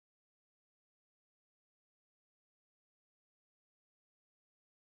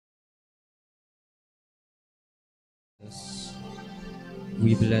Jesus.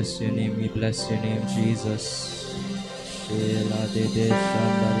 We bless your name, Jesus.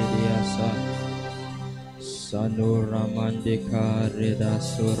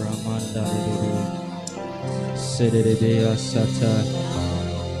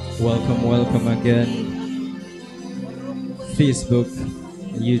 Welcome again. Facebook,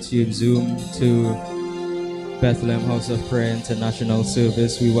 YouTube, Zoom to Bethlehem House of Prayer International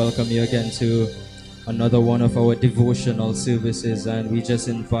Service. We welcome you again to another one of our devotional services, and we just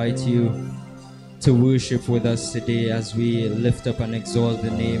invite you to worship with us today as we lift up and exalt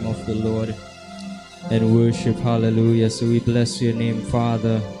the name of the Lord and worship. Hallelujah. So we bless your name,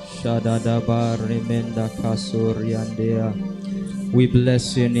 Father. We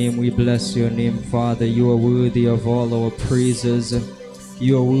bless your name, Father. You are worthy of all our praises.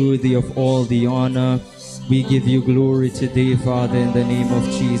 You are worthy of all the honor. We give you glory today, Father, in the name of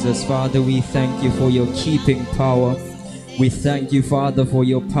Jesus. Father, we thank you for your keeping power. We thank you, Father, for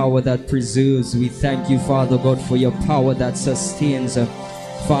your power that preserves. We thank you, Father God, for your power that sustains.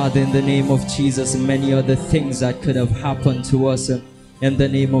 Father, in the name of Jesus, many other things that could have happened to us. In the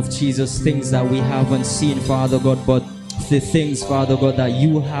name of Jesus, things that we haven't seen, Father God, but the things, Father God, that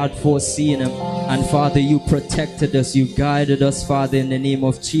you had foreseen. And Father, you protected us, you guided us, Father, in the name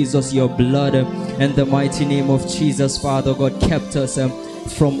of Jesus. Your blood, in the mighty name of Jesus, Father God, kept us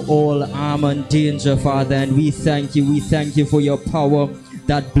from all harm and danger, Father. And we thank you for your power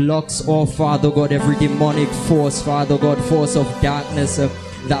that blocks off, Father God, every demonic force, Father God, force of darkness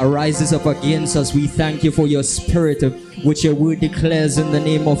that rises up against us. We thank you for your spirit, which your word declares in the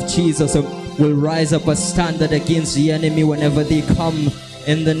name of Jesus will rise up a standard against the enemy whenever they come.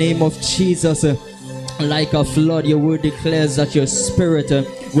 In the name of Jesus, like a flood, your word declares that your spirit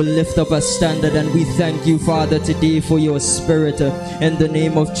will lift up a standard. And we thank you, Father, today for your spirit. In the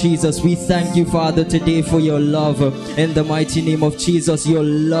name of Jesus, we thank you, Father, today for your love. In the mighty name of Jesus, your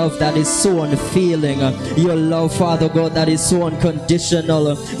love that is so unfailing. Your love, Father God, that is so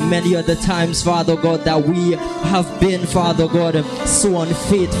unconditional. Many other times, Father God, that we have been, Father God, so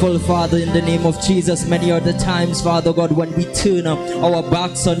unfaithful, Father, in the name of Jesus. Many other times, Father God, when we turn our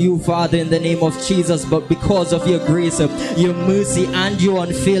backs on you, Father, in the name of Jesus. But because of your grace, your mercy, and your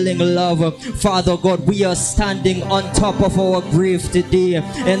unfailing love, Father God, we are standing on top of our grave today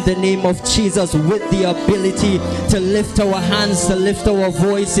in the name of Jesus with the ability to lift our hands, to lift our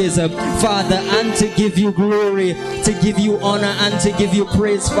voices, Father, and to give you glory, to give you honor, and to give you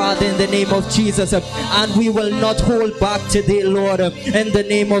praise, Father, in the name of Jesus. And we will not hold back today, Lord, in the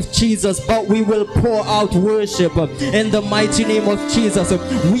name of Jesus, but we will pour out worship in the mighty name of Jesus.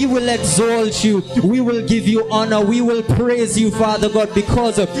 We will exalt you, we will give you honor, we will praise you, Father God,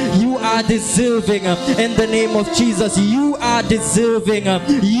 because you are deserving. In the name of Jesus, you are deserving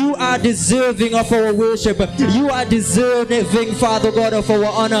of our worship. You are deserving, Father God, of our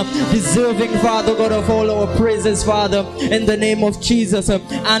honor, deserving, Father God, of all our praises, Father, in the name of Jesus.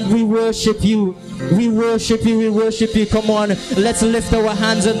 And we worship you. We worship you, we worship you. Come on, let's lift our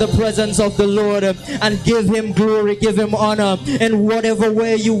hands in the presence of the Lord and give him glory, give him honor in whatever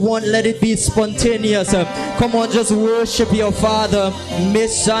way you want. Let it be spontaneous. Come on, just worship your Father.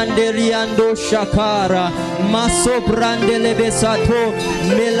 Misanderiando shakara maso brande lebesato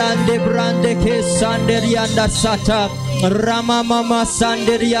melande brande ke sanderianda sata Rama Mama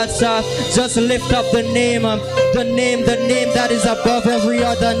Sanderiasa. Just lift up the name that is above every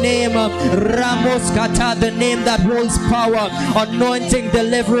other name. Ramos Kata, the name that holds power, anointing,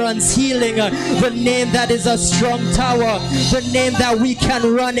 deliverance, healing. The name that is a strong tower. The name that we can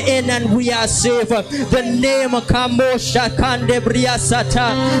run in and we are safe. The name Kamosha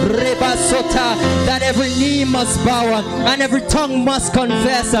Kandebriasata Rebasota, that every knee must bow and every tongue must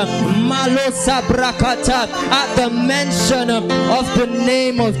confess. Malosa Brakata, at the mention of the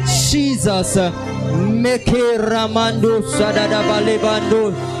name of Jesus. Meke Ramando Sadada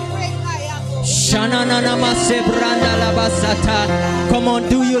Balebando Shanana Masebranda Labasata. Come on,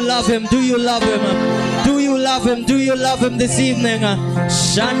 do you love him? Do you love him? Do you love him? Do you love him this evening?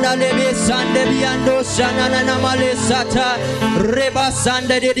 Shanda Lebe Sandebiando Shanana Malesata Reba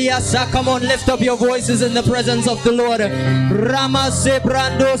Sandediasa. Come on, lift up your voices in the presence of the Lord. Rama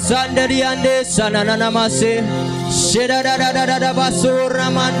Sebrando Sanderiande Sanana Mase Shedada Baso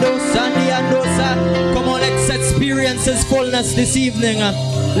Ramando Sandiandosa. Come on, let's experience his fullness this evening.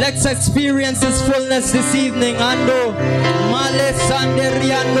 Let's experience his fullness this evening. Ando Male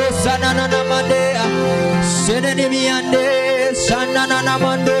Sanderiando Sanana Mandea Sedemiande Sanana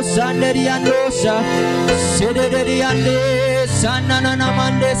Mando Sanderiandosa Sedediande Sanana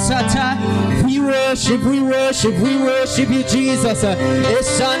Mande Sata. We worship you, Jesus.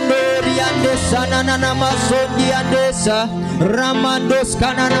 Esando Ramandos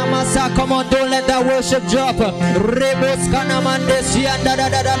kanana masa. Come on, don't let that worship drop. Rebos kanamandesi anda da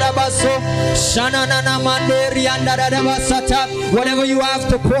da da da baso. Shanana manderi anda da da basata. Whatever you have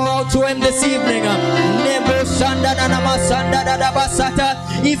to pour out to him this evening. Nebo shanda na masanda da da basata.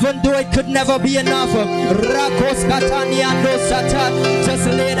 Even though it could never be enough. Rakos katani ando sata. Just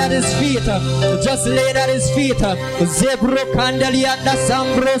lay it at his feet. Just lay it at his feet. Zebro kandali anda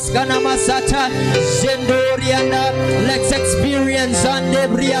sambros kanamasata. Zendori anda. Let's experience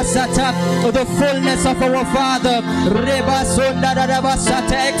the fullness of our Father.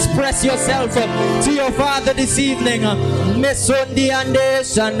 Express yourself to your Father this evening. Mesondi ande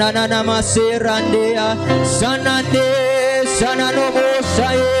sanana maserandea sanande sanano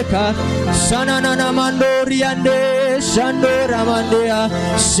shaeka sanana mandori ande shandora mandea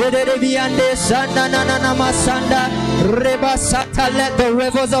sedevi ande sanana masanda rebasata. Let the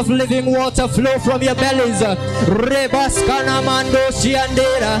rivers of living water flow from your bellies. Rebaskana mando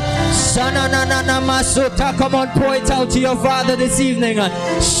shiandera sanana masuta. Come on, pour it out to your Father this evening.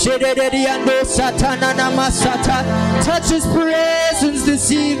 Shededi ando satana masata. Touch his presence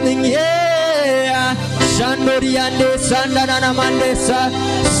this evening, yeah. Shandori ande sanana mandesa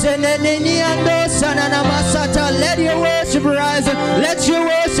seneni ando sanana masata. Let your worship rise. Let your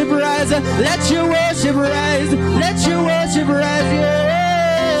worship rise. Let your worship rise. Let your worship rise,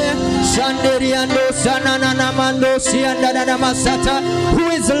 yeah. Shanderiando sanana mando siandana masata. Who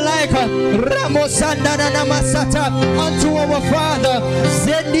is like Ramosandana masata unto our Father?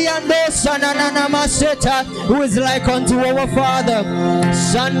 Zendiando sanana maseta. Who is like unto our Father?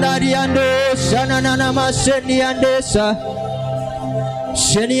 Sandariando sanana masendiandesa.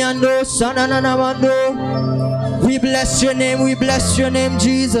 Sheniando sanana mando. We bless your name. We bless your name,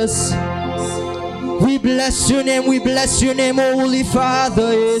 Jesus. We bless your name, we bless your name, Holy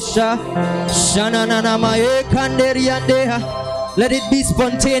Father. Let it be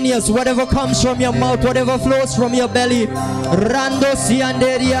spontaneous, whatever comes from your mouth, whatever flows from your belly. Rando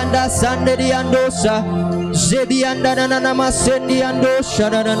sianderi anda sanderi andosa. Zebi anda nana masendi andosha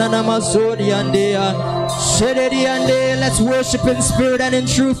nana masori andea. Shederi ande. Let's worship in spirit and in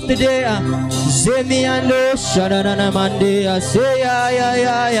truth today. Zemi andosha nana mandea. Say ya ya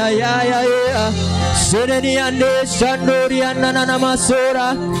ya ya ya ya ya. Shederi ande shandori nana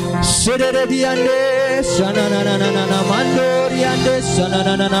masora. Shederi ande shanana nana mandori ande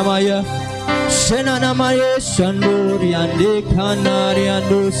shanana maya. Shanana maya shandori ande kanari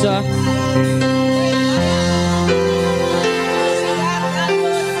andosa.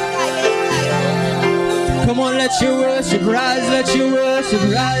 Come on, let your worship rise, let your worship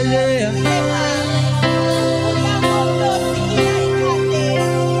rise, yeah.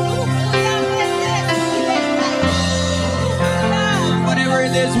 Whatever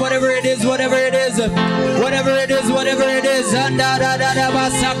it is, whatever it is, whatever it is, whatever it is, whatever it is,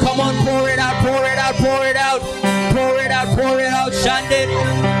 come on, pour it out, pour it out, pour it out, pour it out, pour it out, Shandit.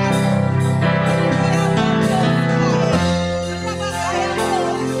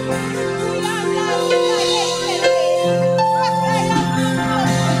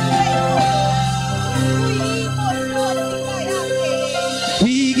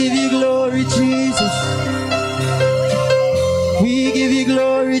 Jesus, we give you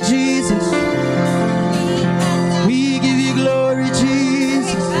glory, Jesus. We give you glory,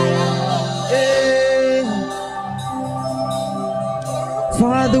 Jesus. Yeah.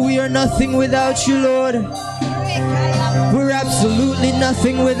 Father, we are nothing without you, Lord. We're absolutely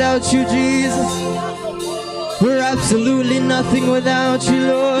nothing without you, Jesus. We're absolutely nothing without you,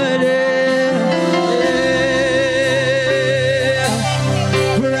 Lord. Yeah.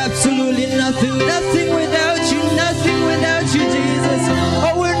 Nothing without you, nothing without you, Jesus.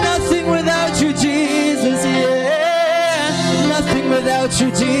 Oh, we're nothing without you, Jesus, yeah. Nothing without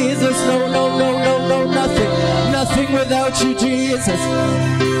you, Jesus. No, no, no, no, no, nothing. Nothing without you, Jesus.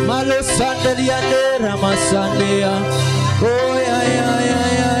 Malo Sandalia, Ramasandia. Oh, yeah, yeah, yeah,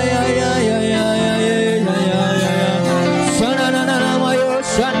 yeah, yeah, yeah, yeah, yeah, yeah, yeah, yeah. Sanana, Mayo,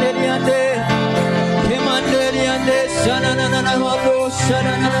 Sandalia, Kemandalia, Sanana, Malo,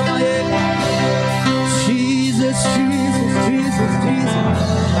 Sanana, Mayo. Jesus, Jesus, Jesus,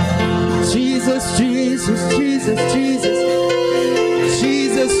 Jesus, Jesus, Jesus, Jesus,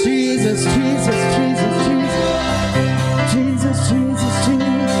 Jesus, Jesus, Jesus, Jesus, Jesus,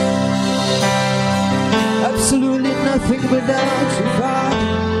 Jesus. Absolutely nothing without you, God.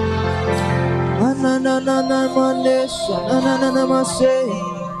 Ananana mandesha, ananana mase.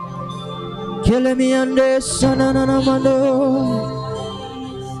 Kill me and this, ananana mando.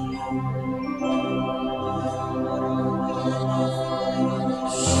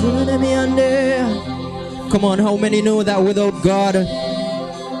 Shine Come on, how many know that without God,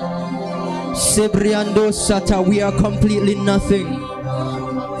 Sebriando Sata, we are completely nothing.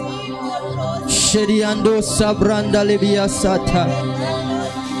 Shediando Sabranda Libia Sata.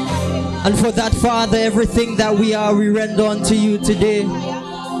 And for that, Father, everything that we are, we render unto you today.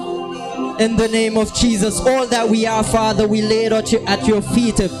 In the name of Jesus, all that we are, Father, we lay it at your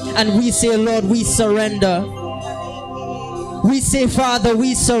feet. And we say, Lord, we surrender. We say, Father,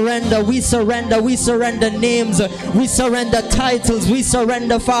 we surrender, we surrender, we surrender names, we surrender titles, we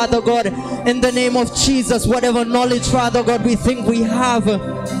surrender, Father God, in the name of Jesus, whatever knowledge, Father God, we think we have,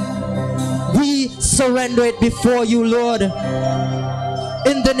 we surrender it before you, Lord, in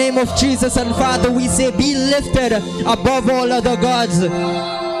the name of Jesus. And Father, we say, be lifted above all other gods.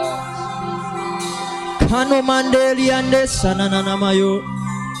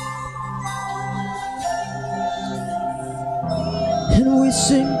 And we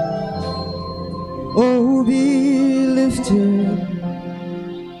sing, oh, be lifted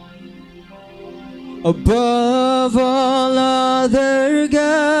above all other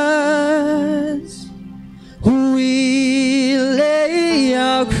gods. We lay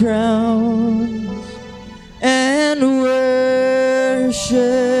our crowns and worship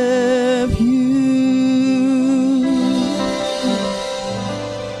you.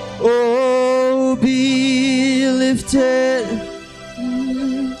 Oh, be lifted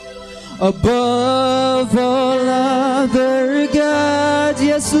above all other gods.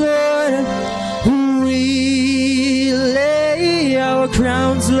 Yes, Lord, we lay our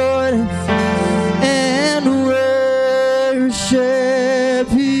crowns, Lord, and worship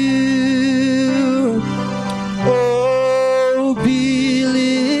you. Oh, be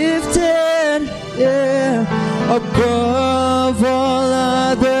lifted, yeah, above all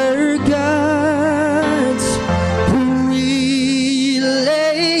other gods. We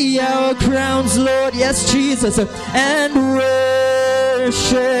lay our crowns, Lord, yes, Jesus, and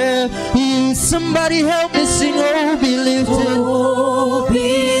worship you. Somebody help me sing, oh, be lifted. Oh,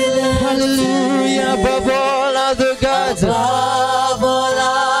 be lifted. Hallelujah, above all other gods. Above all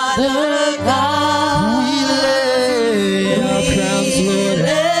other gods. We lay our crowns, Lord.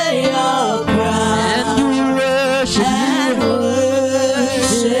 Lay our crowns. And we worship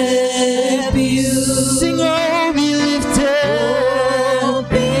you. Sing, oh, be lifted. Oh,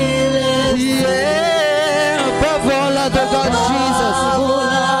 be lifted. Yeah, above all other gods, Jesus. Above all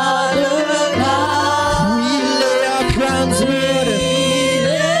other gods. We lay our crowns, Lord.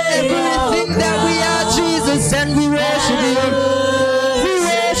 Everything that we are, Jesus, and we worship you. We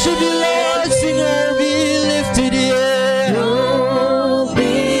worship you, Lord. Sing, oh, be lifted, yeah. Oh, be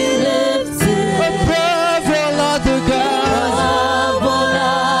lifted. Above all other gods. Above all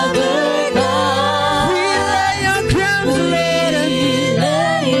other gods. We lay our crowns, Lord, We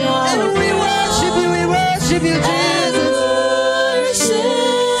lay our and we worship you, Jesus.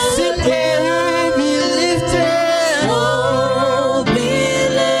 Sing, oh, be lifted. Oh, be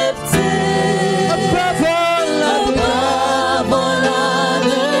lifted. Above all other gods.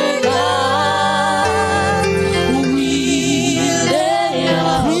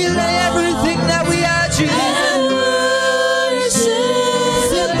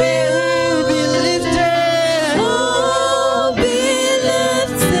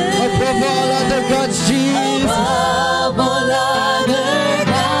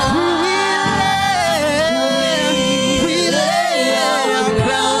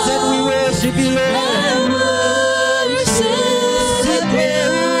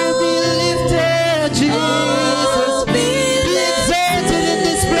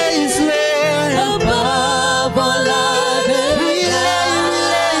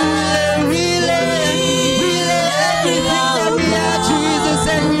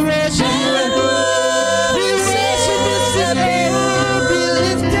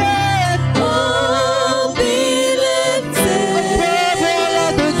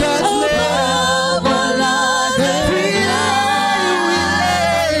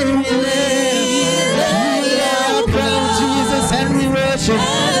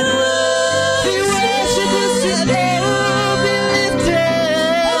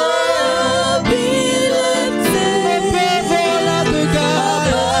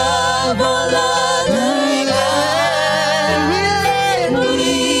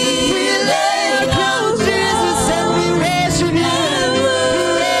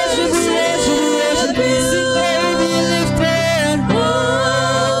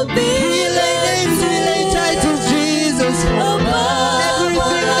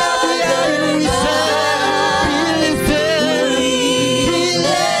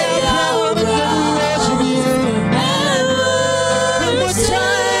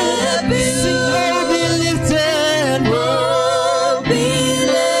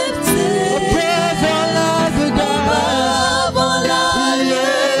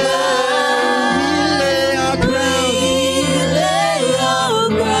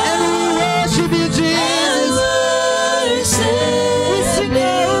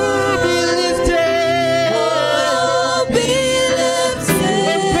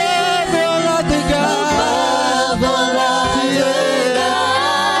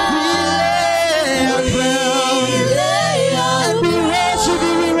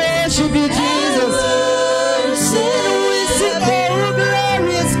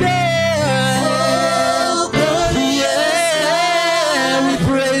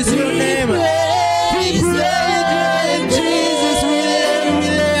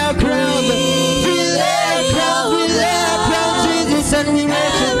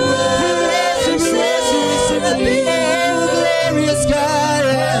 glorious God.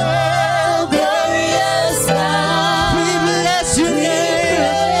 Oh, glorious God. We bless your name.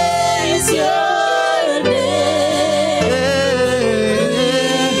 Praise your name.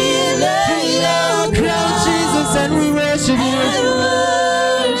 We lay our crown, Jesus, and we worship you.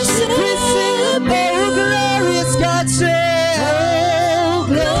 We sing, oh, glorious God, say.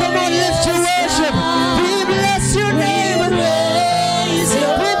 Come on, lift your worship. We bless your name.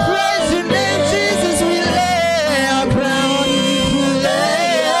 We praise your name, Jesus. We lay our crown. We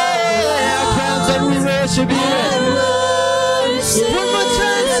lay our crowns and we worship you. One more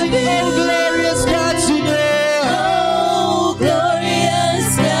time, sing, oh, glorious God, sing, Oh, glorious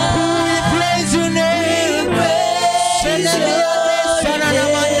God. we praise your name. Praise your name.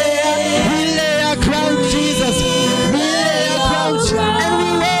 We lay our crown, Jesus. We lay our crowns and we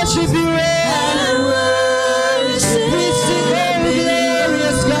worship you. We sing, oh,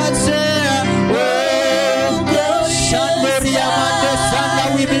 glorious God, say, oh, Shandoria Mando Sanda,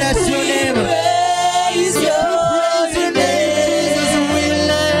 we bless your name. Praise your name. Jesus, we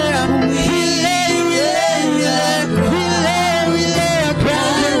lay our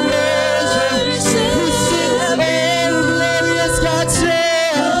crowns and worship. We sing, oh, glorious God,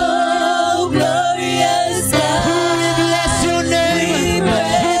 say, Oh, glorious God. we bless your name. We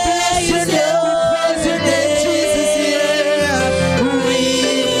bless your name. We praise your name, Jesus. Yeah. We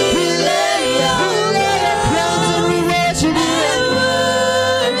lay our crowns and we worship you.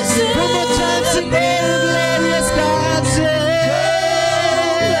 One more time, sing, oh, glorious God, say,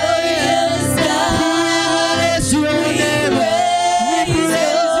 Glorious God. bless your name. We praise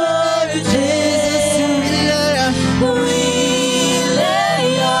your name, Jesus. We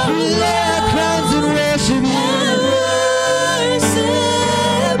lay our crowns and worship you.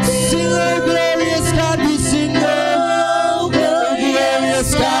 Sing, oh, glorious God, we sing, oh,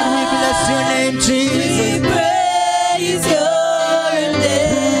 glorious God, we bless your name, Jesus. Praise your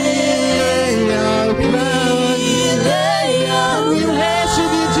name. Lay our crowns. We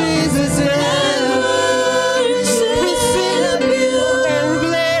worship you, Jesus. Yeah. We sing, oh,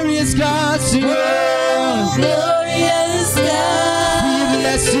 glorious God, sing, oh, Glorious God. we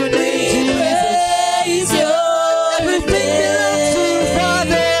bless your name, Jesus. Praise your Everything belongs to you,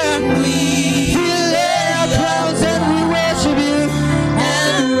 Father. We lay our crowns and we worship you.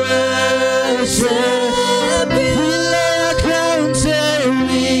 And worship. We lay our crowns and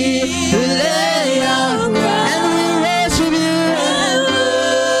we lay our and we worship you.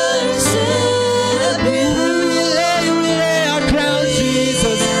 We lay our crowns,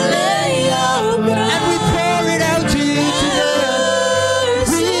 Jesus. And we pour it out to you today.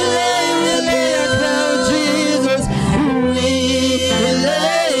 We lay our crowns, Jesus. We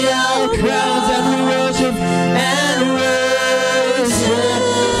lay our crowns and we worship and worship.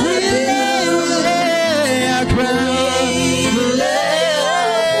 We lay our crowns. We lay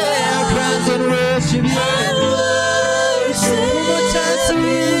our crowns and worship you. One more time, so we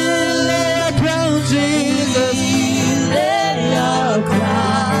lay our crowns, Jesus.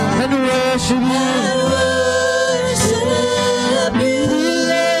 And worship you.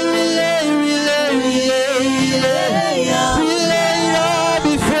 We lay it all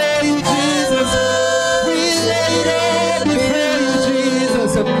before you, Jesus. We lay it all before you,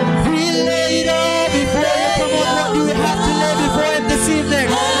 Jesus. We lay it all before you. Come on, what do we have to lay before him this evening?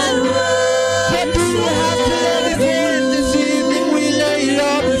 What do we have to lay before him this evening? We lay it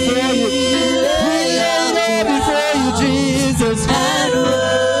all before you. We lay it all before you, Jesus.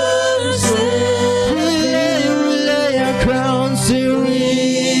 We lay our crowns, see, we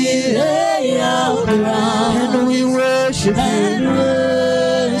lay our crowns and we worship you.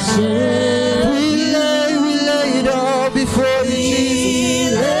 We lay it all before you,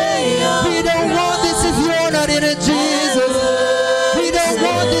 Jesus. We don't want this if you're not in it, Jesus. We don't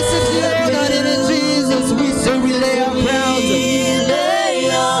want this if you're not in it, Jesus. We say we lay our crowns. We lay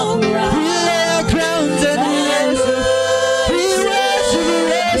our crowns and we worship. We worship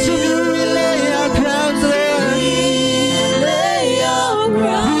you. We lay our crowns, Lord. We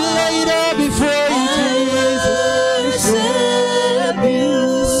lay it all before you, Jesus.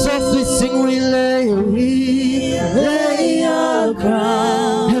 Softly sing, we lay our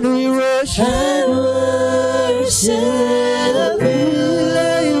crowns and we worship.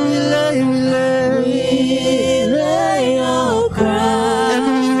 We lay our crowns and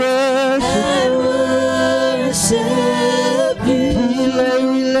we worship.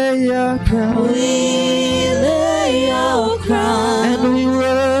 We lay our crowns and we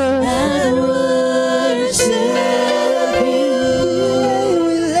worship. We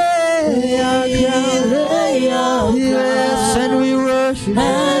lay our crowns, yes, and we worship.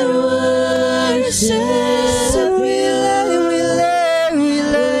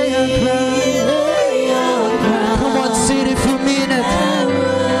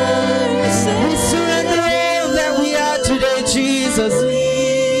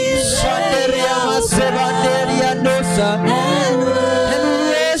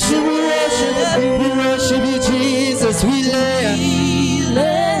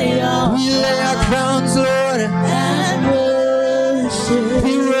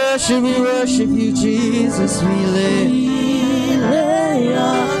 We worship you, Jesus. We lay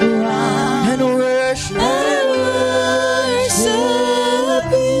our crown and worship you.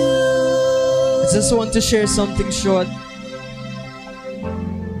 I just want to share something short.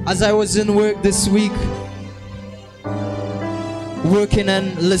 As I was in work this week, working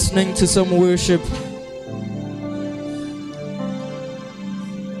and listening to some worship,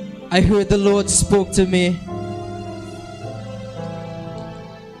 I heard the Lord spoke to me,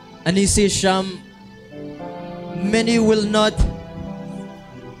 and He says, Sham, many will not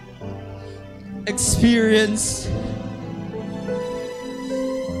experience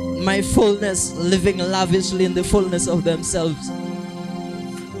my fullness, living lavishly in the fullness of themselves.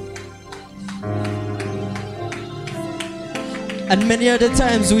 And many other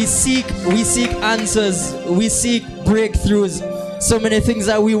times we seek answers, we seek breakthroughs, so many things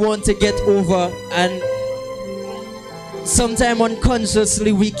that we want to get over, and sometimes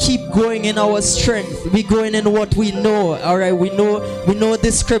unconsciously we keep going in our strength. We going in what we know. All right, we know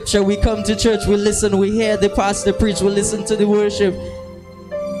the scripture. We come to church, we listen, we hear the pastor preach, we listen to the worship.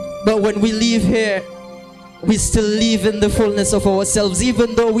 But when we leave here, we still live in the fullness of ourselves.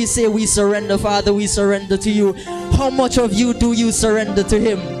 Even though we say we surrender, Father, we surrender to you. How much of you do you surrender to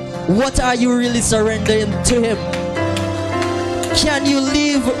Him? What are you really surrendering to Him? Can you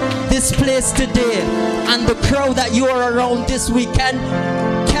leave this place today, and the crowd that you are around this week, can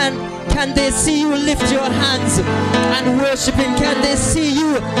they see you lift your hands and worship Him? Can they see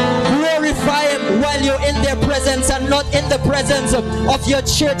you glorify Him while you're in their presence and not in the presence of your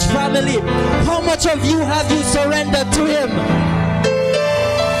church family? How much of you have you surrendered to Him?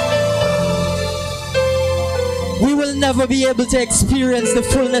 We will never be able to experience the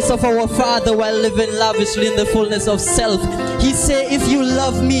fullness of our Father while living lavishly in the fullness of self. He said, if you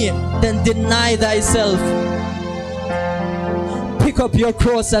love me, then deny thyself. Pick up your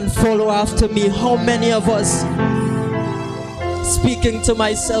cross and follow after me. How many of us, speaking to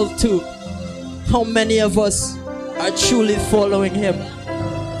myself too, how many of us are truly following Him?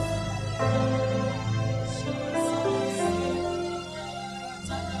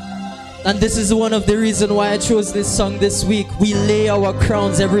 And this is one of the reasons why I chose this song this week. We lay our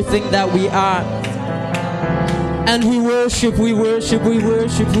crowns, everything that we are, and we worship, we worship, we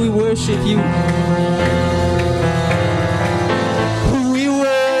worship, we worship you. We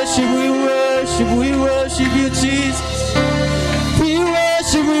worship, we worship, we worship you, Jesus. We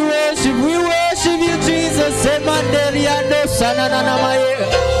worship, we worship, we worship you, Jesus.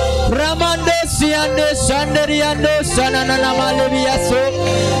 Ramande siande sanderiando sanana malebiaso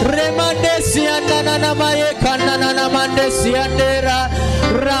remande sianda na maye kanana mande siandera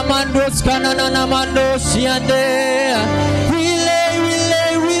ramandos kanana mando siande. We lay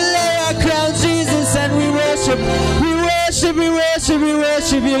our crown, Jesus, and we worship, we worship, we worship, we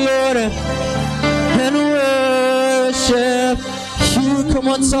worship you, Lord, and worship you. Come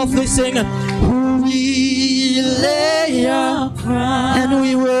on, softly sing. We lay our crown and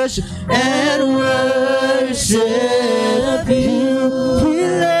we worship you. We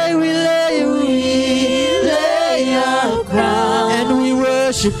lay our crown and we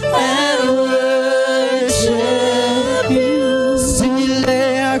worship you. Sing, we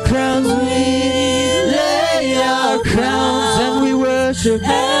lay our crowns, we lay our crowns and we worship you.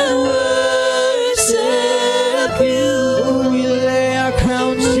 We lay our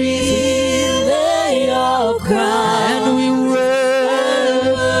crowns, Jesus. And we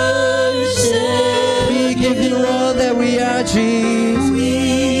worship. We give you all that we are, Jesus.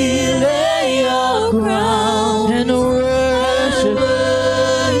 We lay our crown and worship.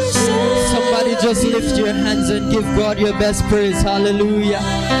 Somebody just lift your hands and give God your best praise. Hallelujah.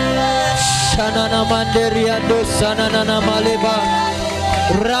 Shanana manderia do sanana maleba.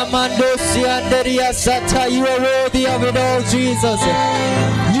 Ramando sianderia sata. You are worthy of it all, Jesus.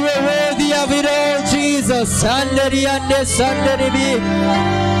 You are worthy of it all, Jesus. Sanderiande sanderibi.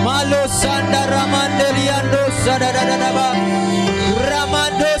 Malo sanda ramanderiando sadadadaba.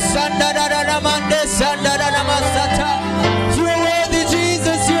 Ramando sandadadamande sandadadamasata. You are worthy,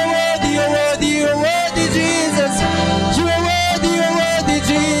 Jesus. You are worthy, you are worthy, you are worthy, Jesus. You are worthy,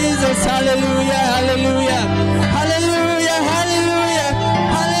 Jesus. Hallelujah, hallelujah. Hallelujah, hallelujah.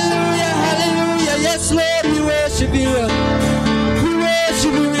 Hallelujah, hallelujah. Yes, Lord, we worship you.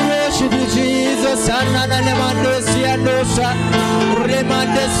 Jesus, anana mando sianosa,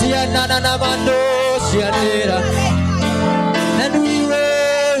 remande sianana mando sianera, and we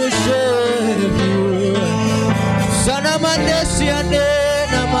worship you. Sanamande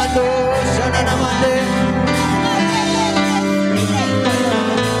sianena mando, sanamande.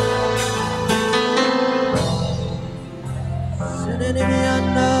 Sanenemi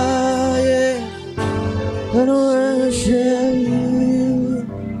honor, yeah, and worship you.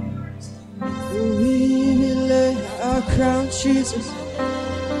 We lay our crown, Jesus,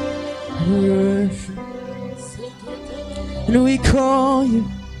 and worship. And we call you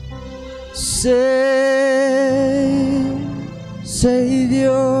Savior.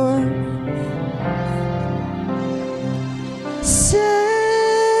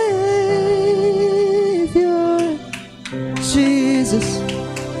 Savior, Jesus,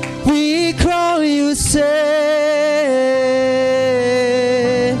 we call you Savior.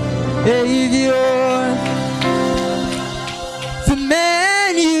 The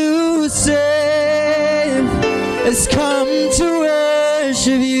man you save has come to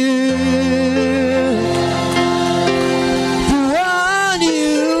worship you. The one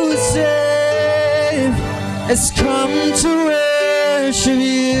you save has come to worship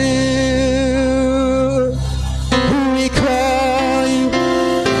you. We call you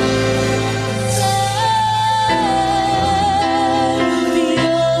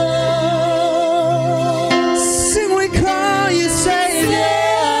Savior. Sing, we call you Savior.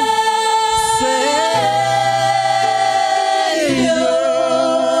 Savior.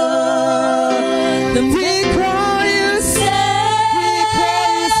 We call you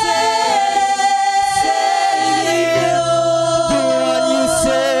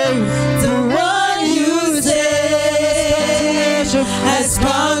has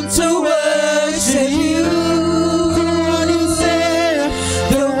come to worship you. The one you save,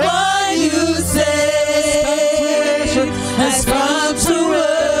 the one you save has come to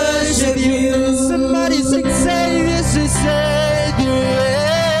worship you. Somebody sing Savior, say Savior,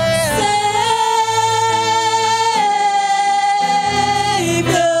 yeah.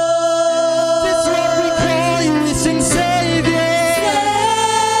 Savior. That's what we call you, we sing Savior.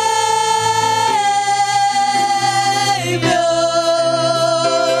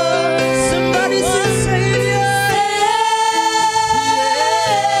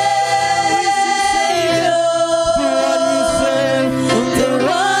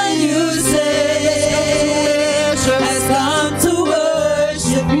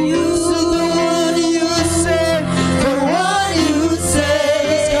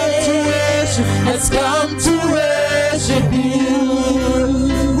 Has come to worship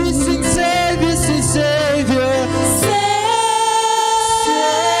you. We sing Savior, say Savior.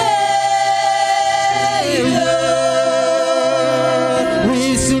 Savior.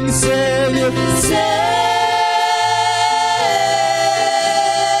 We sing Savior, Savior.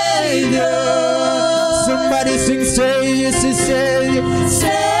 Somebody sing Savior, say Savior.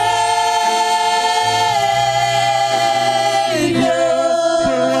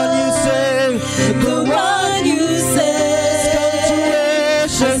 The one you save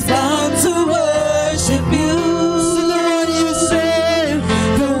has come to worship you. The one you save,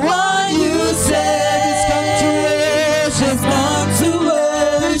 the one you save has come to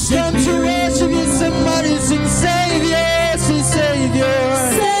worship you. Somebody sing Savior, say Savior.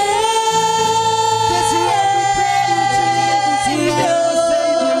 That's what we call you, Jesus.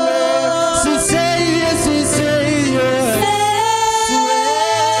 Say Savior, say Savior.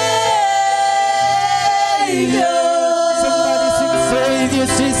 Somebody sing Savior,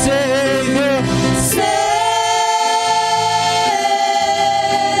 say Savior. Savior.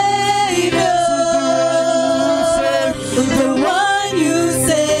 The one you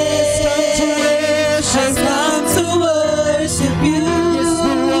save has come to worship you. Yes,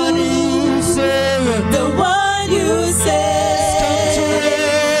 the one you save, the one you save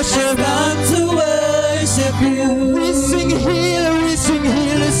has come to worship you. We sing healer, we sing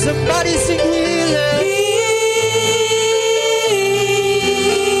healer. Somebody sing healer.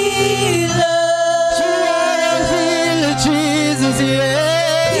 Jesus,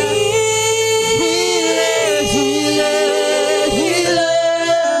 yeah. Healer, healer, healer.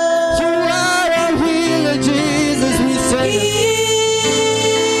 You are a healer, Jesus, we say.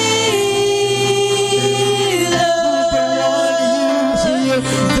 Healer,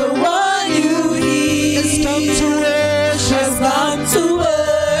 the one you heal has come to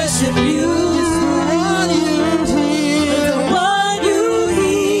worship you. Yes, the one you heal, the one you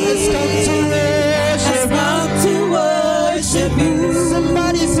heal has come to worship you.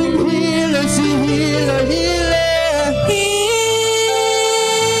 Somebody sing healer, sing healer, healer. Healer.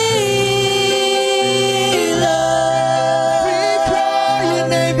 We call your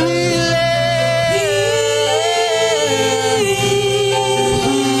name healer.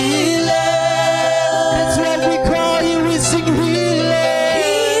 Healer.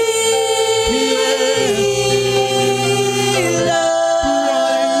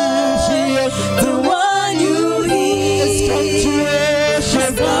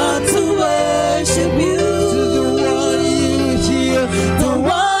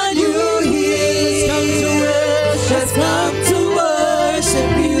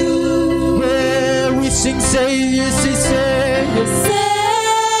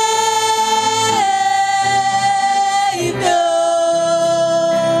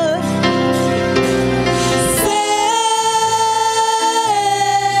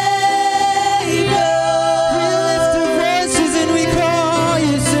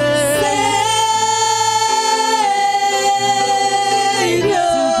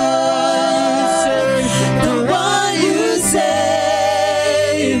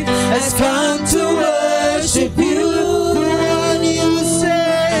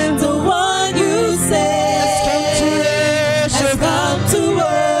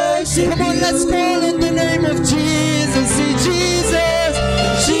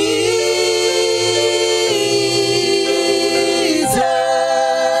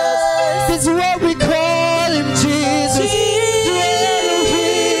 is what we call him, Jesus. You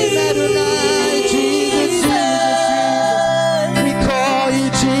Elohim, Adonai, Jesus, Jesus. We call you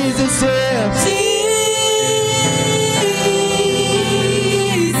Jesus, yeah.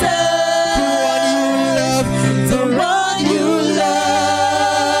 The one you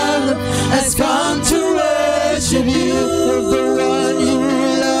love has come to worship you. The one you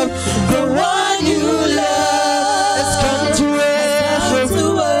love, the one you love has come to worship.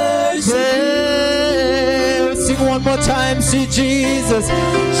 Yeah. Sing one more time, see Jesus.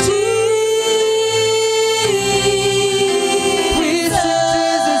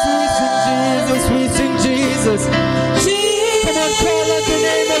 We sing Jesus. Come on, call out the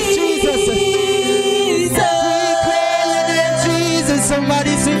name of Jesus. We call your name Jesus.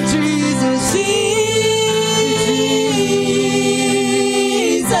 Somebody sing Jesus. Jesus.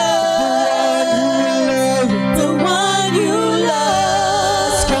 The one you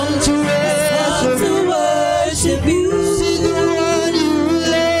love has come to worship you. See the one you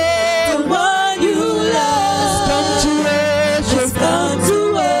love. The one you love has come to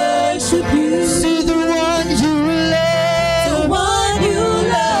worship you. See the one you love. The one you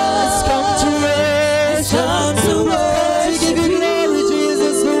love has come to worship. To give you glory,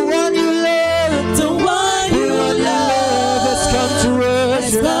 Jesus. The one you love. The one you love has come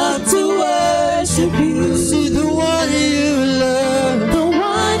to worship you. See the one you love. The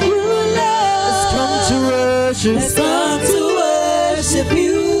one you love has come to worship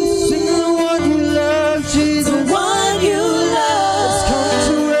you. Sing the one you love, Jesus. The one you love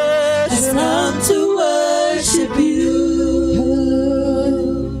has come to worship you.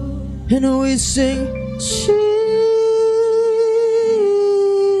 And we sing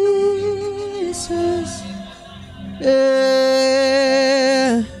Jesus.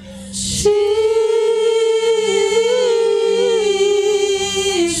 Yeah. Jesus.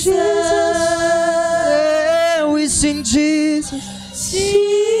 Yeah. We sing Jesus.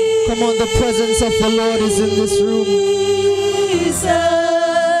 Come on, the presence of the Lord is in this room.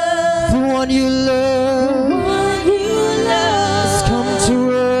 The one you love has come to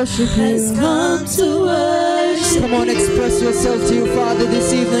worship you. Come on, express yourself to your Father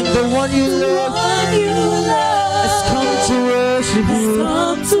this evening. The one you love has come to worship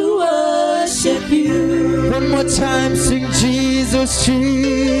you. One more time, sing Jesus,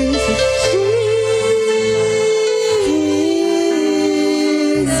 Jesus.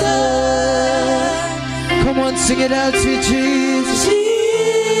 Come on, sing it out to Jesus.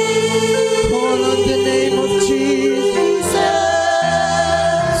 Call on the name of Jesus.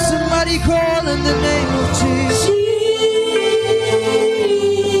 Somebody call on the name of Jesus.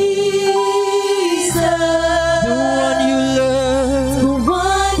 The one you love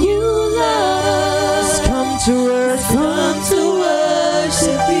has come to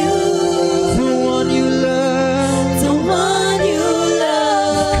worship you. The one you love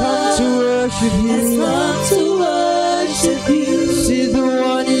come to worship you. See the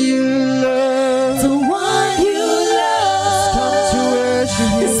one you love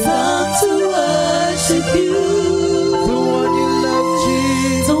has come to worship you.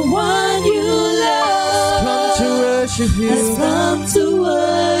 The one you love, Jesus, has come to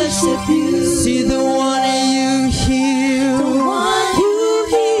worship you. See the one you heal,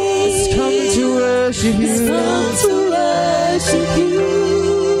 has come to worship you.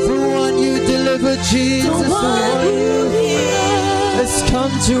 The one you deliver, Jesus, the one you has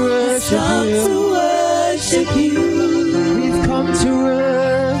come to worship you. We've come to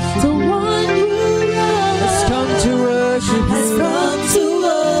worship. The one you love has come to worship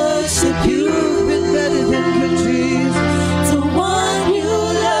you. You've been better than good, Jesus. The one you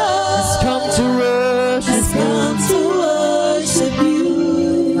love has come to worship you.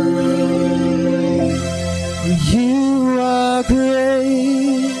 You are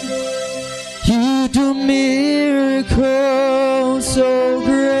great. You do miracles so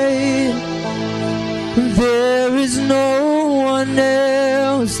great. There is no one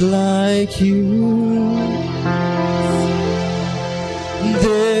else like you.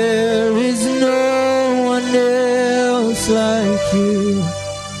 There is no one else like you.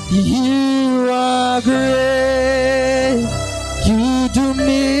 You are great. You do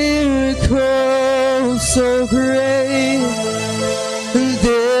miracles so great.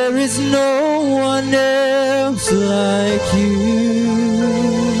 There is no one else like you.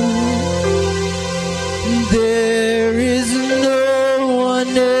 There is no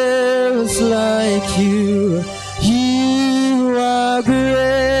one else like you. You are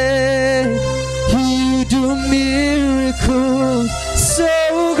great. You do miracles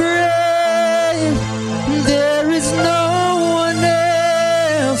so great. There is no one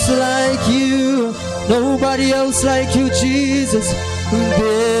else like you. Nobody else like you, Jesus.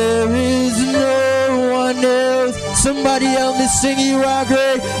 There is no one else. Somebody help me sing, you are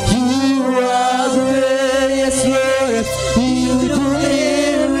great. You are great, yes Lord. You do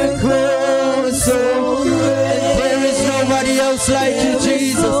miracles so great. There is nobody else like you,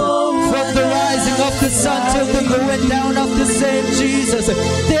 Jesus. From the rising of the sun till the going down of the same, Jesus.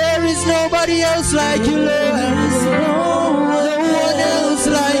 There is nobody else like you, Lord. No one else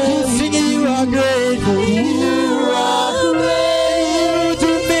like you. Singing, you are great. You are great. You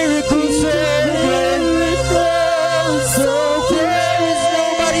do miracles so great. So there is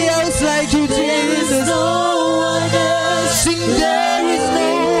nobody else like you, Jesus. Sing, there is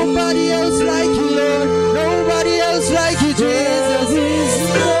nobody else like you, Lord. Nobody else like you, Jesus.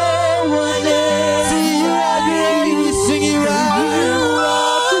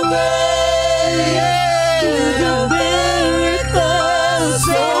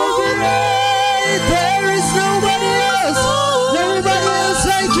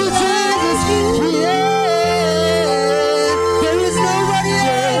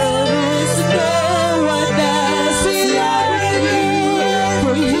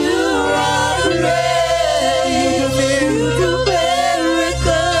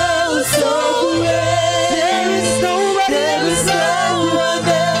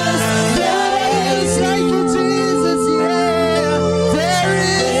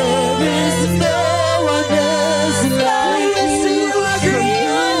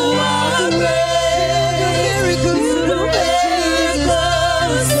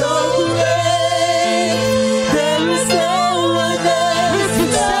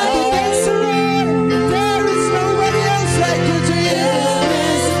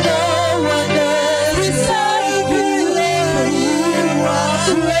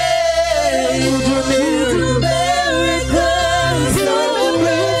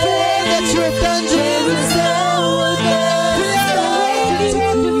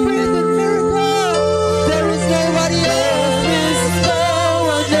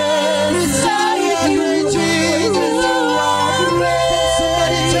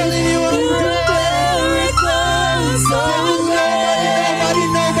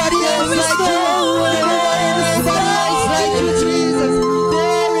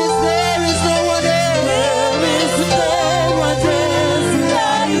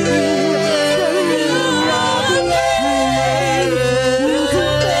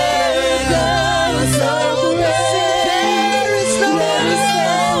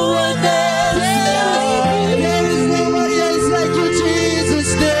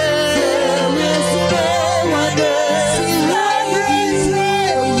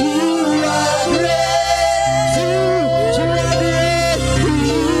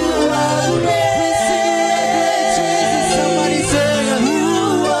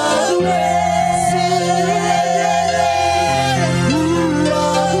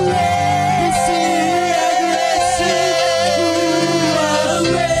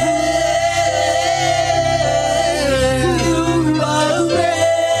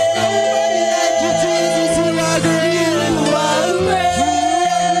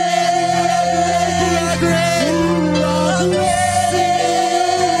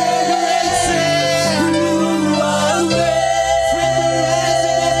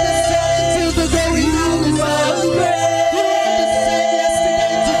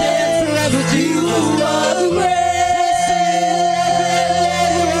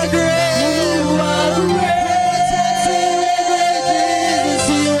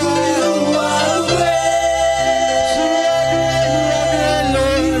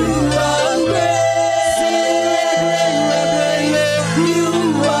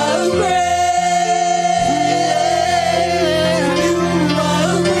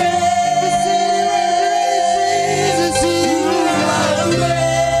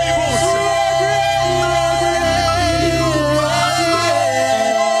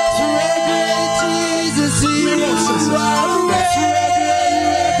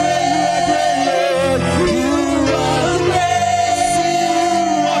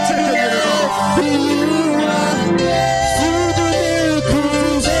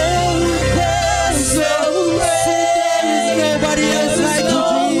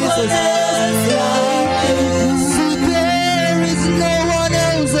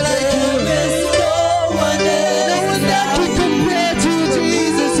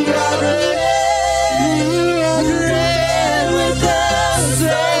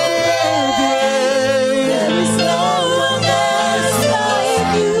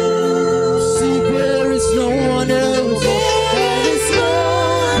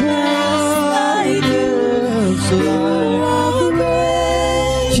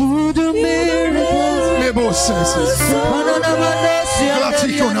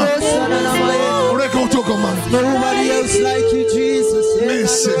 Nobody else like you, Jesus.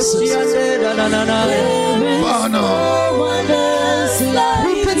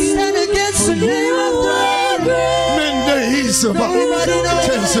 Who can stand against the name of God?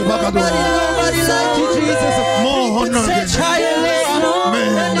 Nobody like you, Jesus. Search high and low.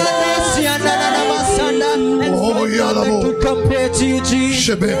 To compare to you,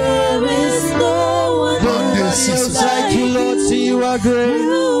 Jesus. There is no one else like you, Lord. See, you are great.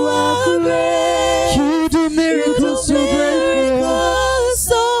 You do miracles so great.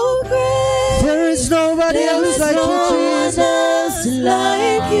 There is nobody else like you, Jesus.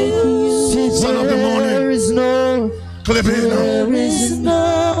 Son of the morning. There is no. There is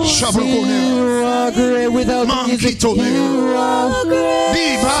no. You are great without music. You are great.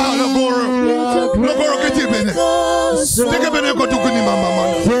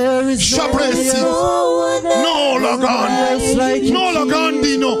 There is no one else like you.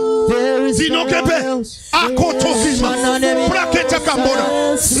 There is no one else.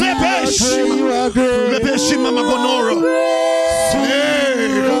 You are great.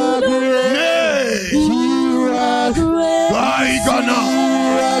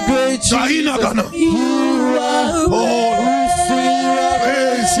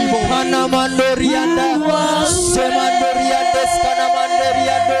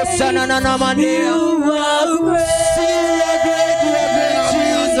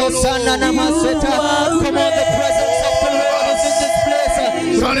 Come on, the presence of the Lord is in this place.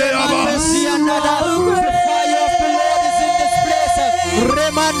 The fire of the Lord is in this place.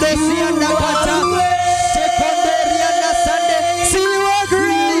 See, you are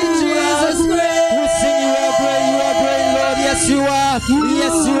great, Jesus. We sing, you are great, Lord. Yes, you are.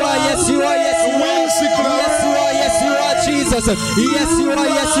 Yes, you are. Yes, you are. Yes, you are. Yes, you are. Yes, you are, Jesus. Yes, you are.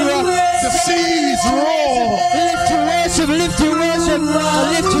 Yes, you are. The seas roar. Lift your worship. Lift your worship.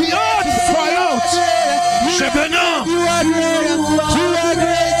 Lift your cry out. Shebena. You are great. You are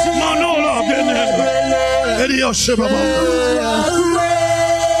great. Manola Elia Shebaba.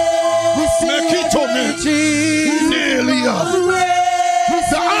 Mekito Nelia.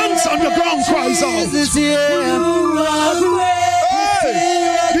 The ants on the ground cries out. Hey,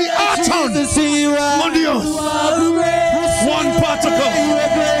 the atom on the earth. One particle.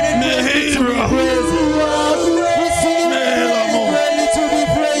 Mehera.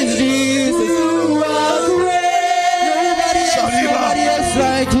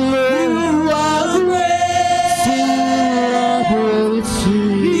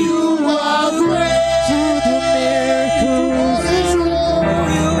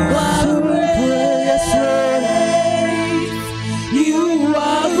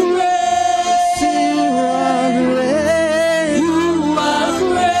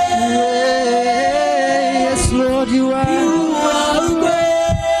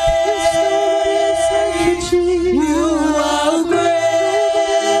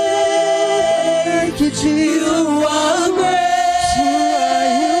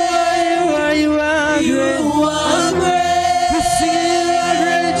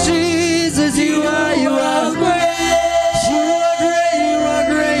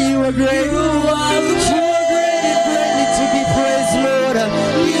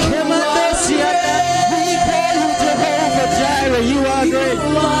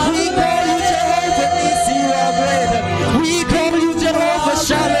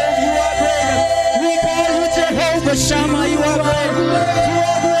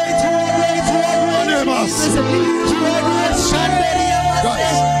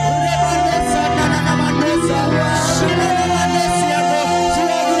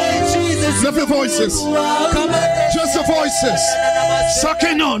 Lift your voices. Just the voices.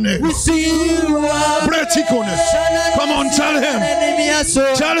 Sakenone. Bretikone. Come on, tell him.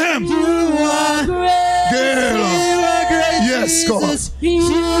 Tell him. Yes, God.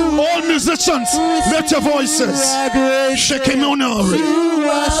 All musicians, lift your voices. Shekemonari.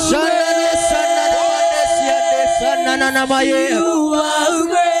 You are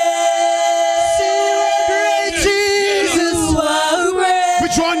great, Jesus. We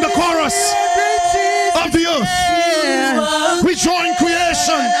join the chorus of the earth. We join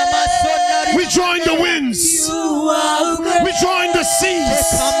creation. We join the winds. We join the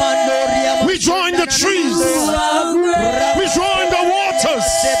seas. We join the trees. We join the waters.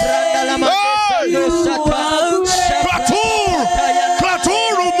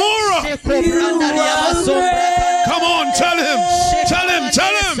 Klatur Umura. Come on, tell him. Tell him.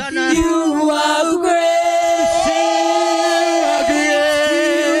 Tell him. You are great.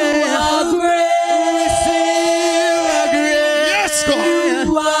 Yes, God.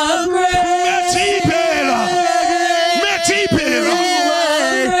 You are great.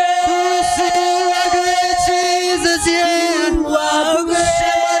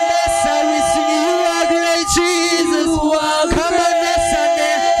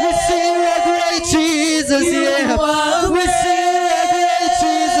 Jesus, yeah. We sing you are great,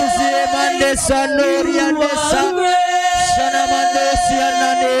 Jesus, yeah. Mande sanori ande sa. Shana mande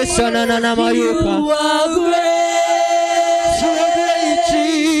sianane shana na mayuka. You are great. You are great,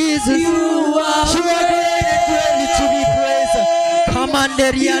 Jesus. You are great and greatly to be praised.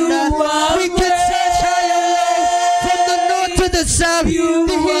 Commander Yanda, we can search high and low, from the north to the south, the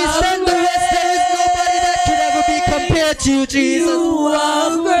east and the west. There is nobody that could ever be compared to you, Jesus.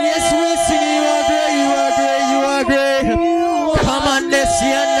 Yes, we sing you are great, you are great, you are great. Commander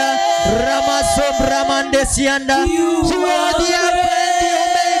Yanda, Ramasom Ramande Yanda, you are the Alpha and the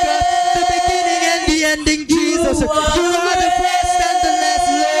Omega, the beginning and the ending, Jesus. You are the first and the last,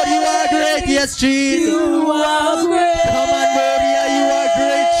 Lord. You are great, yes, Jesus. You are great. Commandoria, you are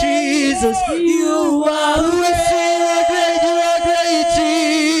great, Jesus. You are great. You are great, you are great,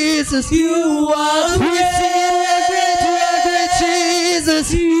 Jesus. You are great. We sing you are great, Jesus.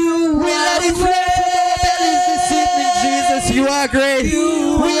 We let it flow from our bellies this evening, Jesus. You are great.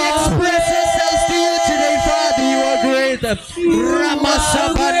 We express ourselves to you today, Father. You are great.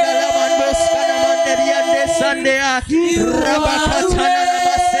 Ramasabanda Lamandos Kanamanderiande Sandea Rabakatana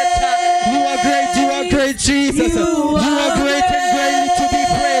Namaseta. You are great, Jesus. You are great and greatly to be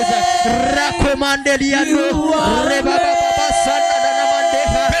praised. Rakomandeliano Rebaba Sanda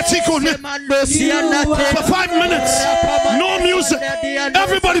Namandeha. For 5 minutes, no music.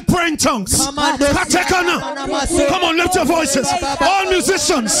 Everybody pray in tongues. Katekana. Come on, lift your voices. All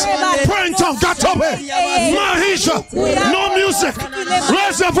musicians, pray in tongues. Gatobe. Mahisha. No music.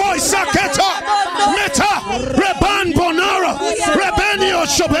 Raise your voice. Saketa. Meta. Reban Bonara. Rebenio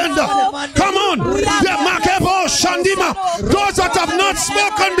Shobenda. Come on. Makebo Shandima. Those that have not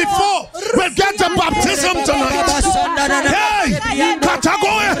spoken before will get the baptism tonight. Hey,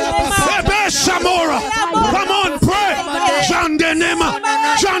 Katagoe. Bebe Shamora. Come on, pray. Jandenema.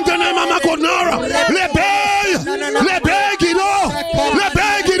 Jandenema Magonara.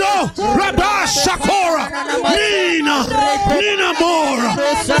 Lebegido. Rabba Shakora. Nina Mora.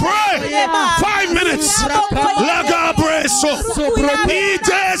 Pray. 5 minutes. Laga Breso.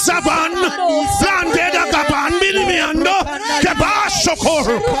 Ite Savan. Landeda Gaban. Minimiando. Keba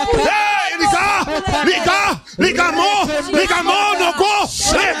Shokoro. Hey, Ligamo, no go.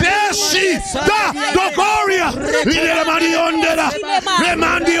 Lebeshi. Da. Dogoria. Lile Mariondera.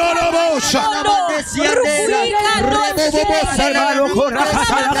 Remandi Orobosha.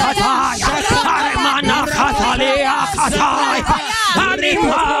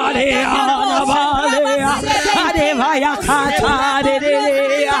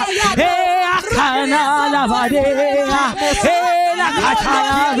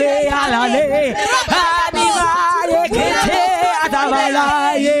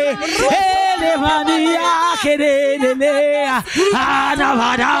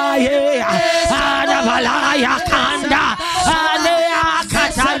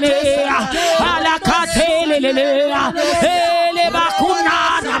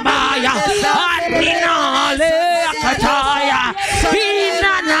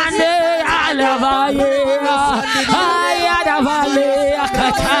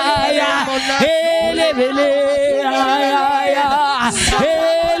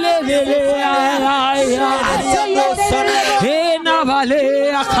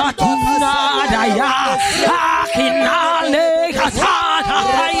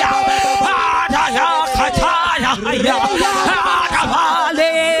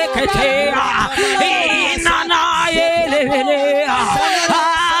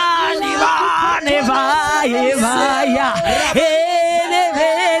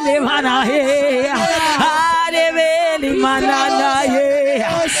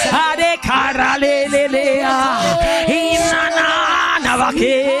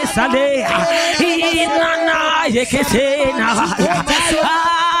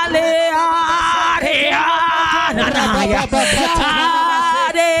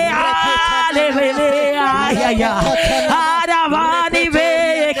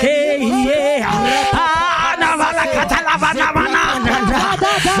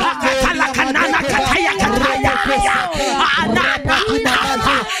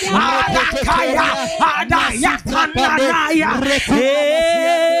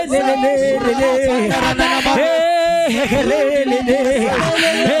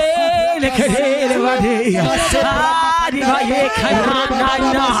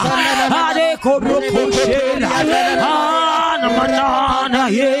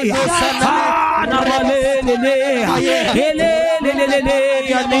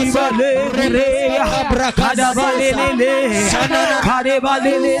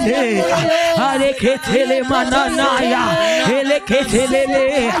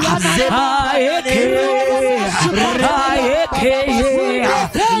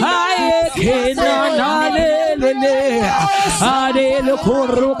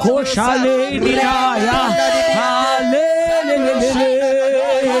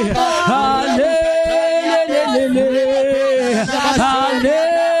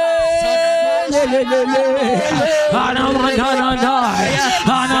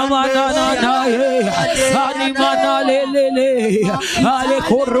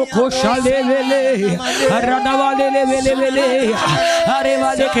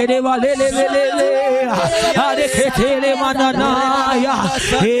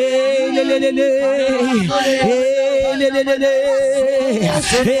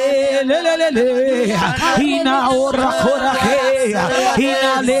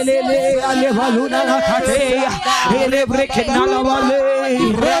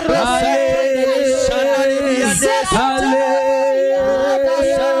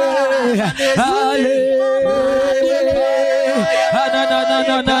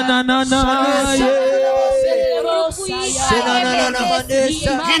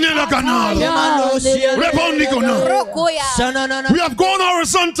 We have gone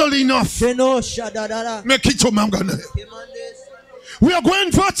horizontal enough. We are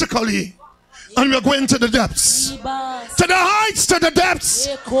going vertically, and we are going to the depths, to the heights, to the depths,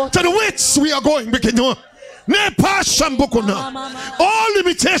 to the widths. We are going. All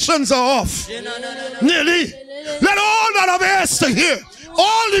limitations are off. Nearly. Let all that have ears to hear.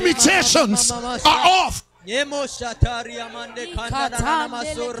 All limitations are off. Elio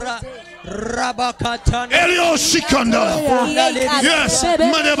Shikanda. Yes,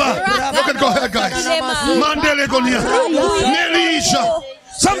 Maneba. Look at, go ahead, guys. Mandele Gonia. Nelisha.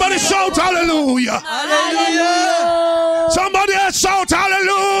 Somebody shout hallelujah. Hallelujah. Somebody else shout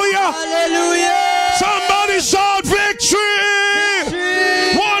hallelujah. Hallelujah. Somebody shout victory.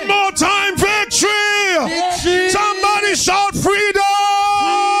 Victory. One more time, victory. Victory. Somebody shout freedom.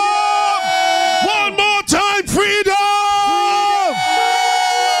 One more time, freedom.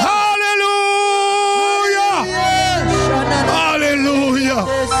 Hallelujah. Hallelujah.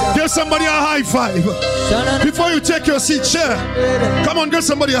 Give somebody a high five. Before you take your seat, share. Come on, give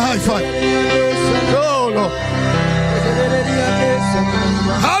somebody a high five. Oh, Lord.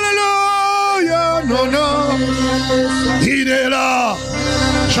 Hallelujah. No, no. Hidela.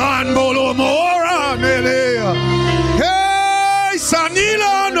 Shanbolo Mora. Hey,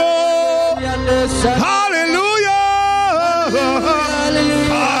 Sanila. No. Hallelujah.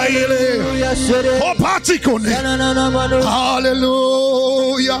 Hallelujah.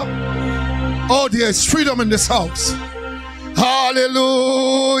 Hallelujah. Oh, there is freedom in this house.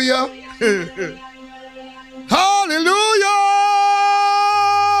 Hallelujah. Hallelujah.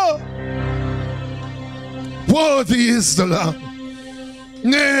 Worthy is the Lamb.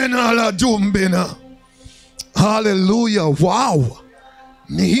 Nena la dumbina. Hallelujah. Wow.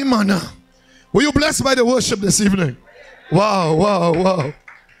 Nihimana. Were you blessed by the worship this evening? Wow, wow, wow.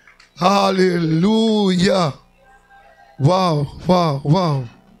 Hallelujah. Wow, wow, wow.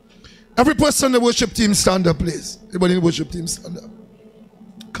 Every person in the worship team stand up, please. Everybody in the worship team stand up.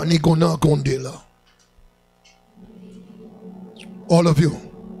 Kanigona Gondela. All of you.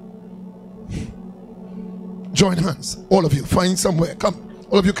 Join hands. All of you. Find somewhere. Come.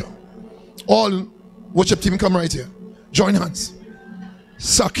 All of you come. All worship team come right here. Join hands.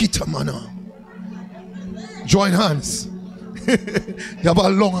 Sakita mana. Join hands. You have a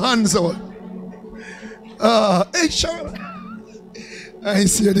long hands on. Hey, Sharon. I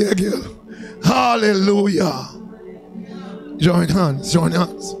see you there, girl. Hallelujah. Join hands, join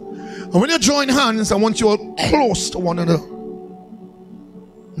hands. And when you join hands, I want you all close to one another.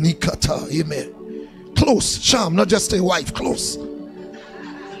 Nikata, amen. Close, Sham, not just a wife, close.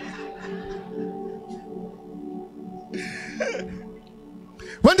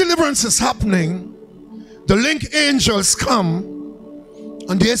 When deliverance is happening, the link angels come,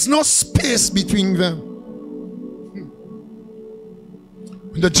 and there's no space between them.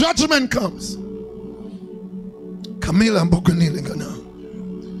 When the judgment comes, Camila and Bukunilingana.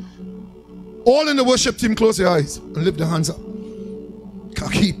 All in the worship team, close your eyes and lift the hands up.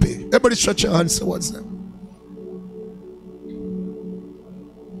 Kakipe. Everybody stretch your hands towards them.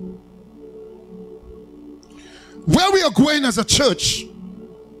 Where we are going as a church,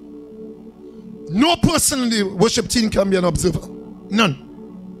 no person in the worship team can be an observer. None.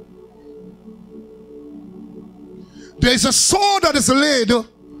 There is a sword that is laid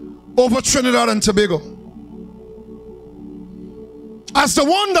over Trinidad and Tobago. As the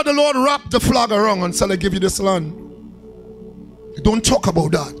one that the Lord wrapped the flag around and said, I give you this land. I don't talk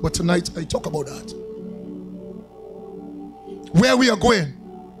about that, but tonight I talk about that. Where we are going.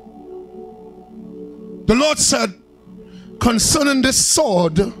 The Lord said concerning this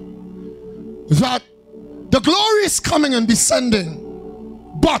sword that the glory is coming and descending,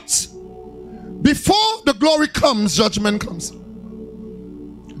 but before the glory comes, judgment comes.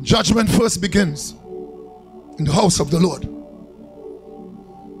 Judgment first begins in the house of the Lord.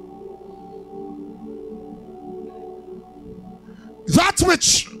 That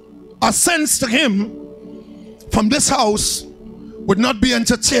which ascends to him from this house would not be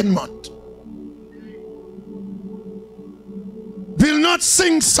entertainment. Will not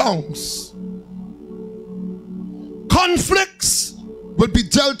sing songs. Conflicts will be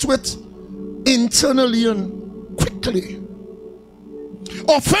dealt with internally and quickly.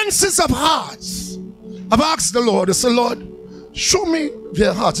 Offenses of hearts. I've asked the Lord, I said, Lord, show me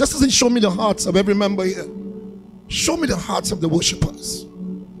their hearts. Just doesn't show me the hearts of every member here. Show me the hearts of the worshipers.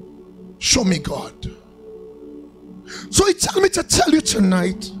 Show me God. So he told me to tell you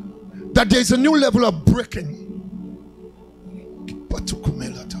tonight that there's a new level of breaking.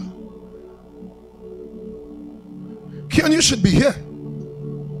 Kian, you should be here.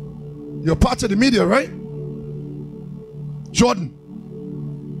 You're part of the media, right? Jordan.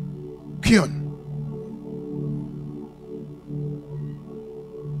 Kian.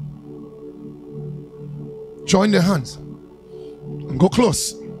 Join their hands and go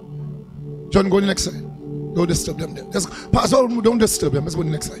close. John, go to the next side. Don't disturb them there. Pastor, don't disturb them. Let's go to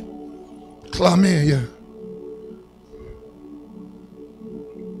the next side. Clame, yeah.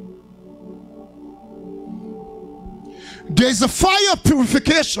 There's a fire of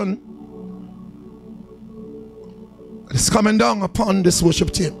purification that is coming down upon this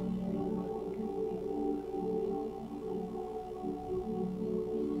worship team.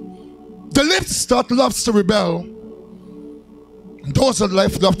 The lips that loves to rebel, and those that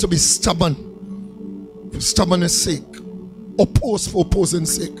love to be stubborn for stubbornness' sake, oppose for opposing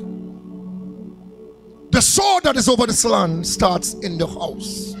sake. The sword that is over this land starts in the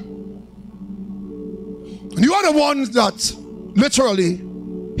house. And you are the ones that literally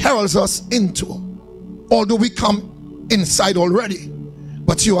heralds us into, although we come inside already,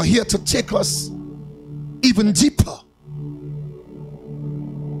 but you are here to take us even deeper.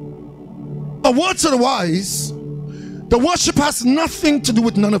 A word to the wise, the worship has nothing to do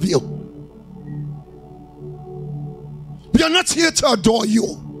with none of you. We are not here to adore you.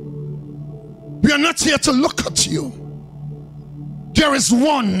 We are not here to look at you. There is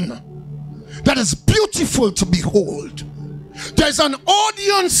one that is beautiful to behold. There's an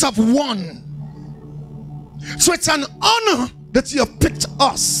audience of one. So it's an honor that you have picked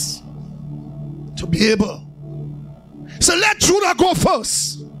us to be able. So let Judah go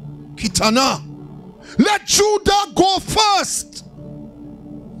first. Kitana. Let Judah go first.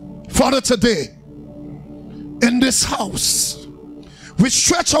 Father, today in this house we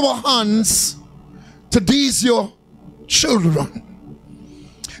stretch our hands to these your children.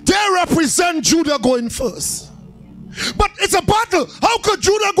 They represent Judah going first. But it's a battle. How could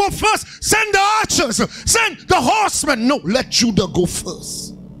Judah go first? Send the archers, send the horsemen. No, let Judah go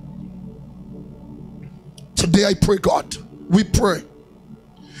first. Today I pray, God, we pray.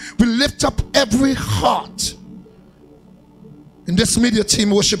 We lift up every heart in this media team,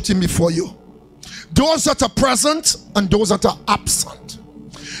 worship team before you. Those that are present and those that are absent.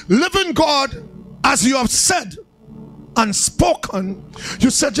 Living God, as you have said and spoken, you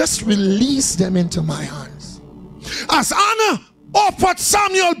said just release them into my hands. As Anna offered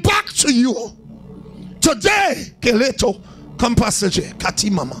Samuel back to you today, Keleto Kampaseje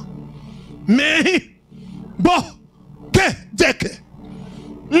Katimama Me Bo Ke Deke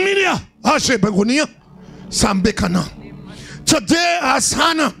Minia Ashe Begonia Sambekana. Today, as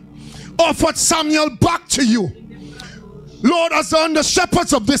Hannah offered Samuel back to you, Lord, as the under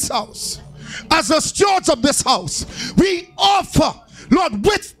shepherds of this house, as the stewards of this house, we offer, Lord,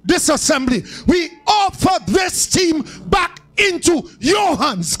 with this assembly, we offer this team back into your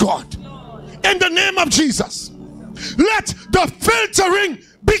hands, God. In the name of Jesus, let the filtering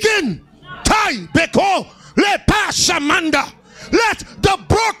begin. Tai Beko Le Pashamanda. Let the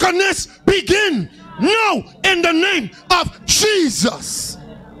brokenness begin now in the name of Jesus.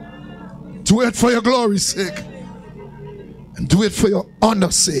 Do it for your glory's sake and do it for your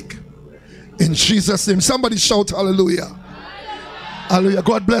honor's sake. In Jesus' name. Somebody shout hallelujah. Hallelujah.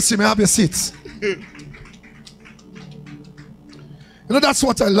 God bless you. May I have your seats. You know, that's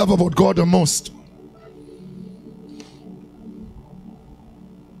what I love about God the most.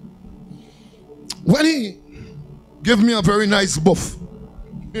 When he gave me a very nice buff,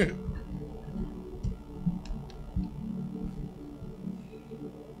 He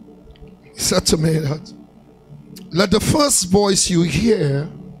said to me that, let the first voice you hear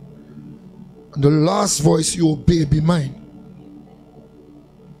and the last voice you obey be mine.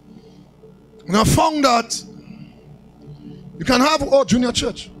 And I found that you can have a junior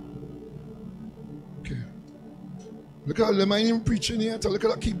church. Okay. Look at them, I ain't preaching here. Look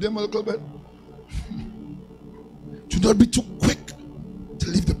at that, keep them a little bit. Do not be too quick to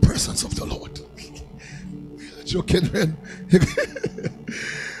leave the presence of the Lord. Joking, man.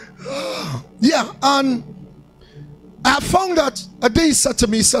 Yeah, and I found that a day he said to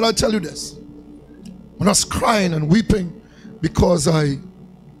me, he said, I'll tell you this. When I was crying and weeping because I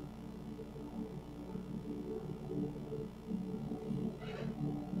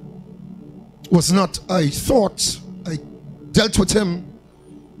thought I dealt with him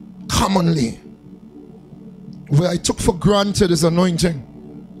commonly, where I took for granted his anointing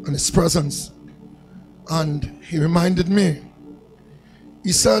and his presence. And he reminded me,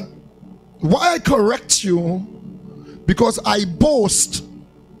 he said, why I correct you? Because I boast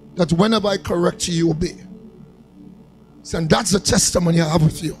that whenever I correct you, you obey. So, and that's the testimony I have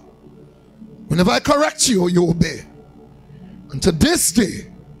with you. Whenever I correct you, you obey. And to this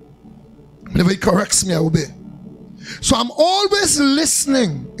day, whenever he corrects me, I obey. So I'm always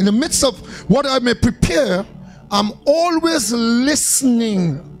listening. In the midst of what I may prepare, I'm always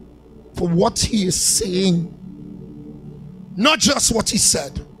listening for what he is saying, not just what he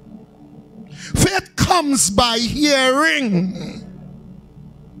said. Faith comes by hearing.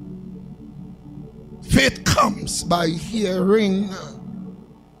 Faith comes by hearing.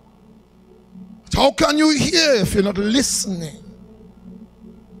 But how can you hear if you're not listening?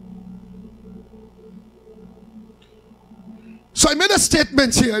 So I made a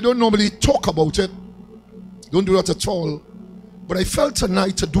statement here. I don't normally talk about it. Don't do that at all. But I felt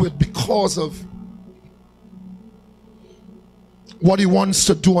tonight to do it because of what he wants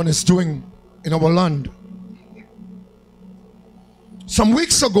to do and is doing in our land. Some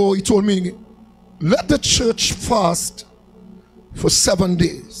weeks ago, he told me, let the church fast for 7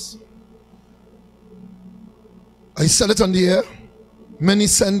 days. I said it on the air. Many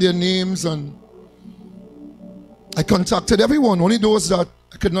sent their names and I contacted everyone. Only those that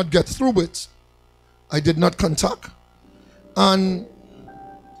I could not get through with, I did not contact. And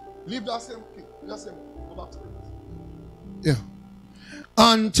leave that same key. Go back to it. Yeah.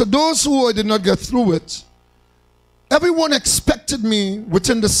 And to those who I did not get through with, everyone expected me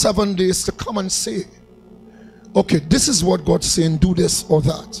within the 7 days to come and say, okay, this is what God's saying, do this or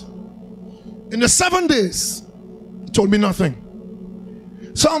that. In the 7 days, he told me nothing.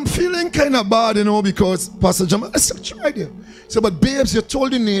 So I'm feeling kind of bad, because Pastor Jamal, I said, try there. He said, but babes, you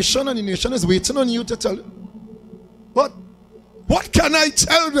told the nation and the nation is waiting on you to tell you. But what can I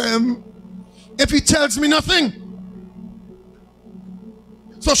tell them if he tells me nothing?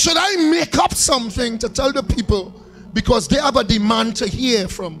 So should I make up something to tell the people because they have a demand to hear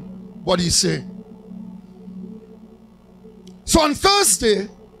from what he's saying? So on Thursday,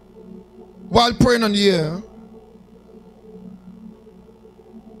 while praying on the air,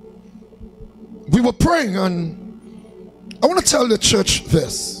 we were praying, and I want to tell the church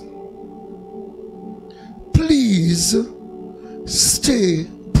this. Please stay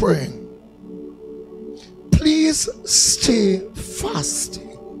praying. Please stay fasting.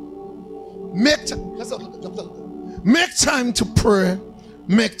 Make time to pray.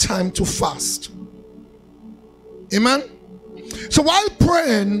 Make time to fast. Amen. So while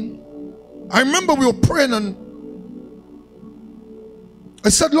praying, I remember we were praying and I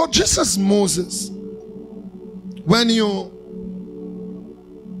said, Lord, just as Moses, when you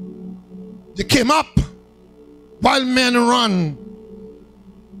came up while men ran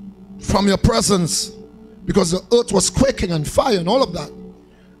from your presence because the earth was quaking and fire and all of that,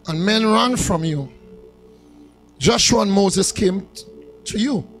 and men ran from you, Joshua and Moses came to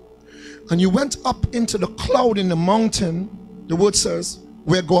you, and you went up into the cloud in the mountain, the word says,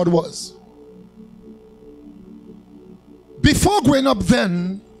 where God was. Before going up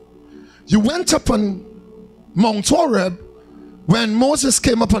then, you went up on Mount Horeb when Moses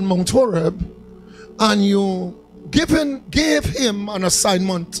came up on Mount Horeb, and you gave him an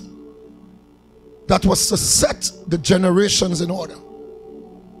assignment that was to set the generations in order.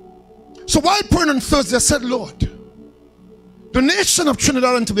 So while praying on Thursday, I said, Lord, the nation of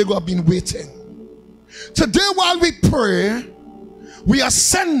Trinidad and Tobago have been waiting. Today while we pray, we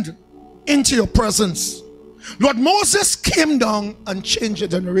ascend into your presence. Lord, Moses came down and changed the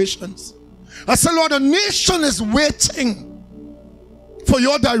generations. I said, Lord, the nation is waiting for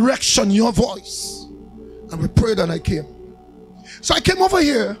your direction, your voice. And we prayed and I came. So I came over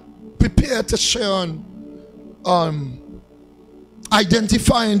here prepared to share on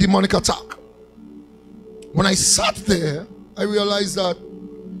identifying demonic attack. When I sat there, I realized that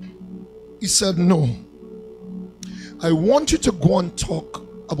he said, no, I want you to go and talk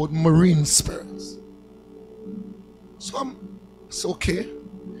about marine spirits. So it's okay.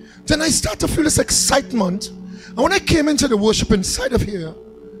 Then I start to feel this excitement. And when I came into the worship inside of here,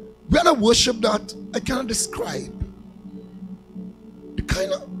 we had a worship that I cannot describe.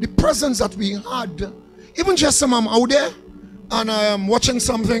 The presence that we had. Even just some, I'm out there and I am watching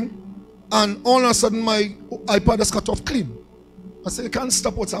something, and all of a sudden my iPad is cut off clean. I say, you can't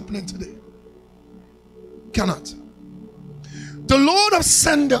stop what's happening today. Cannot. The Lord has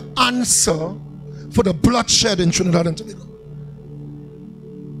sent the answer for the bloodshed in Trinidad and Tobago.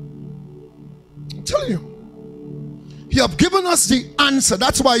 I'm telling you. He have given us the answer.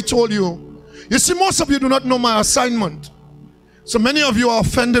 That's why I told you. You see, most of you do not know my assignment. So many of you are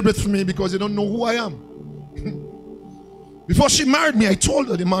offended with me because you don't know who I am. Before she married me, I told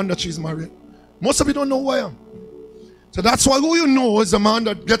her the man that she's married. Most of you don't know who I am. So that's why who you know is the man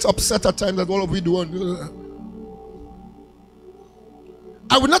that gets upset at times that all of we do.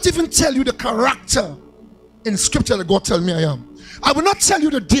 I will not even tell you the character in scripture that God tell me I am. I will not tell you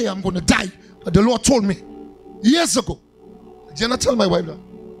the day I'm going to die. But the Lord told me years ago. I did not tell my wife that.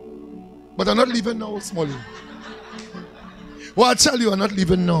 But I'm not leaving now, Smalley. Well, I tell you, I'm not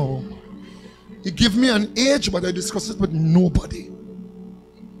leaving now. He gave me an age, but I discussed it with nobody.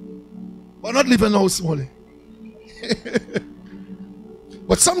 But I'm not leaving now, Smalley.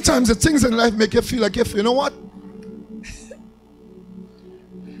 But sometimes the things in life make you feel like, if you know what?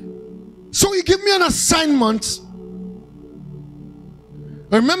 So he gave me an assignment.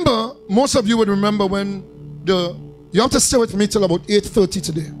 I remember, most of you would remember when you have to stay with me till about 8:30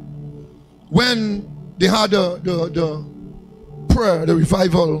 today. When they had the prayer, the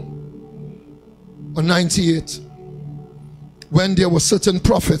revival on 98. When there were certain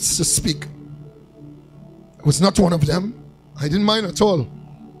prophets to speak. I was not one of them. I didn't mind at all.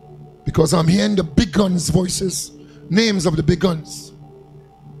 Because I'm hearing the big guns' voices. Names of the big guns.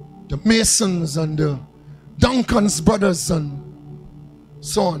 The Masons and the Duncan's brothers and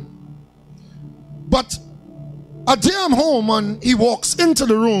so on. But a day I'm home and he walks into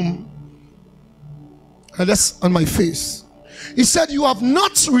the room, and that's on my face. He said, you have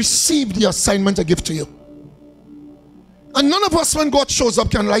not received the assignment I give to you. And none of us, when God shows up,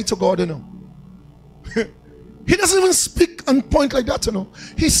 can lie to God, you know. He doesn't even speak and point like that, you know.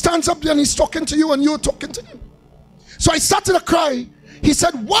 He stands up there and he's talking to you and you're talking to him. So I started to cry. He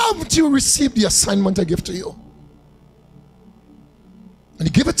said, why haven't you received the assignment I give to you? And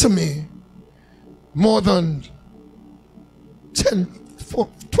he gave it to me more than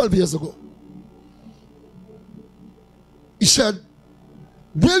 12 years ago. He said,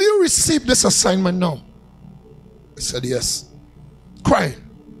 will you receive this assignment now? I said, yes. Crying.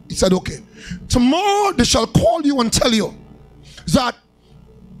 He said, okay. Tomorrow they shall call you and tell you that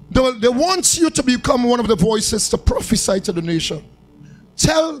they want you to become one of the voices to prophesy to the nation.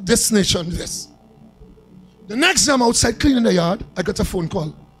 Tell this nation this. The next day I'm outside cleaning the yard, I got a phone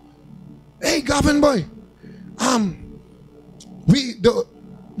call. Hey, Garvin boy.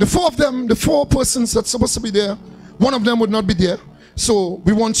 The four of them, the four persons that's supposed to be there, one of them would not be there. So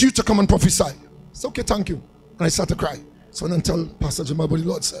we want you to come and prophesy. It's okay, thank you. And I started to cry. So then tell Pastor Jamal what the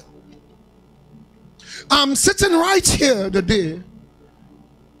Lord said. I'm sitting right here the day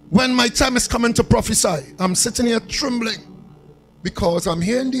when my time is coming to prophesy. I'm sitting here trembling because I'm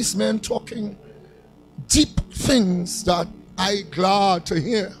hearing these men talking deep things that I'm glad to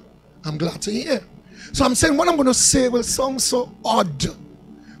hear. I'm glad to hear. So I'm saying what I'm going to say will sound so odd.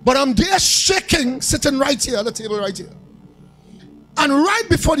 But I'm there shaking, sitting right here at the table right here. And right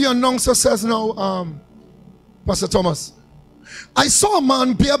before the announcer says, now, Pastor Thomas, I saw a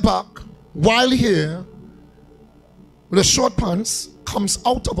man bareback while here with a short pants comes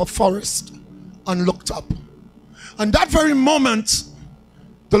out of a forest and looked up. And that very moment,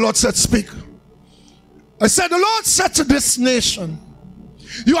 the Lord said, speak. I said, the Lord said to this nation,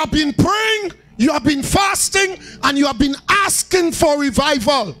 you have been praying, you have been fasting, and you have been asking for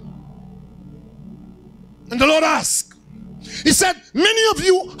revival. And the Lord asked, he said, many of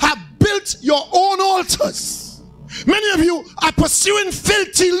you have built your own altars. Many of you are pursuing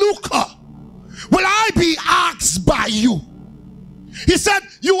filthy lucre. Will I be asked by you? He said,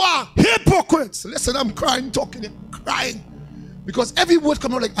 you are hypocrites. Listen, I'm crying, talking, crying. Because every word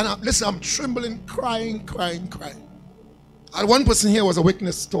comes out like, and listen, I'm trembling, crying. And one person here was a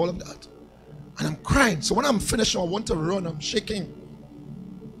witness to all of that. And I'm crying. So when I'm finished, I want to run. I'm shaking.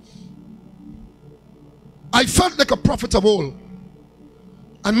 I felt like a prophet of old.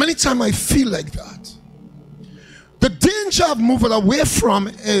 And many times I feel like that. The danger of moving away from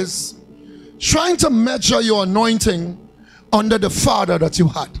is trying to measure your anointing under the father that you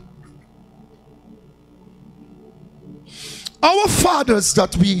had. Our fathers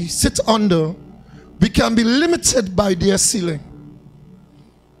that we sit under, we can be limited by their ceiling.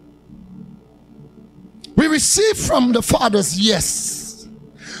 We receive from the fathers, yes.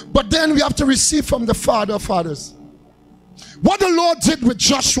 But then we have to receive from the father of fathers. What the Lord did with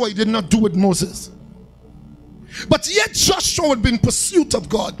Joshua, he did not do with Moses. But yet Joshua would be in pursuit of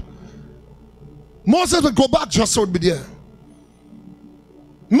God. Moses would go back, Joshua would be there.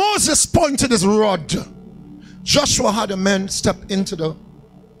 Moses pointed his rod. Joshua had a man step into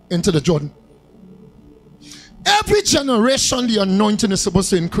the Jordan. Every generation the anointing is supposed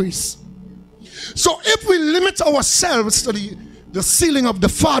to increase. So if we limit ourselves to the ceiling of the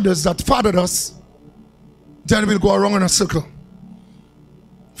fathers that fathered us, then we'll go around in a circle.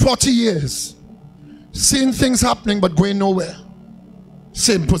 40 years. Seeing things happening but going nowhere.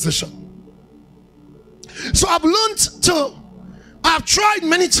 Same position. So I've tried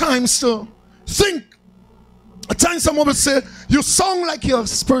many times to think. At times someone will say, you sound like your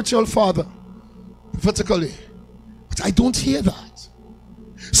spiritual father, prophetically. But I don't hear that.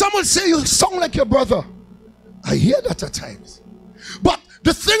 Some will say, you sound like your brother. I hear that at times. But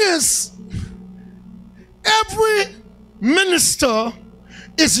the thing is, every minister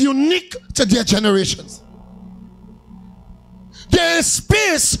is unique to their generations. There is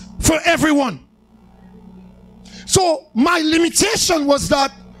space for everyone. So my limitation was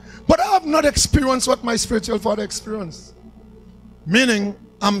that, but I have not experienced what my spiritual father experienced. Meaning,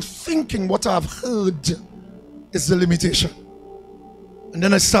 I'm thinking what I've heard is the limitation. And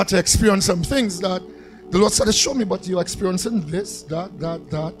then I start to experience some things that the Lord started to show me, but you're experiencing this,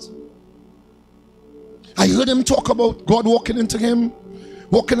 that. I heard him talk about God walking into him,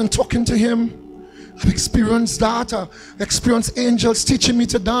 walking and talking to him. I've experienced that. I've experienced angels teaching me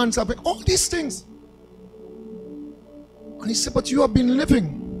to dance. I've been, all these things. And he said, but you have been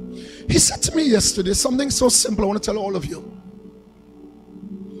living. He said to me yesterday something so simple I want to tell all of you.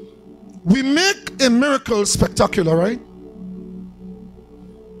 We make a miracle spectacular, right?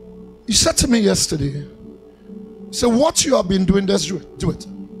 He said to me yesterday, so what you have been doing, let's do it.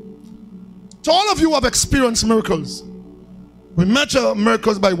 So all of you have experienced miracles. We measure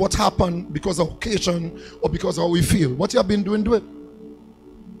miracles by what happened because of occasion or because of how we feel. What you have been doing, do it.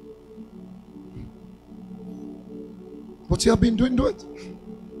 What you have been doing, do it.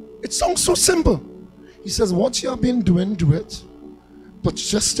 It sounds so simple. He says, what you have been doing, do it. But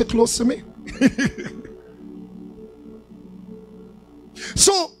just stay close to me.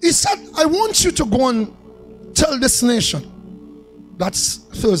 So he said, I want you to go and tell this nation. That's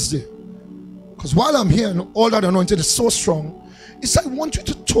Thursday. Because while I'm here and all that anointing is so strong, he said, I want you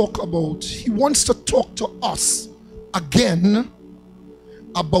to talk about, he wants to talk to us again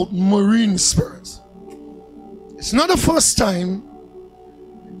about marine spirits. It's not the first time.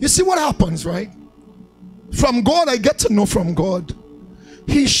 You see what happens, right? From God, I get to know from God.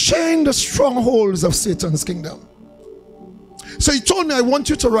 He's sharing the strongholds of Satan's kingdom. So he told me, I want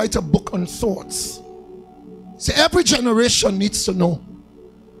you to write a book on thoughts. See, every generation needs to know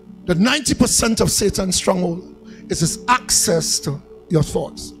that 90% of Satan's stronghold is his access to your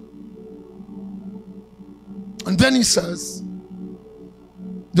thoughts. And then he says,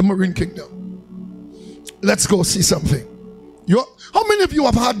 the marine kingdom. Let's go see something. How many of you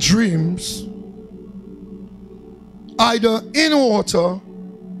have had dreams either in water,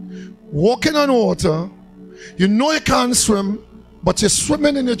 walking on water, you know you can't swim, but you're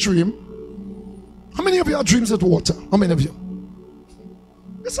swimming in a dream? How many of you have dreams with water? How many of you?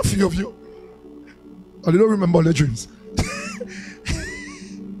 There's a few of you. I don't remember all the dreams.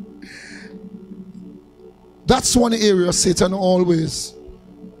 That's one area Satan always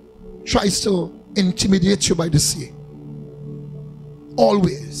tries to intimidate you by the sea.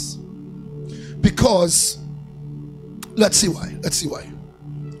 Always. Because let's see why. I'm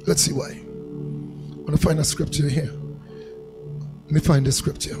going to find a scripture here. Let me find the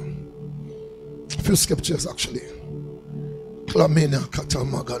scripture. A few scriptures actually.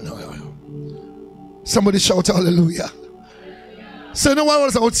 Somebody shout hallelujah. So no one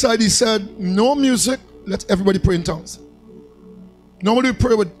was outside. He said, no music, let everybody pray in tongues. Nobody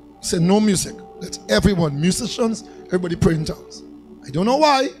pray with, say no music. Let everyone, musicians, everybody pray in tongues. I don't know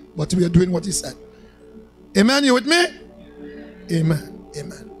why, but we are doing what he said. Amen, you with me? Amen,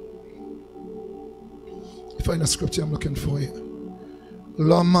 amen. Find a scripture I'm looking for here.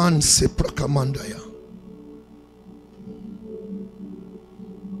 Laman se prakamandaya.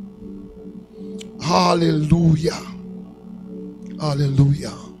 Hallelujah.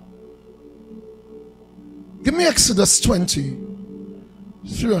 Hallelujah. Give me Exodus 20,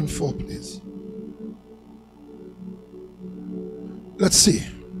 3 and 4, please. Let's see.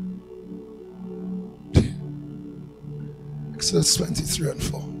 Exodus 23 and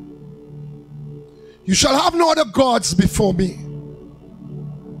 4. You shall have no other gods before me.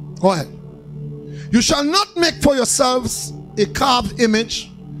 Go ahead. You shall not make for yourselves a carved image,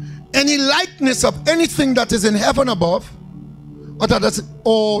 any likeness of anything that is in heaven above, or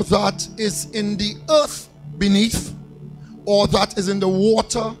that is in the earth beneath, or that is in the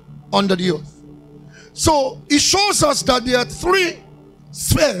water under the earth. So it shows us that there are three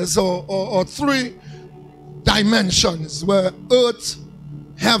spheres or three dimensions, where earth,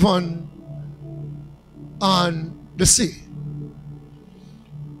 heaven, and the sea.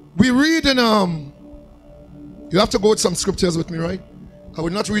 We read in you have to go with some scriptures with me, right? I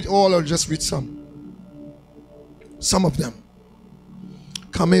will not read all, I'll just read some of them.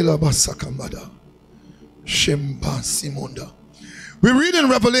 Kamela Basakamada Shemba Simonda. We read in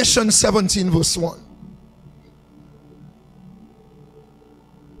Revelation 17 verse 1.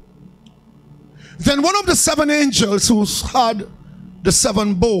 Then one of the seven angels who had the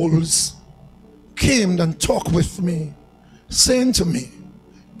seven bowls came and talked with me, saying to me,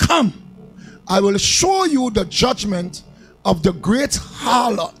 come, I will show you the judgment of the great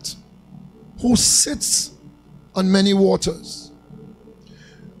harlot who sits on many waters.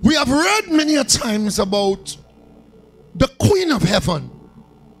 We have read many a times about the Queen of Heaven.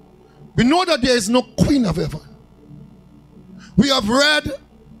 We know that there is no Queen of Heaven. We have read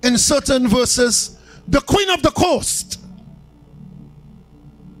in certain verses the Queen of the Coast.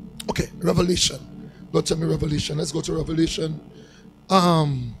 Okay, Revelation. Don't tell me Revelation. Let's go to Revelation.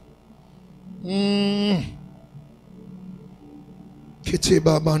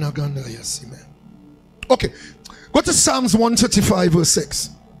 Okay, go to Psalms 135 verse 6.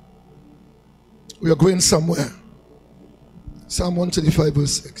 We are going somewhere. Psalm 135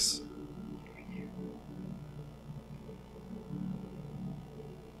 verse 6.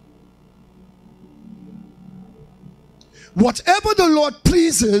 Whatever the Lord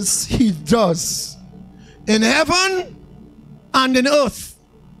pleases, he does, in heaven and in earth,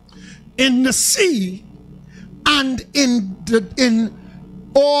 in the sea and in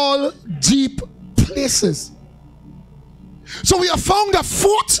all deep places. So we have found a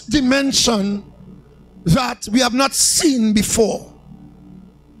fourth dimension that we have not seen before.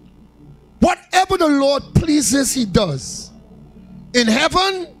 Whatever the Lord pleases, he does, in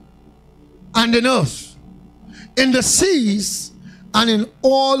heaven and in earth, in the seas and in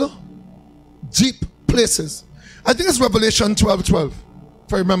all deep places. I think it's Revelation 12:12,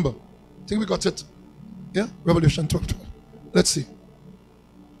 if I remember. I think we got it. Yeah, Revelation 12:12. Let's see.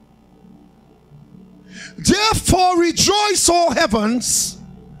 Therefore rejoice, O heavens,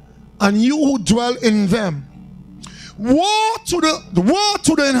 and you who dwell in them. Woe to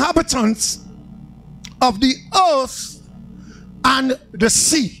the inhabitants of the earth and the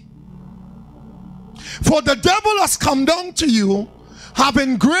sea. For the devil has come down to you,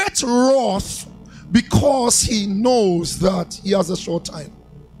 having great wrath, because he knows that he has a short time.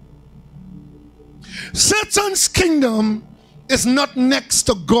 Satan's kingdom is not next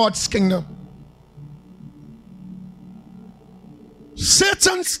to God's kingdom.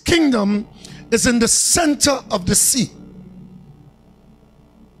 Satan's kingdom is in the center of the sea.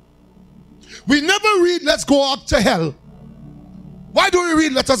 We never read, let's go up to hell. Why do we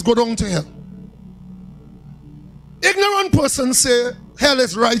read, let us go down to hell? Ignorant persons say hell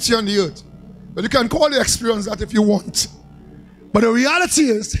is right here on the earth. But you can call the experience that if you want. But the reality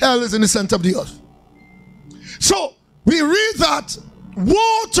is hell is in the center of the earth. So we read that,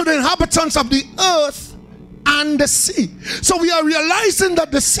 woe to the inhabitants of the earth and the sea. So we are realizing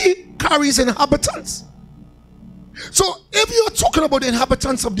that the sea carries inhabitants. So if you're talking about the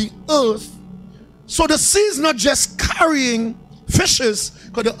inhabitants of the earth, so the sea is not just carrying fishes,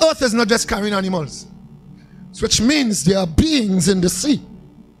 because the earth is not just carrying animals, which means there are beings in the sea.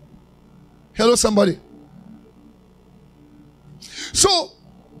 Hello, somebody. So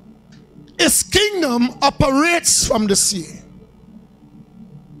his kingdom operates from the sea.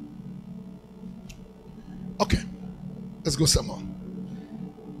 Okay, let's go some more.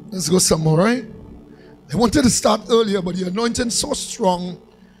 Let's go some more, right? I wanted to start earlier, but the anointing is so strong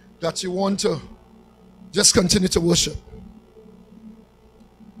that you want to just continue to worship.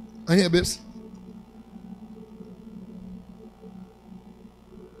 Are you here, babes?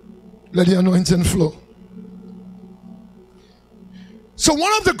 Let the anointing flow. So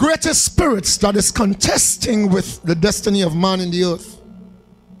one of the greatest spirits that is contesting with the destiny of man in the earth,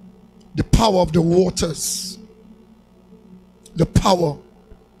 the power of the waters, the power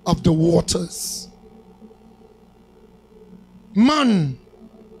of the waters. Man,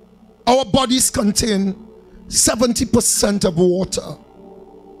 our bodies contain 70% of water.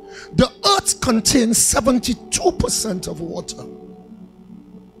 The earth contains 72% of water.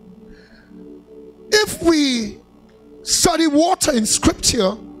 If we study water in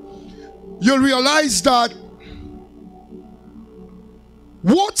scripture, you'll realize that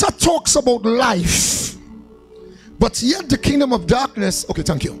water talks about life, but yet the kingdom of darkness, okay,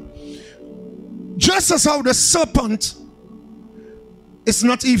 thank you. Just as how the serpent is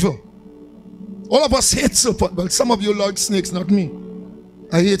not evil. All of us hate serpent. Well, some of you like snakes, not me.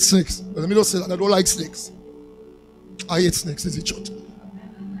 I hate snakes. But let me not say that. I don't like snakes. I hate snakes. Is it truth?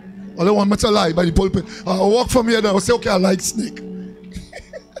 I don't want me to lie by the pulpit. I'll walk from here and I'll say, okay, I like snake.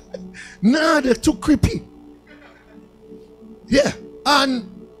 Nah, they're too creepy. Yeah.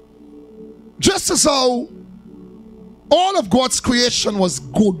 And just as how all of God's creation was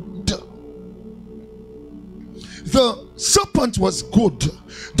good, the serpent was good.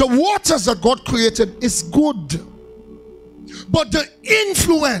 The waters that God created is good. But the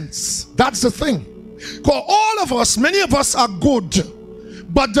influence, that's the thing. Because all of us, many of us are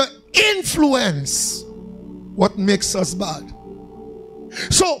good. But the influence, what makes us bad.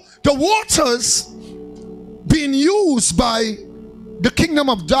 So the waters being used by the kingdom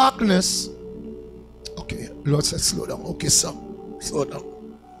of darkness. Okay, Lord says slow down. Okay, sir, slow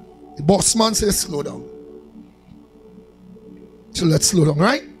down. The boss man says slow down. So let's slow down,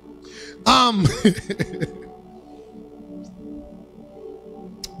 right?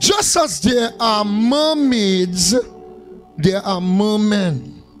 Just as there are mermaids, there are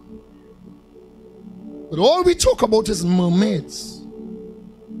mermen. But all we talk about is mermaids.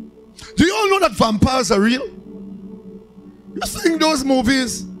 Do you all know that vampires are real? You think those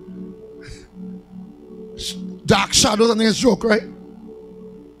movies, Dark Shadows, I think it's a joke, right?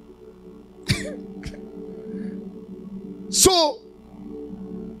 So,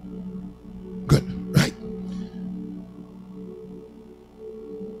 good, right?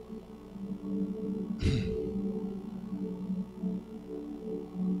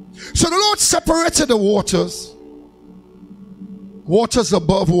 So the Lord separated the waters, waters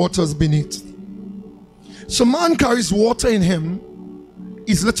above, waters beneath. So man carries water in him.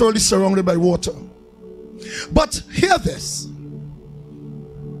 He's literally surrounded by water. But hear this.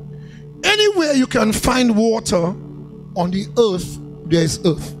 Anywhere you can find water on the earth, there is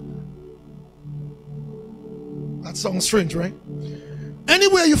earth. That sounds strange, right?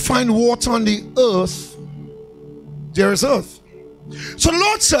 Anywhere you find water on the earth, there is earth. So the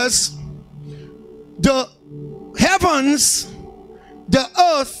Lord says, the heavens, the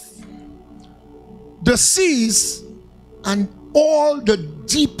earth, the seas, and all the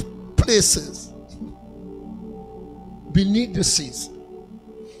deep places beneath the seas.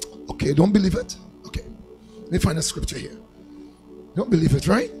 Okay, don't believe it? Okay, let me find a scripture here. Don't believe it,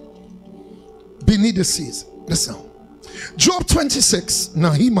 right? Beneath the seas. Listen. Job 26,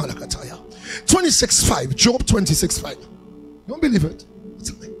 26:5. Job 26:5. Don't believe it?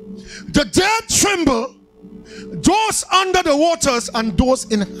 The dead tremble, those under the waters and those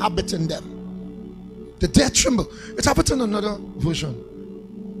inhabiting them. The dead tremble. It happened in another version.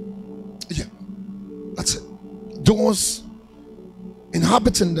 Yeah, that's it. Those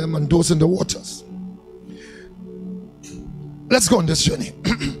inhabiting them and those in the waters. Let's go on this journey.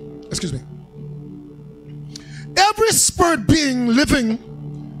 Excuse me. Every spirit being living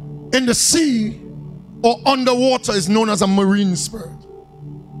in the sea or underwater is known as a marine spirit.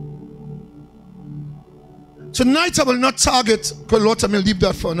 Tonight I will not target, because Lord, I may leave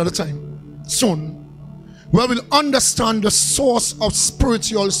that for another time soon, where we'll understand the source of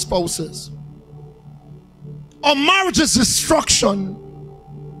spiritual spouses. Our marriage's destruction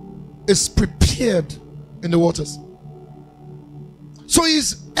is prepared in the waters. So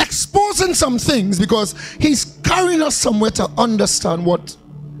he's exposing some things because he's carrying us somewhere to understand what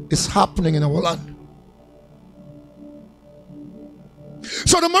is happening in our land.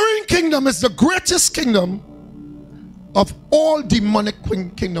 So the marine kingdom is the greatest kingdom of all demonic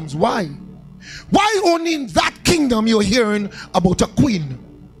kingdoms. Why? Why only in that kingdom you're hearing about a queen?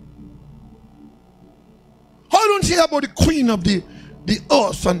 How don't you hear about the queen of the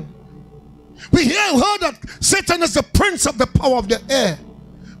earth? And we heard that Satan is the prince of the power of the air.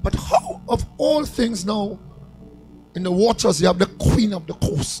 But how of all things now in the waters you have the queen of the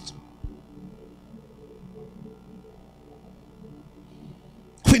coast?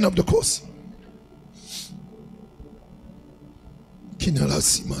 Queen of the coast.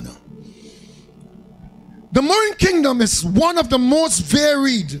 The marine kingdom is one of the most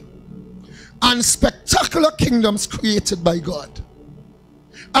varied and spectacular spectacular kingdoms created by God.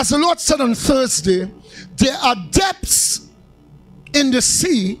 As the Lord said on Thursday, there are depths in the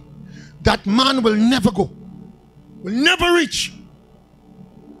sea that man will never go, will never reach.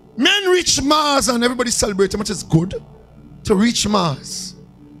 Men reach Mars and everybody celebrates, which is good to reach Mars.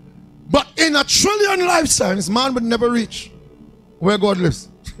 But in 1 trillion lifetimes, man would never reach where God lives.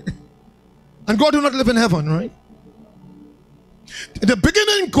 And God do not live in heaven, right? In the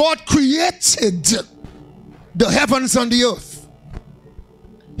beginning, God created the heavens and the earth.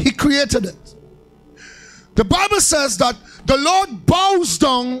 He created it. The Bible says that the Lord bows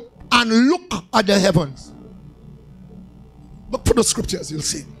down and look at the heavens. Look for the scriptures, you'll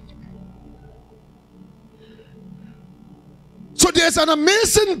see. So there's an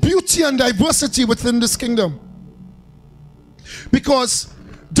amazing beauty and diversity within this kingdom. Because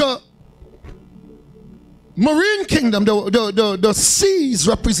the marine kingdom, the seas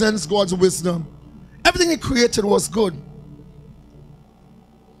represents God's wisdom. Everything he created was good.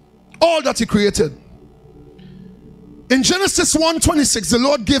 All that he created. In Genesis 1:26, the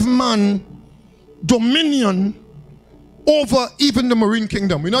Lord gave man dominion over even the marine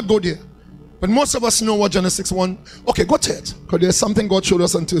kingdom. We'll not go there. But most of us know what Genesis 1. Okay, go to it. Because there's something God showed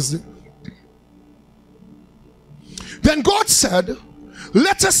us on Tuesday. Then God said,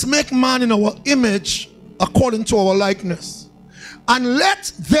 let us make man in our image according to our likeness. And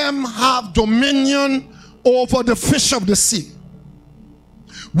let them have dominion over the fish of the sea.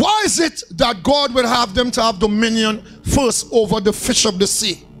 Why is it that God would have them to have dominion first over the fish of the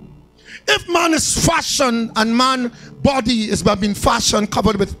sea? If man is fashioned and man's body is being fashioned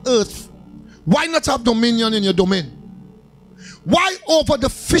covered with earth, why not have dominion in your domain? Why over the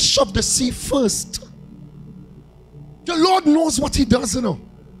fish of the sea first? The Lord knows what he does, you know.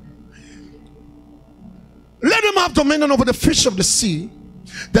 Let him have dominion over the fish of the sea,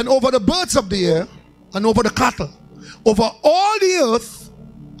 then over the birds of the air, and over the cattle, over all the earth,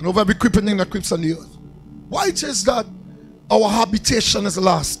 and over every creeping thing that creeps on the earth. Why it is that our habitation is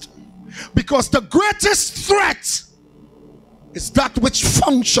lost? Because the greatest threat is that which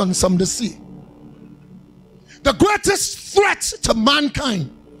functions from the sea. The greatest threat to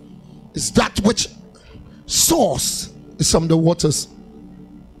mankind is that which source is from the waters.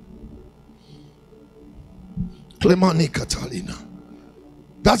 Catalina.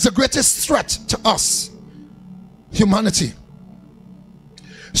 That's the greatest threat to us, humanity.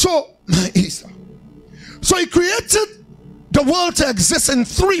 So he created the world to exist in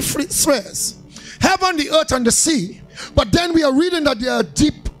three spheres: heaven, the earth, and the sea. But then we are reading that there are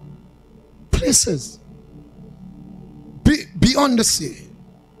deep places beyond the sea.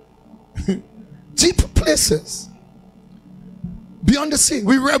 Deep places beyond the sea.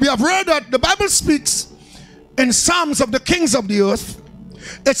 We have read that the Bible speaks in Psalms of the kings of the earth.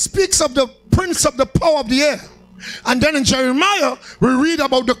 It speaks of the prince of the power of the air. And then in Jeremiah, we read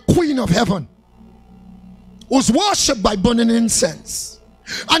about the queen of heaven, who's worshipped by burning incense.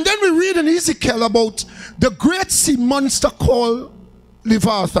 And then we read in Ezekiel about the great sea monster called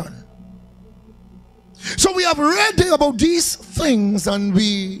Leviathan. So we have read about these things, and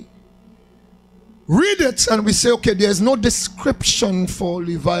we read it and we say, okay, there's no description for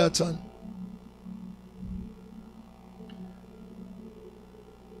Leviathan.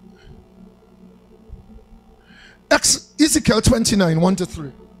 Ezekiel 29,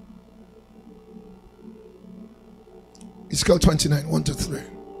 1-3. Ezekiel 29, 1-3.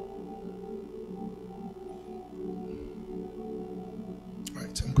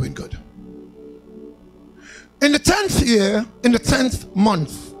 Right, I'm going good. In the 10th year, in the 10th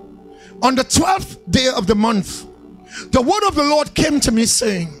month, on the 12th day of the month, the word of the Lord came to me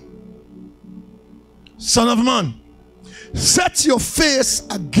saying, Son of man, set your face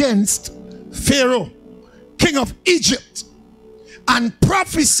against Pharaoh, king of Egypt, and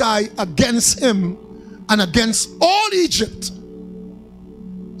prophesy against him and against all Egypt.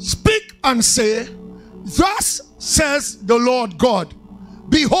 Speak and say, thus says the Lord God,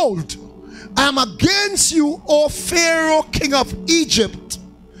 behold, I am against you, O Pharaoh, king of Egypt,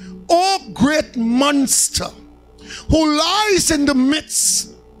 O great monster, who lies in the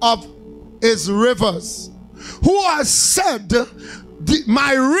midst of his rivers, who has said,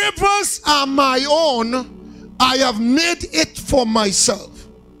 my rivers are my own, I have made it for myself.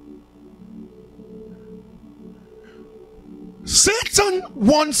 Satan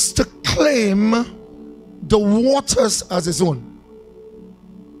wants to claim the waters as his own.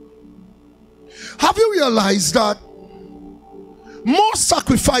 Have you realized that most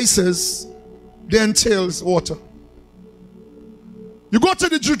sacrifices, they entails water? You go to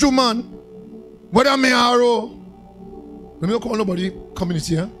the juju man, whether me arrow, let me call nobody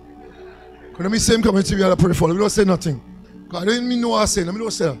community here. Let me say him coming to me and pray for. Let me not say nothing. I don't even know what I'm saying. Let me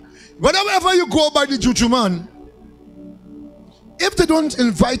not say that. Whenever you go by the juju man, if they don't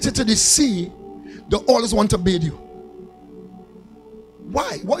invite you to the sea, they always want to bathe you.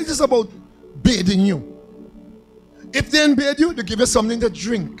 Why? What is this about bathing you? If they bathe you, they give you something to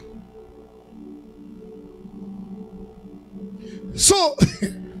drink. So,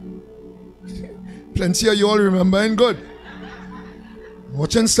 plenty of you all remembering good.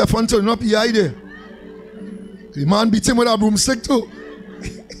 Watching Stefan turn up the idea. The man beat him with a broomstick too.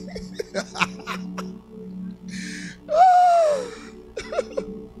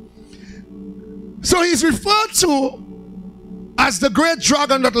 So he's referred to as the great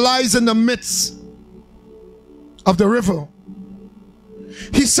dragon that lies in the midst of the river.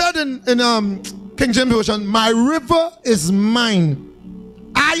 He said in King James Version, my river is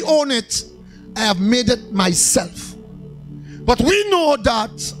mine. I own it. I have made it myself. But we know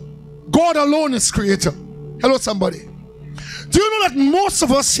that God alone is creator. Hello, somebody. Do you know that most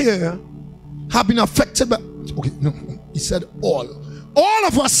of us here have been affected by... Okay, no, he said all. All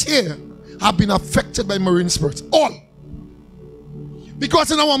of us here have been affected by marine spirits. All.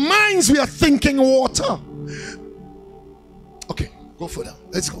 Because in our minds we are thinking water. Okay, go further.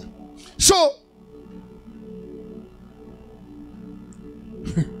 Let's go. So,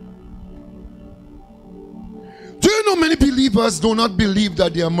 do you know many believers do not believe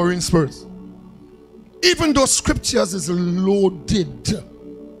that they are marine spirits? Even though scriptures is loaded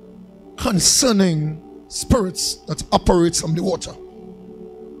concerning spirits that operate from the water.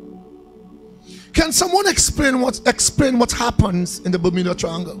 Can someone explain what happens in the Bermuda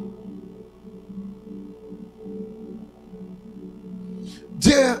Triangle?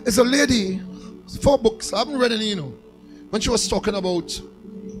 There is a lady, 4 books, I haven't read any, when she was talking about,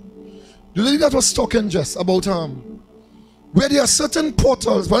 the lady that was talking just about where there are certain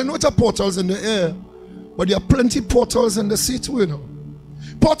portals, but I know there are portals in the air, but there are plenty portals in the sea too,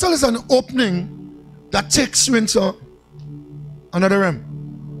 Portal is an opening that takes you into another realm.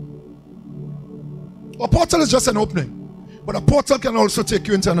 A portal is just an opening, but a portal can also take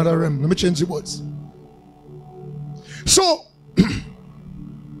you into another realm. Let me change the words. So,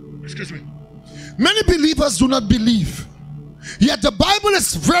 excuse me. Many believers do not believe, yet the Bible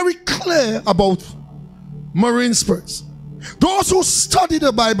is very clear about marine spirits. Those who study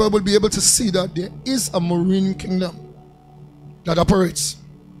the Bible will be able to see that there is a marine kingdom that operates.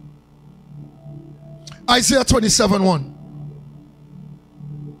 Isaiah 27:1.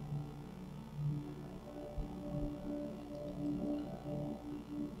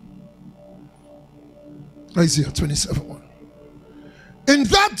 Isaiah 27:1. In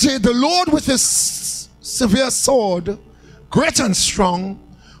that day, the Lord with his severe sword, great and strong,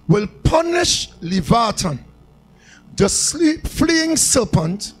 will punish Leviathan, the fleeing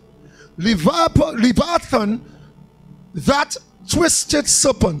serpent, Leviathan, that twisted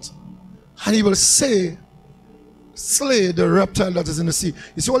serpent, and he will slay the reptile that is in the sea.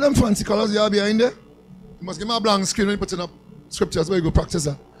 You see all them fancy colors you have behind there? You must give me a blank screen when you put in up scriptures where you go practice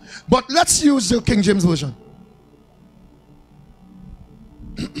that. But let's use the King James Version.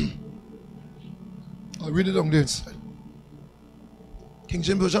 I'll read it on the inside. King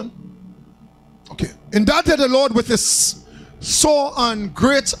James Version. Okay. In that day the Lord with his sore and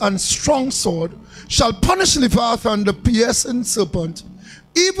great and strong sword shall punish Leviathan the piercing serpent,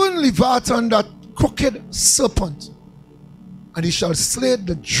 even Leviathan that crooked serpent, and he shall slay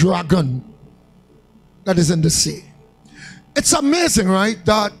the dragon that is in the sea. It's amazing, right,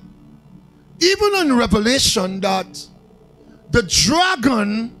 that even in Revelation, that the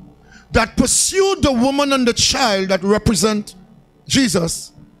dragon that pursued the woman and the child that represent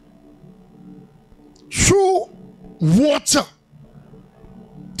Jesus threw water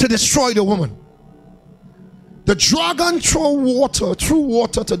to destroy the woman. The dragon threw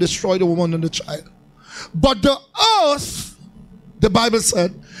water to destroy the woman and the child. But the earth, the Bible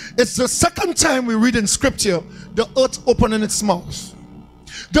said, it's the second time we read in scripture the earth opening its mouth.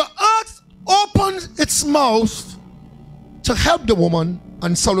 The earth opened its mouth to help the woman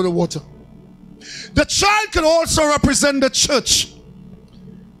and swallow the water. The child can also represent the church,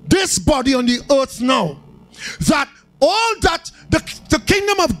 this body on the earth now. That all that the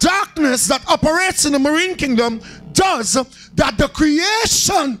kingdom of darkness that operates in the marine kingdom does, that the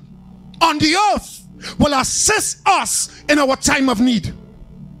creation on the earth will assist us in our time of need.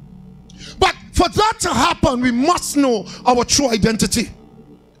 But for that to happen, we must know our true identity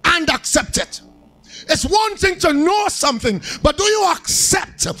and accept it. It's one thing to know something, but do you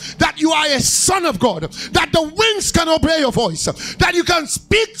accept that you are a son of God, that the winds can obey your voice, that you can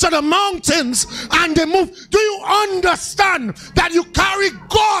speak to the mountains and they move? Do you understand that you carry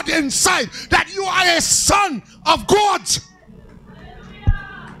God in inside that you are a son of God.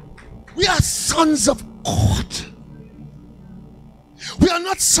 We are sons of God. We are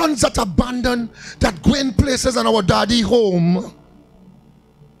not sons that abandon, that go in places and our daddy home.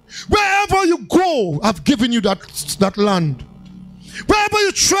 Wherever you go, I've given you that land. Wherever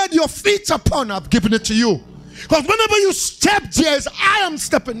you tread your feet upon, I've given it to you. Because whenever you step there, I am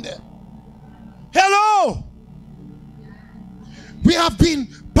stepping there. Hello. We have been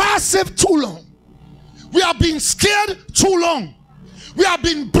passive too long. We have been scared too long. We have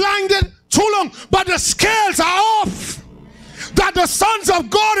been blinded too long. But the scales are off. That the sons of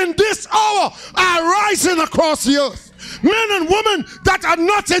God in this hour are rising across the earth. Men and women that are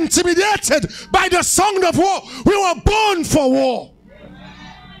not intimidated by the sound of war. We were born for war.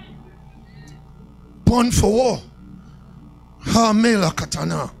 Born for war. Hamela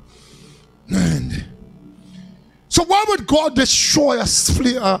katana. So why would God destroy a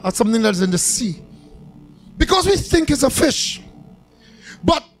something that is in the sea? Because we think it's a fish.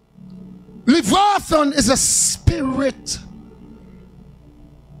 But Leviathan is a spirit.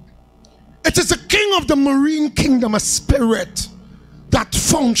 It is the king of the marine kingdom, a spirit that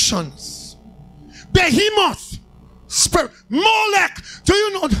functions. Behemoth, spirit. Molech. Do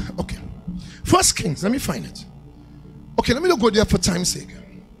you know? Okay. First Kings, let me find it. Okay, let me not go there for time's sake.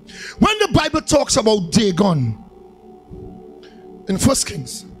 When the Bible talks about Dagon in First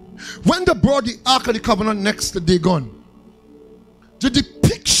Kings, when they brought the Ark of the Covenant next to Dagon, the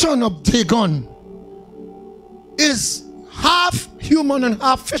depiction of Dagon is half human and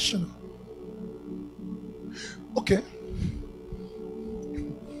half fish. Okay.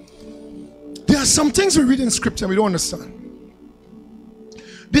 There are some things we read in scripture we don't understand.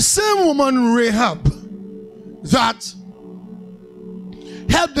 The same woman Rahab that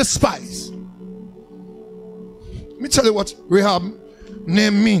helped the spies. Let me tell you what Rahab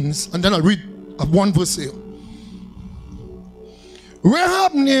name means, and then I'll read one verse here.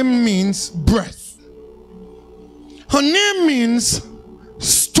 Rahab name means breath. Her name means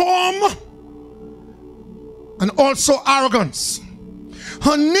storm and also arrogance.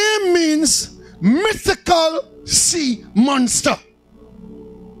 Her name means mythical sea monster.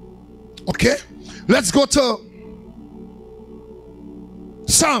 Okay, let's go to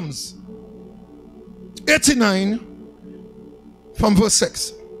Psalms 89 from verse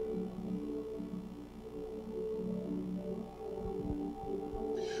 6.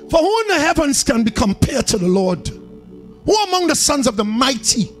 For who in the heavens can be compared to the Lord? Who among the sons of the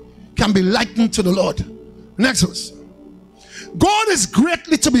mighty can be likened to the Lord? Next verse. God is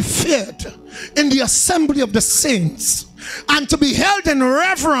greatly to be feared in the assembly of the saints, and to be held in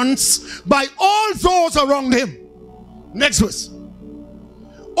reverence by all those around him. Next verse.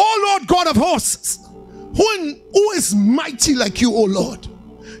 O Lord God of hosts, who is mighty like you, O Lord?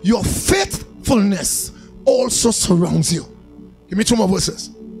 Your faithfulness also surrounds you. Give me two more verses.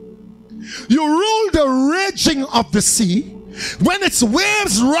 You rule the raging of the sea. When its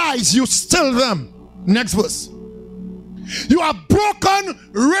waves rise, you still them. Next verse. You have broken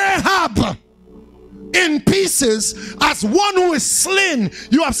Rahab in pieces as one who is slain.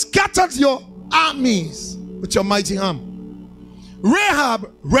 You have scattered your armies with your mighty arm.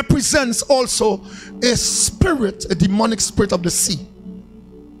 Rahab represents also a spirit, a demonic spirit of the sea.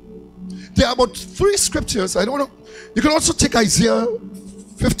 There are about 3 scriptures. I don't know. You can also take Isaiah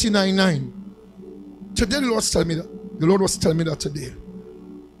 59:9. Today the Lord was telling me that. The Lord was telling me that today.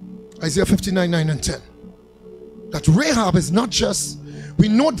 Isaiah 59:9 and 10. That Rahab is not just, we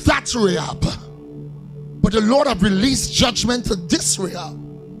know that Rahab, but the Lord have released judgment to this Rahab.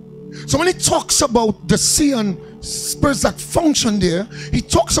 So when he talks about the sea and spirits that function there, he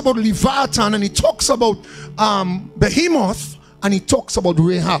talks about Leviathan, and he talks about Behemoth, and he talks about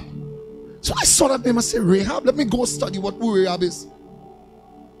Rahab. So I saw that name and said, Rahab, let me go study what Rahab is.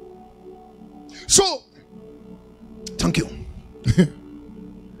 So, thank you.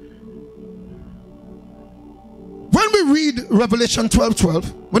 When we read Revelation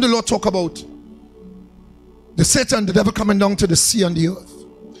 12:12, when the Lord talk about the Satan, the devil coming down to the sea and the earth,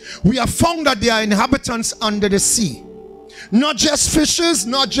 we have found that there are inhabitants under the sea. Not just fishes,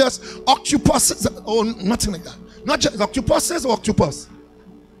 not just octopuses, or nothing like that. Not just octopuses or octopus.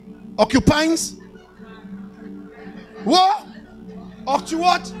 Occupines? What?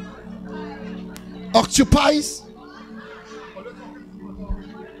 What? Occupies?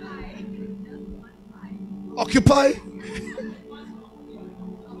 Occupy?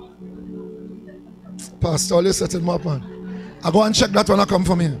 Pastor, always set it up, man. I go and check that when I come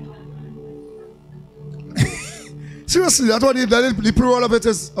from here. Seriously, that's what the plural of it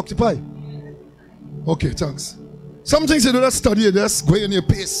is, occupy. Okay, thanks. Some things you do not study, you just go in your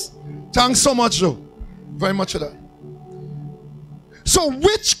pace. Thanks so much, Joe. Very much of that. So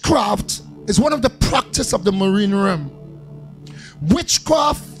witchcraft is one of the practice of the marine realm.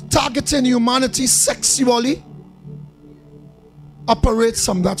 Witchcraft targeting humanity sexually operates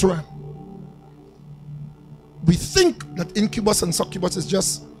from that realm. We think that incubus and succubus is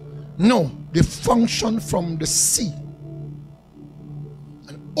just, no, they function from the sea.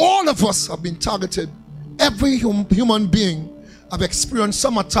 And all of us have been targeted. Every human being have experienced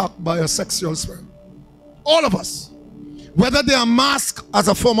some attack by a sexual spirit. All of us. Whether they are masked as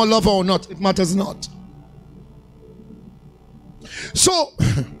a former lover or not, it matters not. So,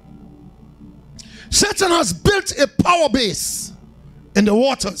 Satan has built a power base in the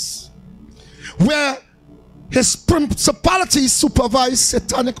waters where his principalities supervise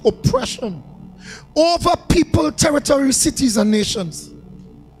satanic oppression over people, territory, cities, and nations.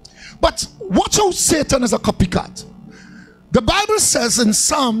 But watch how Satan is a copycat. The Bible says in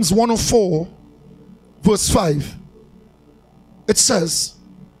Psalms 104, verse 5, it says,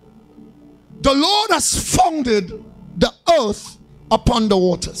 the Lord has founded the earth upon the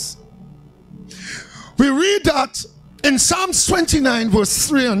waters. We read that in Psalms 29, verse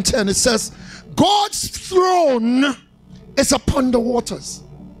 3 and 10, it says, God's throne is upon the waters.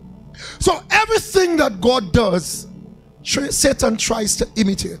 So everything that God does, Satan tries to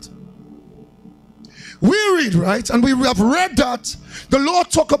imitate. We read, right? And we have read that the Lord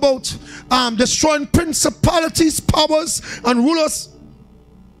talk about destroying principalities, powers, and rulers,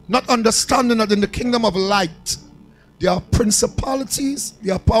 not understanding that in the kingdom of light, there are principalities,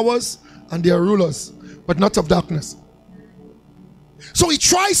 there are powers, and there are rulers, but not of darkness. So he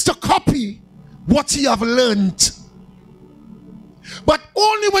tries to copy what he have learned. But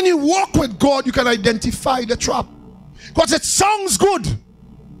only when you walk with God, you can identify the trap. Because it sounds good.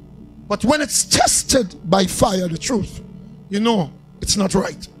 But when it's tested by fire, the truth, you know it's not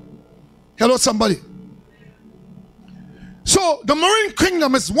right. Hello, somebody. So the marine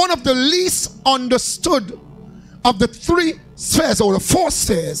kingdom is one of the least understood of the three spheres or the four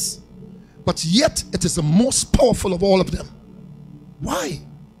spheres, but yet it is the most powerful of all of them. Why?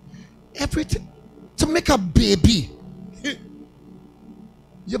 Everything to make a baby.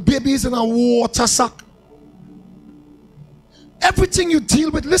 Your baby is in a water sack. Everything you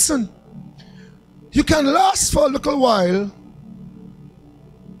deal with, listen, you can last for a little while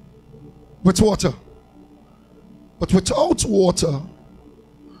with water, but without water,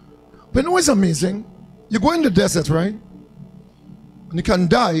 you know it's amazing. You go in the desert, right? And you can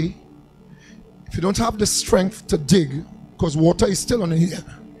die if you don't have the strength to dig, because water is still on here.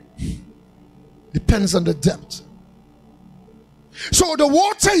 Depends on the depth. So the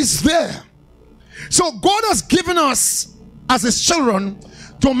water is there. So God has given us as his children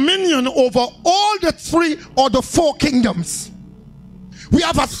dominion over all the three or the four kingdoms. We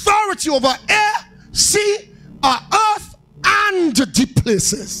have authority over air, sea, earth, and the deep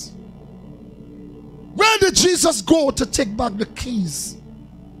places. Where did Jesus go to take back the keys?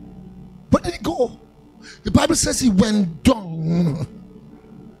 Where did he go? The Bible says he went down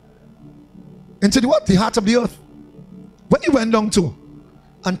into the what? The heart of the earth. When he went down to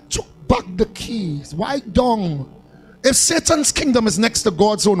and took back the keys. Why down? If Satan's kingdom is next to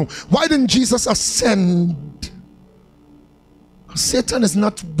God's own, why didn't Jesus ascend? Satan is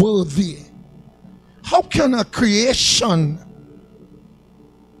not worthy. How can a creation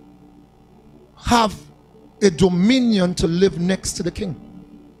have a dominion to live next to the king?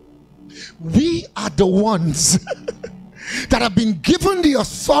 We are the ones that have been given the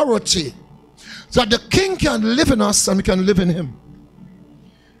authority so that the king can live in us and we can live in him.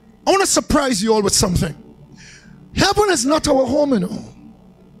 I want to surprise you all with something. Heaven is not our home, you know.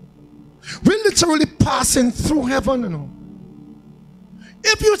 We're literally passing through heaven, you know.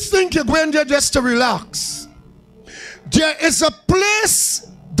 If you think you're going there just to relax, there is a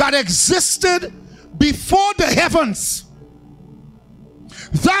place that existed before the heavens.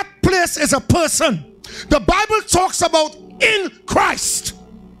 That place is a person. The Bible talks about in Christ.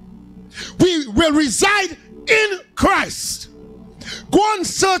 We will reside in Christ. Go and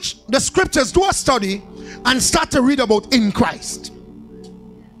search the scriptures, do a study, and start to read about in Christ.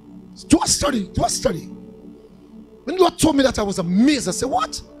 Do a study, do a study. When God told me that, I was amazed. I said,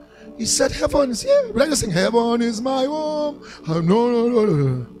 what? He said, heaven is here. But I just sing, heaven is my home. Oh,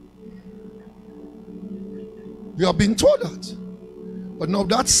 no. We have been told that. But now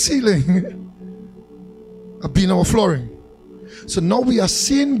that ceiling have been our flooring. So now we are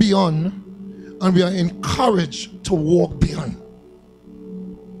seeing beyond and we are encouraged to walk beyond.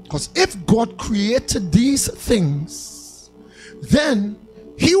 Because if God created these things, then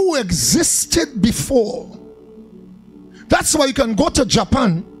he who existed before. That's why you can go to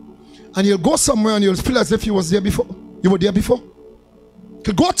Japan And you'll go somewhere and you'll feel as if you was there before. You were there before. You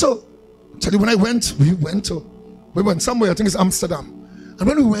could go to, tell you when we went somewhere, I think it's Amsterdam. And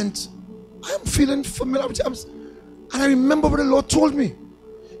when we went, I am feeling familiar with it. And I remember what the Lord told me.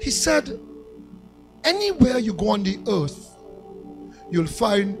 He said, anywhere you go on the earth, you'll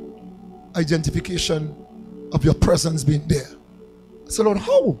find identification of your presence being there. I said, Lord,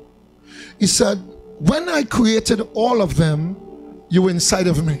 how? He said, when I created all of them, you were inside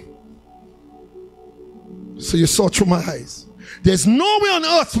of me. So you saw through my eyes. There's nowhere on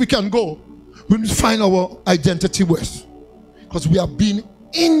earth we can go when we find our identity with. Because we have been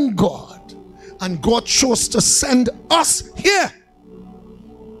in God. And God chose to send us here.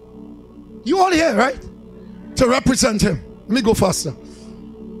 You all here, right? To represent him. Let me go faster.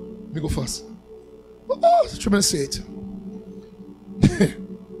 Oh, let me say it.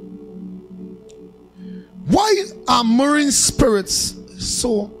 Why are marine spirits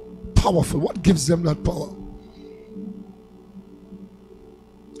so powerful? What gives them that power?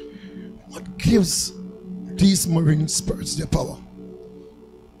 What gives these marine spirits their power?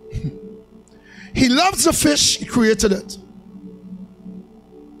 He loves the fish, he created it.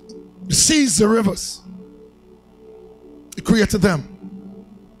 The seas, the rivers, he created them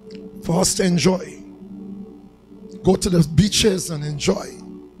for us to enjoy. Go to the beaches and enjoy.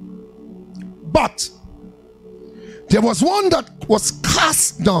 But there was one that was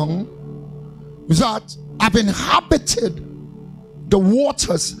cast down that have inhabited the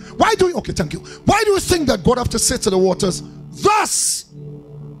waters. Why do you, okay, thank you. Why do you think that God have to say to the waters, thus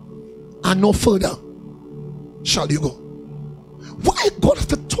and no further shall you go? Why God have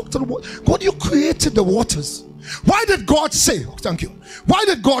to talk to the water? God, you created the waters. Why did God say, oh, thank you. Why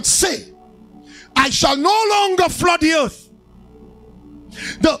did God say, I shall no longer flood the earth?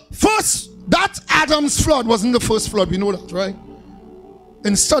 That Adam's flood wasn't the first flood. We know that, right?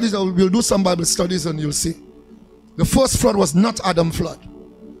 In studies, we'll do some Bible studies and you'll see. The first flood was not Adam's flood.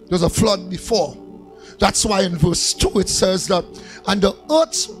 There was a flood before. That's why in verse 2 it says that, and the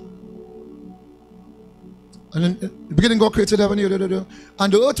earth, and in the beginning God created heaven, and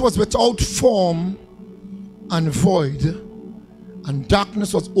the earth was without form and void, and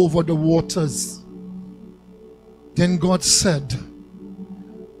darkness was over the waters. Then God said,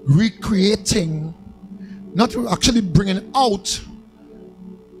 recreating, not actually bringing out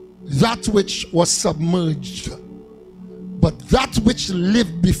that which was submerged, but that which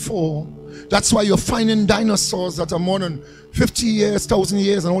lived before. That's why you're finding dinosaurs that are more than 50 years, 1,000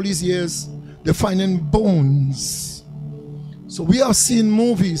 years, and all these years, they're finding bones. So we are seeing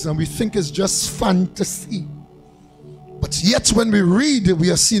movies and we think it's just fantasy. But yet when we read it,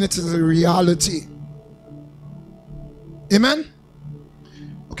 we are seeing it as a reality. Amen?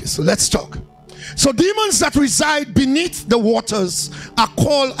 Okay, so let's talk. So demons that reside beneath the waters are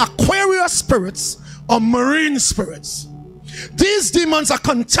called aquarius spirits or marine spirits. These demons are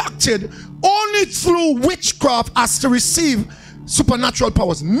contacted only through witchcraft as to receive supernatural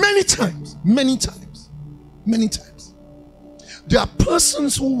powers. Many times. There are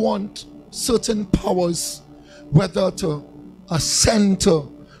persons who want certain powers, whether to ascend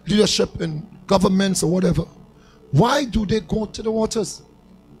to leadership in governments or whatever. Why do they go to the waters?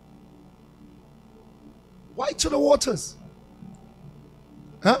 Why to the waters?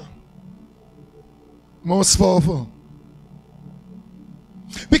 Huh? Most powerful.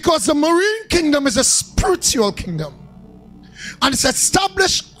 Because the marine kingdom is a spiritual kingdom. And it's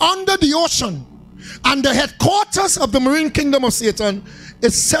established under the ocean. And the headquarters of the marine kingdom of Satan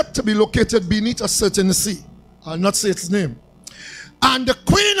is said to be located beneath a certain sea. I'll not say its name. And the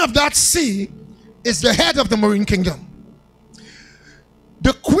queen of that sea is the head of the marine kingdom.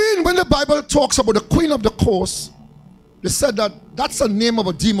 The queen, when the Bible talks about the queen of the coast, they said that that's the name of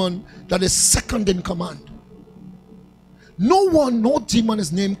a demon that is second in command. No demon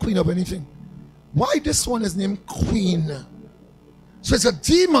is named queen of anything. Why this one is named queen? So it's a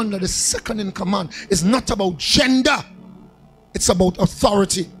demon that is second in command. It's not about gender. It's about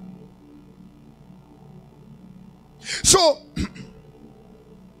authority. So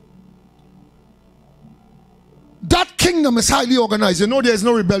that kingdom is highly organized. You know there is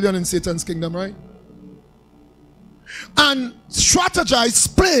no rebellion in Satan's kingdom, right? And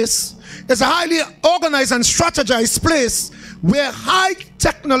strategized place is a highly organized and strategized place where high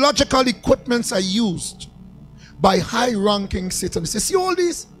technological equipments are used by high-ranking Satanists. You see all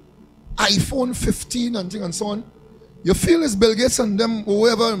these iPhone 15 and things and so on? You feel it's Bill Gates and them,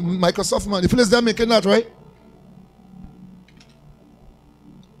 whoever, Microsoft man, you feel it's them making that, right?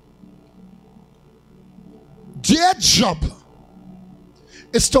 Their job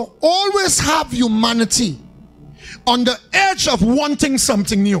is to always have humanity on the edge of wanting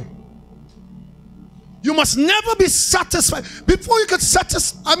something new. You must never be satisfied. Before you get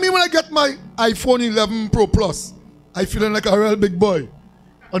satisfied, I mean, when I get my iPhone 11 Pro Plus, I feeling like a real big boy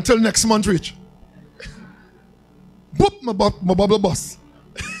until next month reach. Boop, my bubble bus.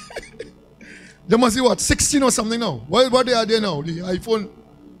 They must be what, 16 or something now? What they are there now? The iPhone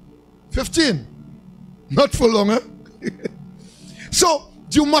 15. Not for long, huh? So,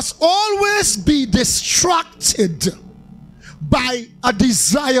 you must always be distracted by a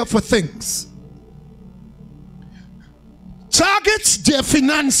desire for things. Target their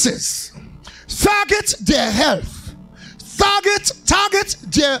finances. Target their health. Target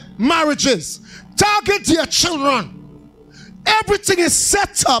their marriages. Target their children. Everything is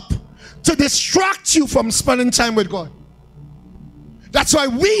set up to distract you from spending time with God. That's why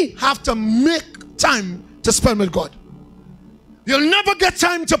we have to make time to spend with God. You'll never get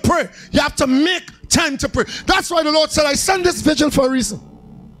time to pray. You have to make time to pray. That's why the Lord said, I send this vigil for a reason.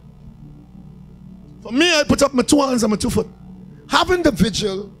 For me, I put up my 2 hands and my 2 feet. Having the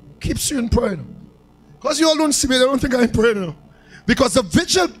vigil keeps you in prayer. Because you all don't see me, they don't think I'm praying now. Because the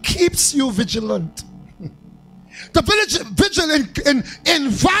vigil keeps you vigilant. The vigil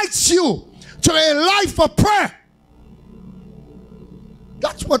invites you to a life of prayer.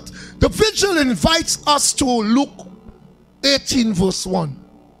 That's what the vigil invites us to. Luke 18 verse 1.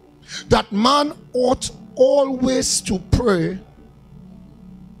 That man ought always to pray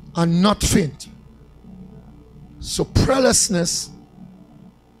and not faint. So prayerlessness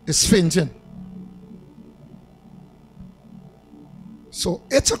is fainting. So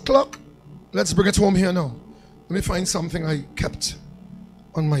 8 o'clock, let's bring it home here now. Let me find something I kept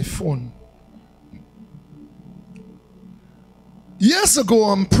on my phone. Years ago,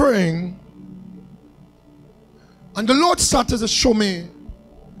 I'm praying, and the Lord started to show me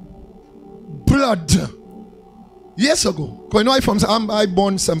blood. Years ago, because you know I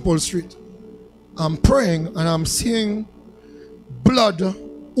born St. Paul Street. I'm praying, and I'm seeing blood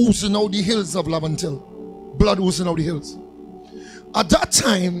oozing out the hills of Lavantil. Blood oozing out the hills. At that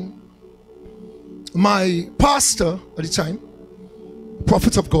time, my pastor at the time,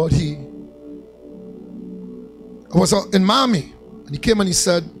 prophet of God, he was in Miami, and he came and he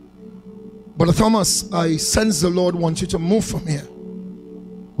said, Brother Thomas, I sense the Lord wants you to move from here.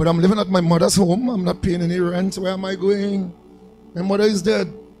 But I'm living at my mother's home. I'm not paying any rent. Where am I going? My mother is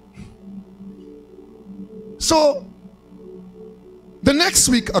dead. So the next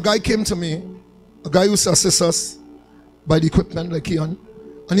week, a guy came to me, a guy who assists us by the equipment like Ian,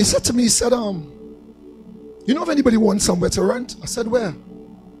 and he said to me, he said, you know if anybody wants somewhere to rent? I said, where?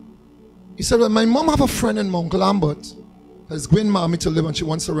 He said, well, my mom have a friend in Mount Lambert that's going to Miami to live and she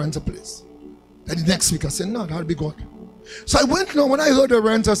wants to rent a place. And the next week I said, no, that'll be good. So I went, when I heard the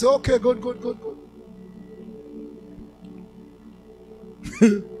rent, I said, okay, good.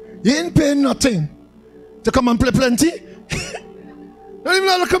 You ain't paying nothing to come and play plenty. Not even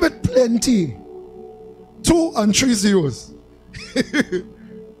a little bit plenty. 2 and 3 zeros. It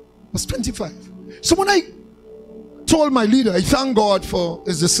was 25. So when I told my leader, I thank God for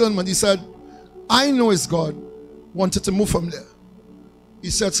his discernment. He said, I know it's God wanted to move from there. He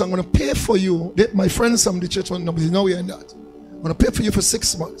said, so I'm going to pay for you. My friends from the church, nobody know we in that. I'm going to pay for you for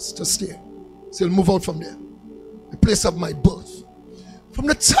 6 months to stay. So you'll move out from there. The place of my birth. From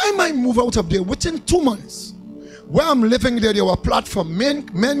the time I move out of there, within 2 months, where I'm living there were platform. Men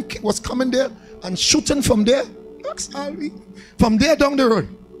was coming there and shooting from there. From there down the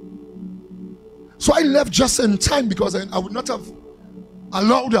road. So I left just in time because I would not have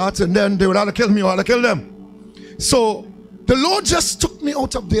allowed that, and then they would either kill me or I'd kill them. So the Lord just took me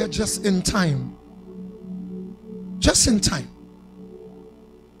out of there just in time. Just in time.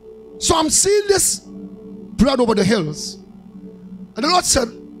 So I'm seeing this blood over the hills. And the Lord said,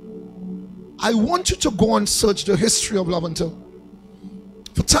 I want you to go and search the history of Lavantil.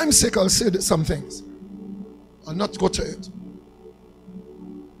 For time's sake, I'll say some things. I'll not go to it.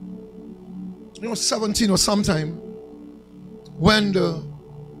 17 or sometime, when the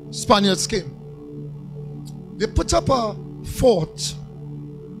Spaniards came, they put up a fort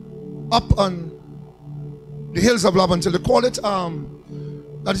up on the hills of Lavantil. They call it,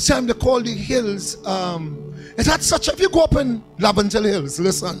 at the time they called the hills, it had such a, if you go up in Lavantil Hills,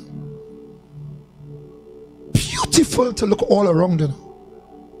 listen, beautiful to look all around it.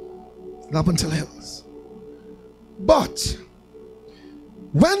 Lavantil Hills. But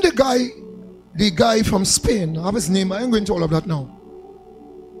when the guy from Spain, I have his name, I ain't going to all of that now,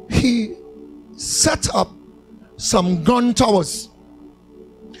 he set up some gun towers.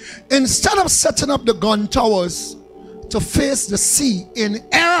 Instead of setting up the gun towers to face the sea in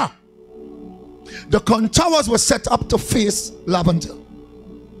error, the gun towers were set up to face Lavantil.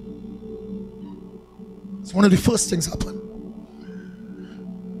 It's one of the first things happened.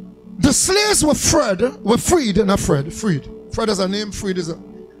 The slaves were freed. Fred is a name, freed is a...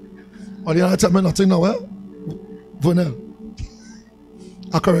 Oh, you tell me nothing now, eh? Vernell.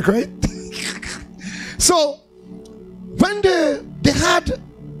 Correct, right? So, when they had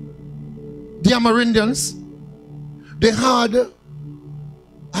the Amerindians, they had...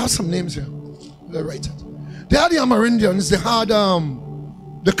 I have some names here. Let me write it. They had the Amerindians, they had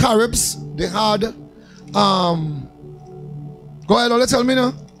the Caribs, they had... go ahead, let's tell me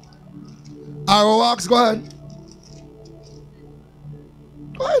now. Arawaks, go ahead.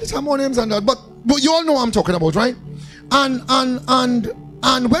 Go ahead, there's more names than that, but you all know what I'm talking about, right? And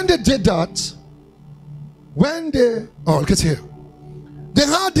when they did that, look at here. They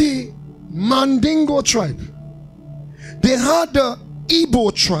had the Mandingo tribe. They had the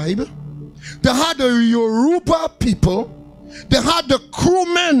Igbo tribe. They had the Yoruba people. They had the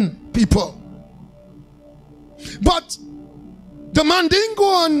crewmen people. But the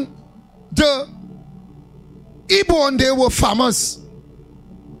Mandingo and the Igbo, and they were farmers.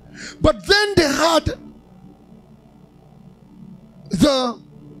 But then they had the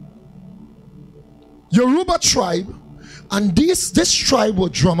Yoruba tribe, and this tribe were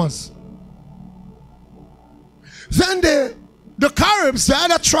drummers. Then the Caribs, the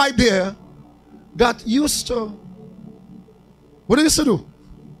other tribe there, that used to, what they used to do?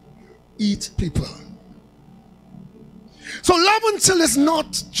 Eat people. So love until is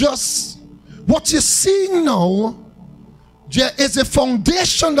not just what you're seeing now. There is a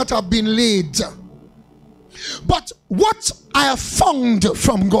foundation that have been laid. But what I have found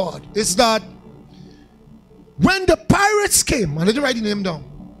from God is that when the pirates came, and I didn't write the name down,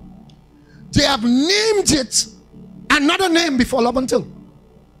 they have named it another name before love until.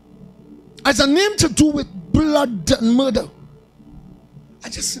 As a name to do with blood and murder. I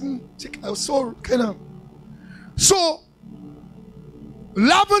just didn't think, I was so kind of. So,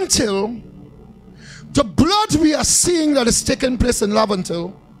 love until, the blood we are seeing that is taking place in love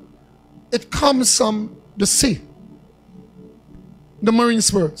until, it comes from the sea, the marine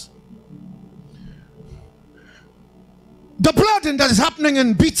spirits. The blood that is happening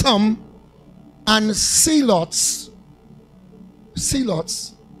in Beetham and sea lots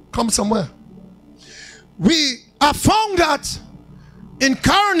come somewhere. We have found that in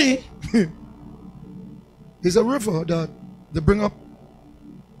Carney there's a river that they bring up.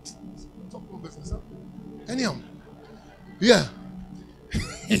 Anyhow, yeah.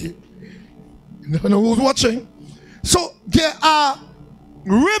 You know who's watching. So there are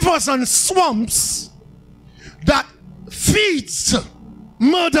rivers and swamps that feeds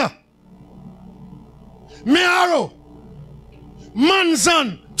murder. Mearo,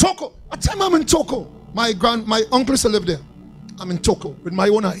 Manzan, Toko. At the time I'm in Toko. My uncle used to live there. I'm in Toko with my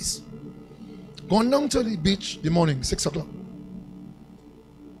own eyes. Going down to the beach the morning, 6 o'clock.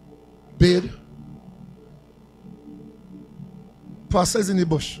 Bathe. Passes in the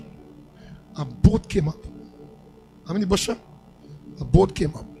bush. A boat came up. How many bush? A boat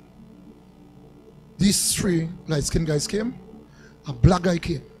came up. These 3 light-skinned guys came. A black guy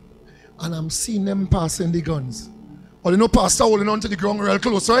came. And I'm seeing them passing the guns. Or you know, pastor holding on to the ground real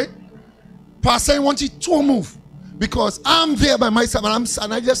close, right? Pastor wanted to move. Because I'm there by myself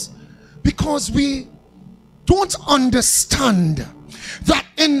and I just, because we don't understand that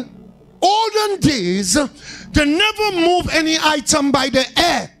in olden days, they never move any item by the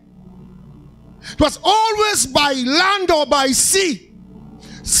air. It was always by land or by sea.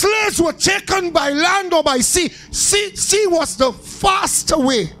 Slaves were taken by land or by sea. Sea was the faster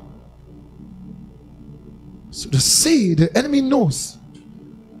way. So the sea, the enemy knows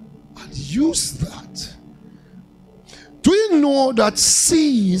and use that. Do you know that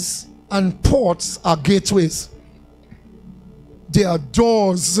seas and ports are gateways? They are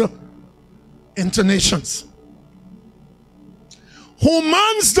doors into nations. Who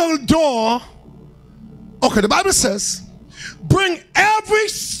mans the door? Okay, the Bible says, bring every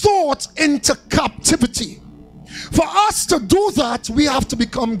thought into captivity. For us to do that, we have to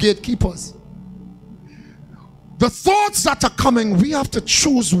become gatekeepers. The thoughts that are coming, we have to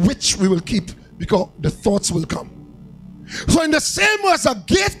choose which we will keep, because the thoughts will come. So in the same way as a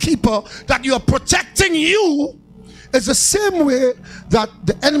gatekeeper, that you are protecting you, is the same way that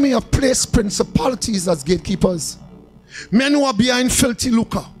the enemy have placed principalities as gatekeepers. Men who are behind filthy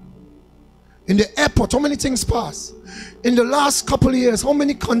lucre. In the airport, how many things pass? In the last couple of years, how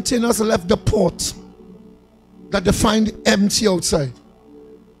many containers left the port that they find empty outside?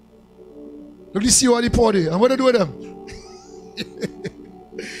 Look, you see what they pour there, and what they do with them?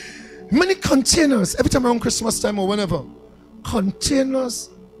 Many containers, every time around Christmas time or whenever, containers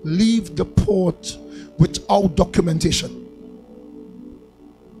leave the port without documentation.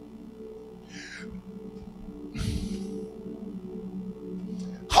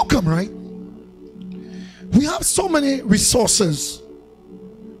 How come, right? We have so many resources.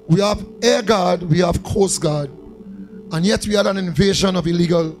 We have Air Guard, we have Coast Guard, and yet we had an invasion of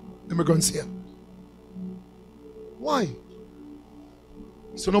illegal immigrants here. Why?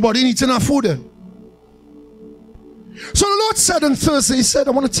 So nobody needs enough food then. So the Lord said on Thursday, he said,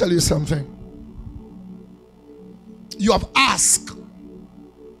 I want to tell you something. You have asked.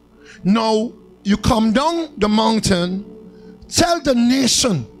 Now you come down the mountain, tell the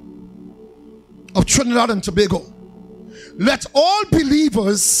nation of Trinidad and Tobago, let all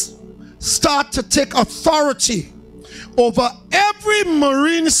believers start to take authority over every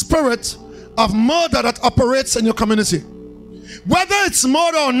marine spirit of murder that operates in your community. Whether it's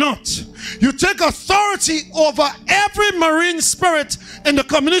murder or not, you take authority over every marine spirit in the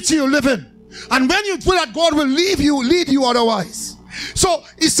community you live in. And when you do that, God will lead you otherwise. So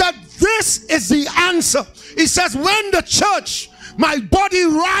he said, this is the answer. He says, when the church, my body,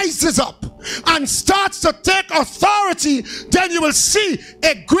 rises up and starts to take authority, then you will see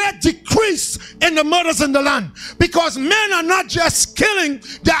a great decrease in the murders in the land. Because men are not just killing,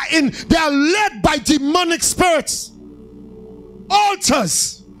 they are led by demonic spirits.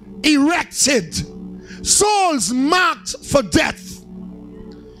 Altars erected, souls marked for death.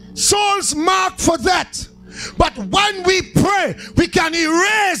 Souls marked for death. But when we pray, we can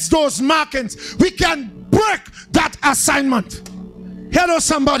erase those markings. We can break that assignment. Hello,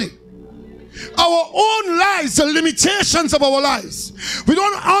 somebody. Our own lives, the limitations of our lives, we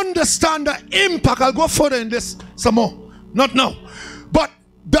don't understand the impact. I'll go further in this some more, not now, but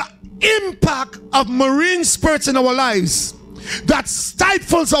the impact of marine spirits in our lives that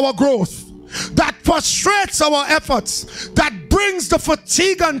stifles our growth, that frustrates our efforts, that brings the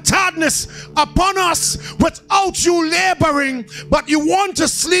fatigue and tiredness upon us without you laboring, but you want to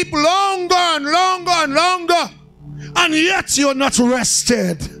sleep longer and longer and longer, and yet you're not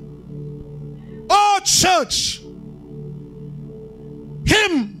rested. Oh, church,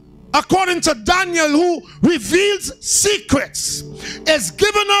 him, according to Daniel, who reveals secrets, is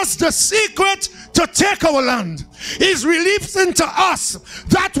giving us the secret to take our land. He's releasing to us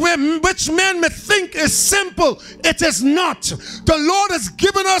that which men may think is simple, it is not. The Lord has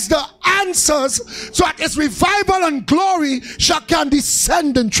given us the answers so that his revival and glory can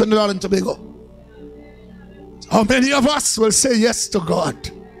descend in Trinidad and Tobago. How many of us will say yes to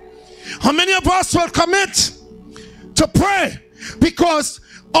God? How many of us will commit to pray? Because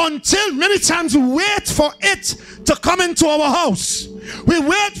until many times we wait for it to come into our house, we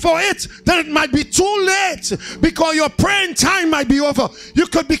wait for it, then it might be too late because your praying time might be over. You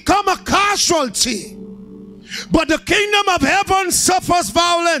could become a casualty. But the kingdom of heaven suffers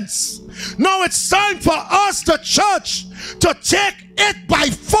violence. Now it's time for us, the church, to take it by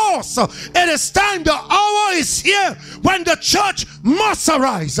force. It is time. The hour is here when the church must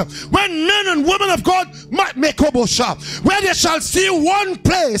arise. When men and women of God might make hobosha, where they shall see one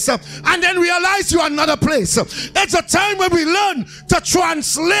place and then realize you are another place. It's a time when we learn to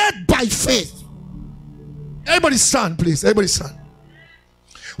translate by faith. Everybody stand, please. Everybody stand.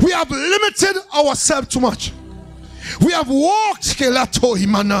 We have limited ourselves too much. We have walked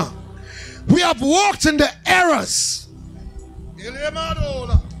we have walked in the errors.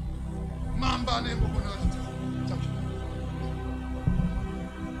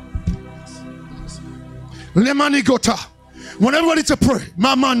 Want everybody to pray.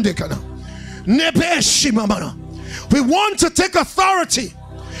 We want to take authority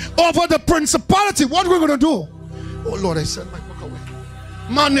over the principality. What we're going to do? Oh Lord, I sent my book away.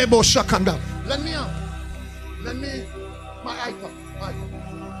 Let me out. Let me, my iPad.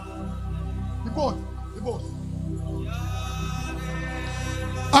 The board.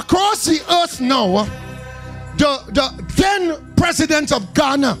 Across the earth now, the then president of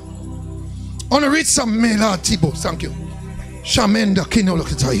Ghana, I want to read some mail, Tibo, thank you. Shamenda Kino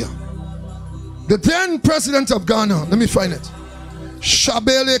Lokitaya. The then president of Ghana, let me find it.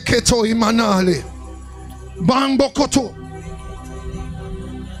 Shabele Keto Imanale. Bambokoto.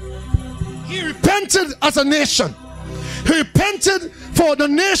 He repented as a nation. He repented for the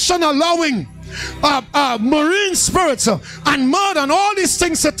nation allowing marine spirits and murder and all these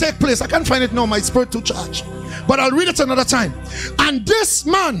things to take place. I can't find it now, my spirit to charge, but I'll read it another time. And this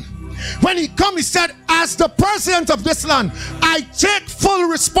man, when he come, he said, as the president of this land, I take full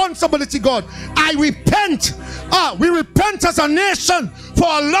responsibility, God. I repent We repent as a nation for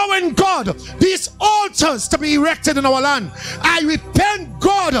allowing God these altars to be erected in our land. I repent,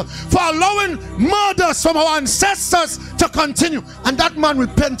 God, for allowing murders from our ancestors to continue. And that man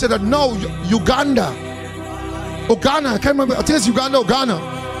repented, and now Uganda, I can't remember, I think it's Uganda, Ghana.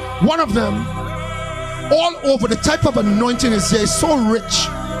 One of them, all over, the type of anointing is there, is so rich.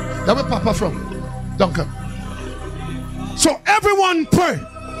 That's where Papa from, Duncan. So everyone pray.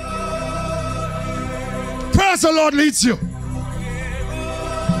 Pray as the Lord leads you.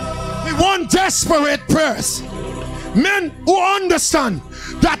 We want desperate prayers. Men who understand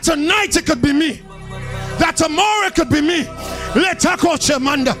that tonight it could be me, that tomorrow it could be me.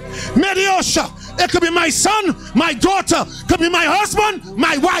 It could be my son, my daughter, could be my husband,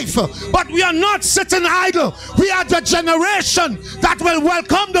 my wife. But we are not sitting idle. We are the generation that will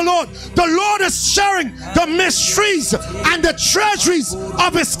welcome the Lord. The Lord is sharing the mysteries and the treasuries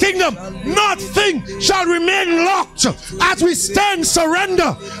of his kingdom. Nothing shall remain locked. As we stand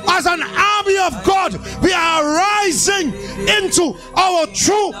surrender as an army of God, we are rising into our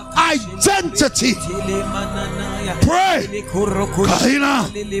true identity. Pray.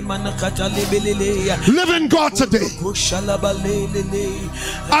 Living God today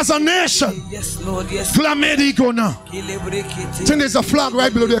as a nation. Flamedi go now. Think there's a flag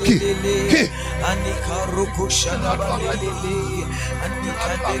right below the key.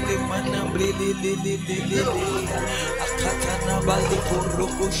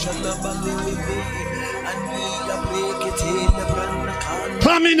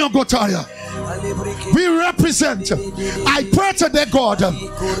 Flamino Gotaya. We represent. I pray today, God,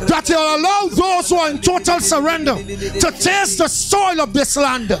 that you will allow those who are in total surrender to taste the soil of this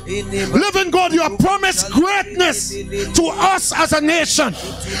land. Living God, you have promised greatness to us as a nation.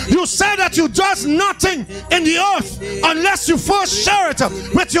 You said that you does nothing in the earth unless you first share it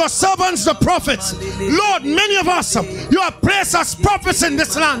with your servants, the prophets. Lord, many of us, you have placed us prophets in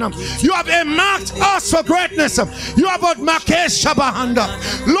this land. You have earmarked us for greatness. You have Makesh Shabahanda.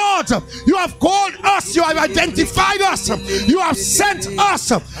 Lord, you have called us, you have identified us, you have sent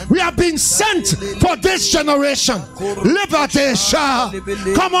us. We have been sent for this generation. Liberty Shah.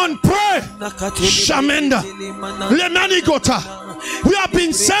 Come on, pray. Shamenda. Lemani Gota. We have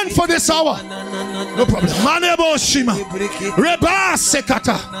been sent for this hour. No problem. Manebo Shima. Reba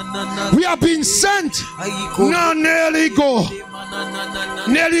Sekata. We have been sent. Na nearly go.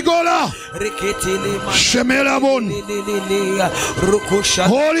 Nearly go la. Shemelabon.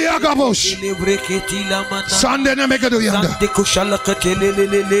 Holy Agabosh. Sunday na mega do yanda.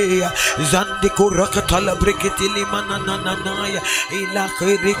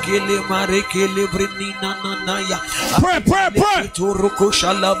 Pray, pray, pray.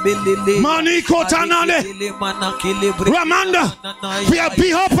 Maniko Tanane. Ramanda. We are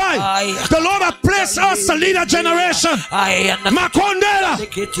BHOPI. The Lord has placed us to lead a generation. Makondela.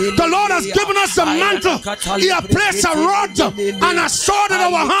 The Lord has given us the mantle. He has placed a rod and a sword in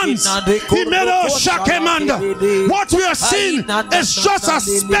our hands. He made us Shakemanda. What we are seeing is just a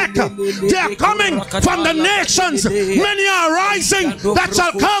speck. They are coming from the nations. Many are rising that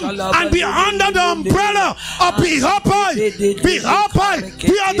shall come and be under the umbrella of BHOPI. BHOPI,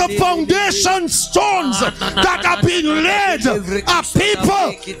 we are the foundation stones that have been laid a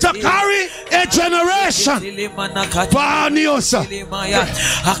people to carry a generation. Vaniosa,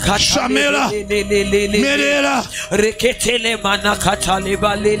 Shamela, Medela, Reketele manakatale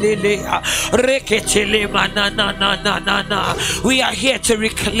balele, reketele manana. We are here to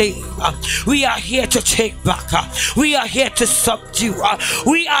reclaim. We are here to take back. We are here to subdue.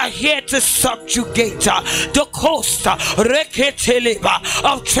 We are here to subjugate the coast of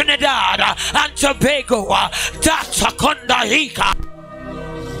Trinidad and Tobago. That's a Kondahika.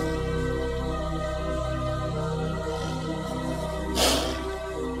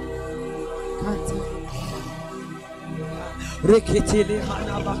 We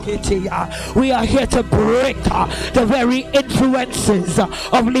are here to break the very influences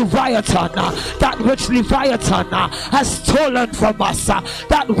of Leviathan, that which Leviathan has stolen from us,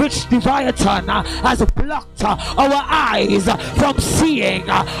 that which Leviathan has blocked our eyes from seeing,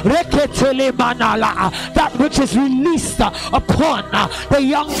 that which is released upon the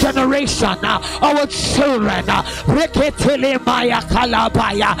young generation, our children,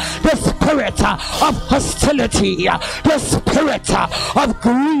 the spirit of hostility, the spirit of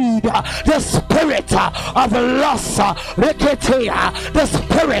greed, the spirit of loss, the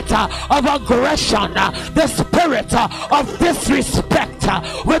spirit of aggression, the spirit of disrespect,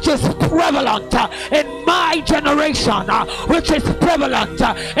 tonight, which is prevalent in my generation, which is prevalent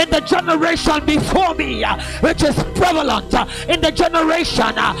in the generation before me, which is prevalent in the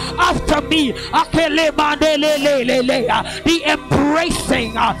generation after me. The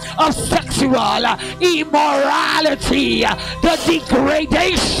embracing of sexual immorality, the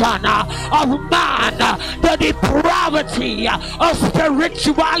degradation of man, the depravity of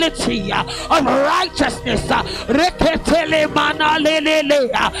spirituality, of righteousness.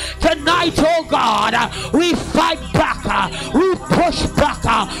 Tonight, oh God, we fight back, we push back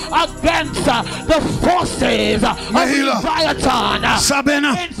against the forces of Leviathan,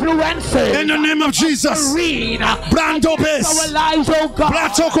 influences in the name of Jesus. Brando bes. Our lives, oh God, in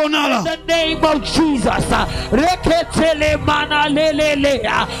the name of Jesus.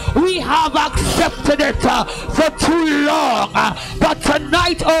 We have accepted it for too long, but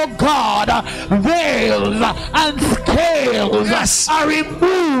tonight, oh God, veils and scales are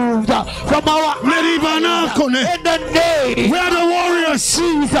removed from our eyes. In the name, we are the warriors.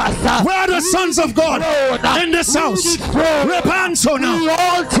 Jesus, we are the sons of God in this house. Repanso now.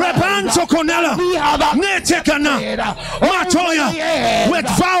 Repanso Conella. Netekana. Matoya. With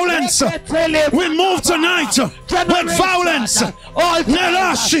violence. We move tonight with violence.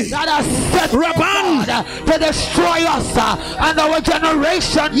 Nelashi. Raban. To destroy us and our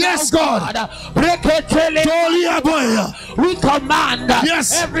generation. Yes, God. We command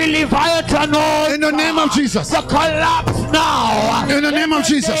every Leviathan in the name of Jesus to collapse now. In the name of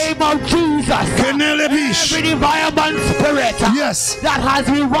Jesus. Name of Jesus. Every Leviathan spirit that has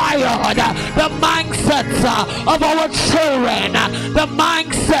rewired the mindsets of our children, the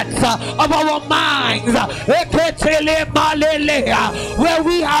mindsets of our minds, where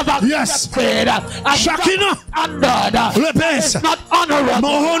we have accepted Shakina it's not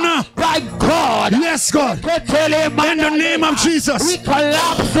honorable by God. Yes, God. In the name of Jesus. We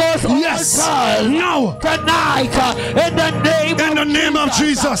collapse those altars now tonight in the name of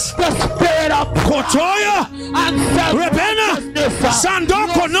Jesus. The spirit of Kotoya and Rebena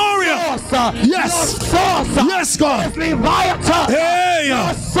Sandoko Noria. Yes. Yes, God. Hey.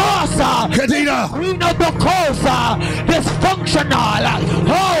 Kedida. Dysfunctional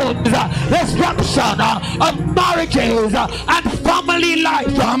homes, disruption of marriages and family life.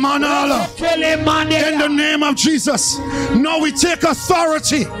 In the name of Jesus. Now we take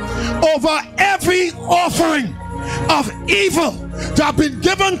authority over every offering of evil that have been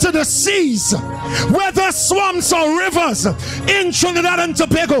given to the seas, whether swamps or rivers in Trinidad and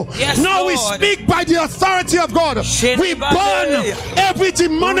Tobago. Now we speak by the authority of God. We burn every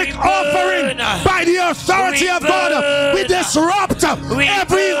demonic offering by the authority of God. We disrupt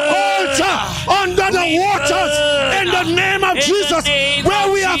every altar under the waters in the name of Jesus, where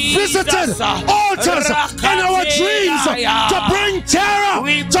we have visited altars in our dreams to bring terror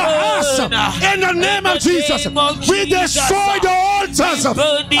to us. In the name of Jesus, we destroy the altars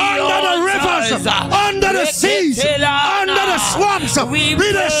under the rivers, under the seas, under the swamps. We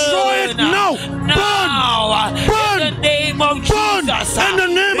destroy it now. Burn. In the name of Jesus. In the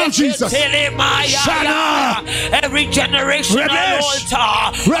name of Jesus. Every generational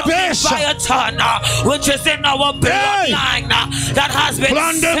altar, which is in our bloodline, that has been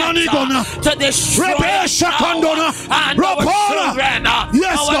set to destroy us and our children.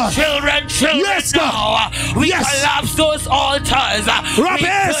 Our children now. We collapse those altars. We burn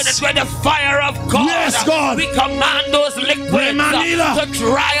it with the fire of God. We command those liquids to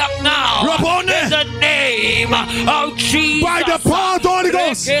dry up now. In the name of Jesus. By the power of the Holy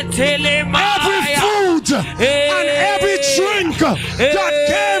Ghost. Every food and every drink that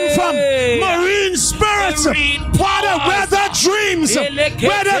came from marine spirits, whether dreams,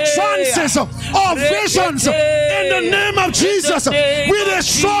 whether trances or visions, in the name of Jesus, we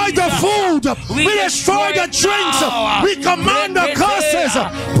destroy the food, we destroy the drinks, we command the curses,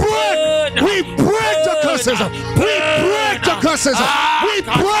 we break the curses, we break the curses, we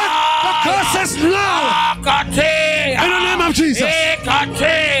break the curses now. In the name of Jesus.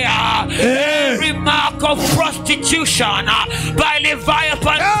 Every mark of prostitution by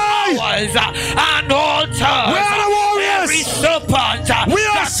Leviathan powers and altars. We are the warriors. Every serpent. We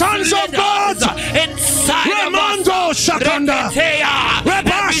are sons of God. Inside Remando of us. Shakanda.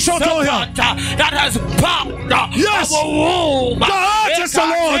 Every serpent that has bound our womb. The earth is the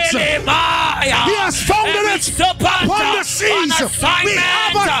Lord's. He has founded it upon the seas. We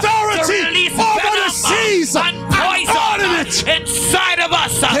have authority over the seas and ordinate inside of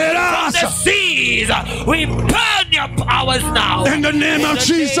us. From the seas, we burn you your powers now. In the name of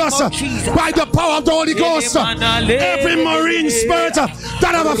Jesus, by the power of the Holy Ghost, every marine spirit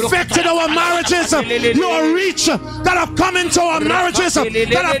that have affected our marriages, your reach that have come into our marriages, that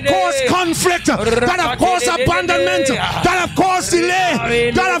have caused conflict, that have caused abandonment, that have caused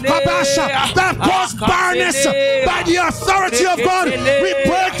delay, that have kabasha, that have caused barrenness, by the authority of God, we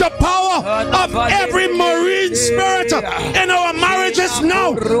break the power of every marine spirit in our marriages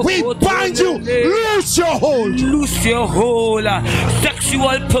now. We bind you. Loose your hold. Loose your hold.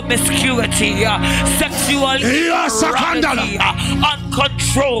 Sexual promiscuity, sexual immorality,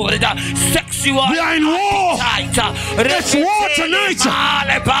 uncontrolled sexual. We are in war. It's war tonight.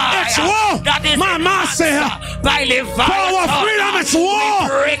 It's war. That is Mama say by for our freedom. It's war.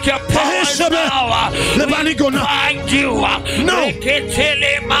 Break your powers now. Bind you. No.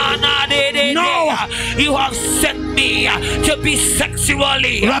 No. You have set me to be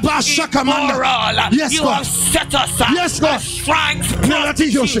sexually immoral. Yes, you God. have set us God. as shrines,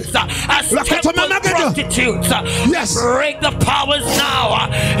 prostitutes, as temple prostitutes. Yes. Break the powers now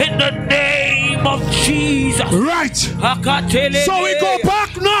in the name of Jesus. Right. So we go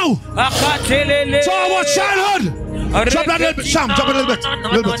back now to our childhood. Drop that little bit, Sam. Drop it a little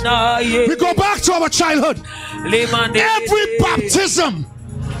bit. We go back to our childhood. Every baptism.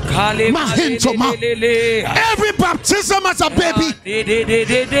 Every baptism as a baby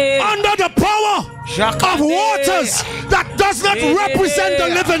under the power of waters that does not represent the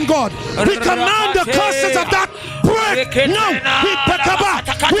living God. We command the curses of that break. No,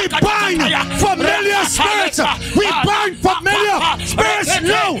 we bind familiar spirits. We bind familiar spirits.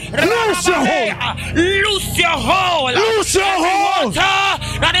 No, loose your hold. Loose your hold. Loose your hold.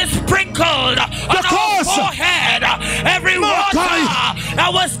 That is sprinkled on our forehead. Every water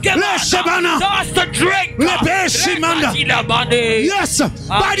that was given to us to drink. Yes,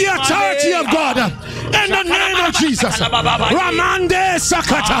 by the authority of God, in the name of Jesus. Ramande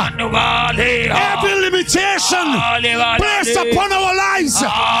Sakata. Every limitation placed upon our lives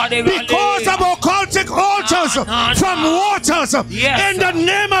because of occultic altars from waters, in the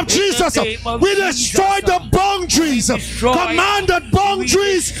name of Jesus, we destroy the boundaries. Command the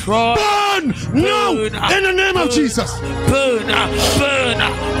boundaries burn now in the name of Jesus. Burn, burn,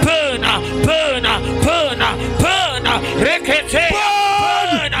 burn, burn, burn, burn, burn.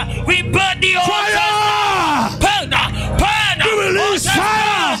 We burn the altar. Burn, burn. We release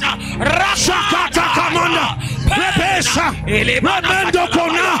fire. Shakata Kamanda. Rebesha. Remendo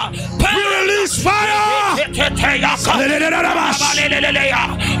Kona. We release fire.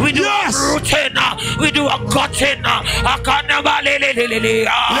 We do a rooting. We do a cutting. By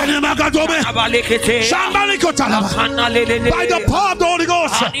the power of the Holy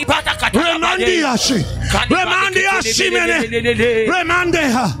Ghost. Remandiashi. Remandiashi mene.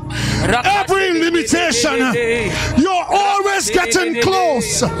 Remandeha. Every limitation, you're always getting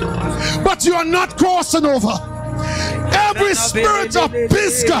close, but you're not crossing over. Every spirit of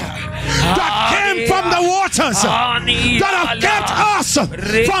Pisgah that came from the waters, that have kept us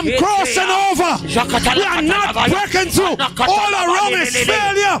from crossing over, we are not breaking through. All around is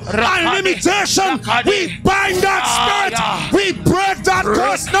failure and limitation. We bind that spirit. We break that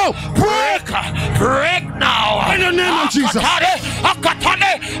curse now. Break. Break now. In the name of Jesus.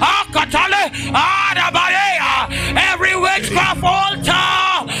 Every witchcraft altar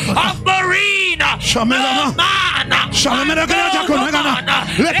of marine,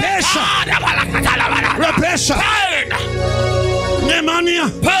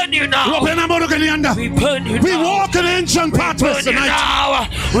 burn you now. We burn you now. We walk in ancient pathways tonight.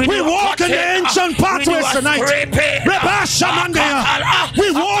 We walk in the ancient pathways tonight.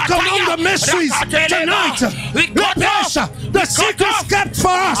 We walk among the mysteries tonight. The secrets kept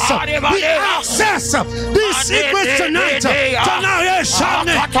for us. We access these secrets tonight.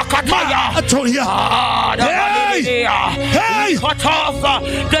 Hey! Cut off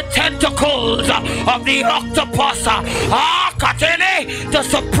the tentacles of the octopus to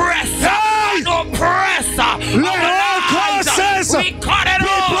suppress and oppress all curses we cut it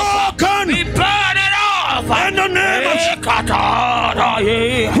off. Broken. We burn it off in the name of Jesus.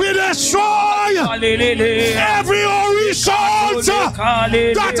 We destroy every Orisha altar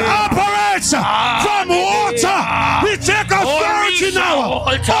that operates from water. We take authority now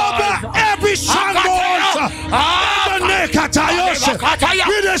over every Shango altar.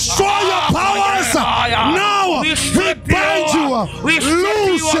 We destroy your powers now. We bind you. We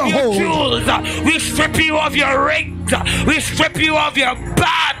lose your hold. Jewels. We strip you of your rings. We strip you of your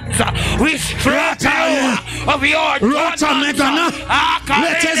bands. We strip you of your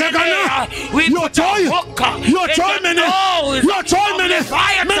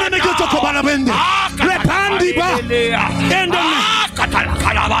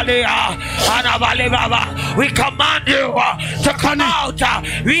We command you to come out.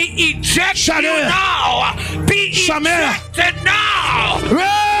 We eject you now. Be ejected now.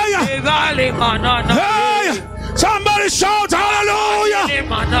 Somebody shout hallelujah.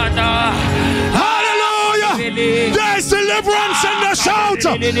 Hallelujah. There's deliverance in the shout.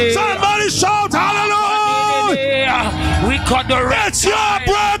 Somebody shout hallelujah. We cut the It's your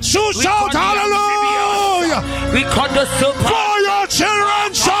breakthrough. Shout hallelujah. We cut the super. For your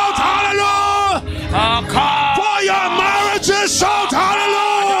children, shout hallelujah. For your marriages, shout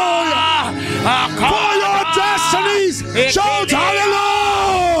hallelujah. For your destinies, shout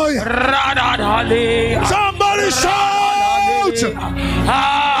hallelujah. Somebody shout.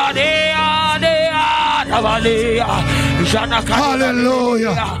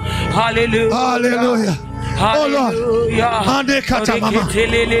 Hallelujah. Hallelujah. Oh Lord,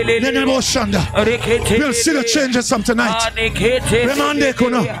 we'll see the changes from tonight.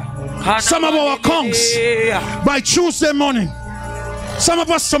 Some of our conks by Tuesday morning, some of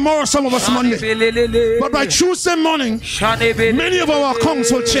us tomorrow, some of us Monday, but by Tuesday morning, many of our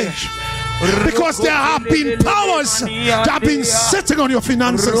conks will change. Because there have been powers that have been sitting on your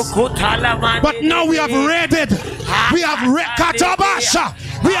finances. But now we have raided. We have Katabasha.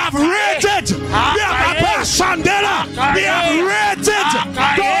 We have raided. We have Abashandela. We have raided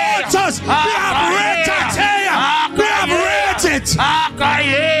the altars. We have raided Taya. We have raided.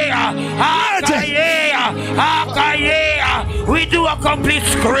 We do a complete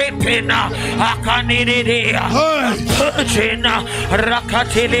scraping. Purging.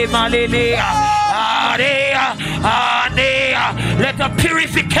 Rakatili Malili. Let the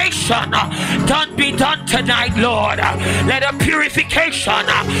purification be done tonight, Lord. Let the purification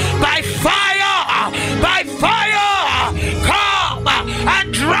by fire come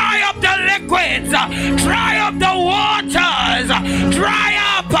and dry up the liquids, dry up the waters, dry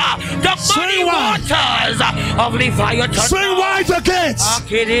up the muddy waters of Leviathan. Swing wide the gates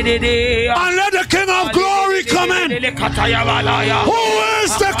and let the King of Glory come in. Who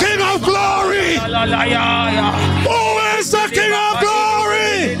is the King of Glory? Who is the King of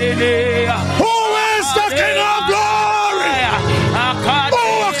Glory? Who is the King of Glory?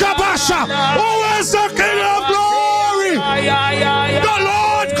 Oh, Kabasha. Who is the King of Glory? The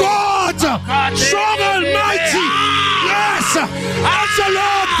Lord God, strong and mighty. Yes, that's the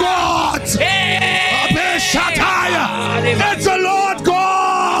Lord God. It's the Lord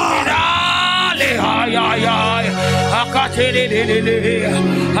God.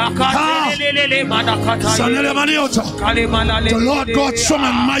 The Lord God strong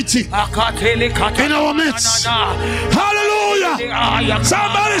and mighty in our midst. Hallelujah.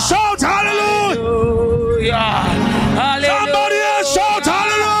 Somebody shout hallelujah. Somebody else shout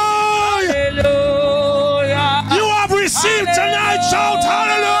hallelujah. You have received tonight. Shout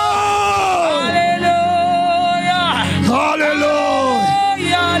hallelujah.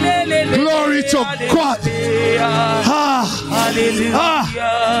 Hallelujah. Glory to God.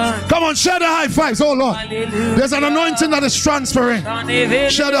 Come on, share the high fives. Oh Lord, there's an anointing that is transferring.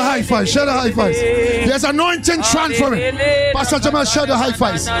 Share the high fives. Share the high fives. There's anointing transferring. Pastor Jamal, share the high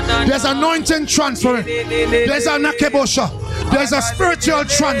fives. There's anointing transferring. There's a nakebosha. There's a spiritual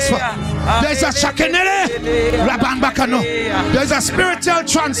transfer. There's a shakenere rabambakano. There's a spiritual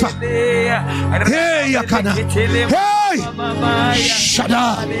transfer. Hey yakana. Hey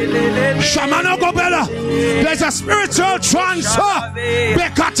shada shamano gobela. There's a spiritual transfer.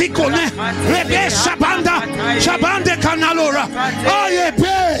 Bekati kone rebe shabanda shabande kanalora. Aye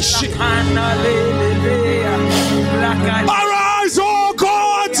besh. Arise, oh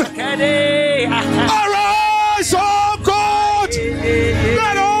God. Arise, oh God.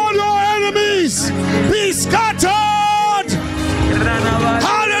 Let all your enemies be scattered.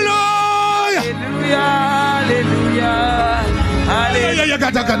 Hallelujah. Hallelujah.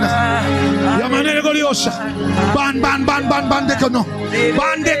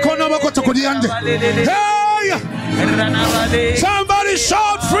 Hey! Somebody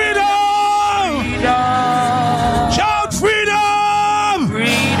shout freedom! Shout freedom!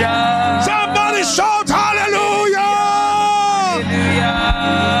 Somebody shout hallelujah!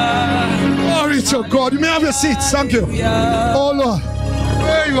 Glory to God. You may have your seats. Thank you. Oh Lord.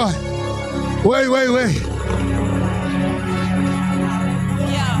 Where you are? Wait.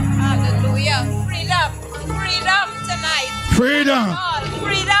 Freedom tonight. Freedom.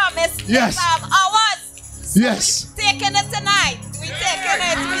 Freedom is yes. Ours. So yes. We're taking it tonight. We're taking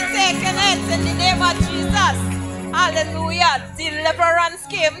it in the name of Jesus. Hallelujah. Deliverance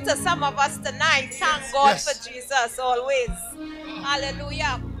came to some of us tonight. Thank God for Jesus always.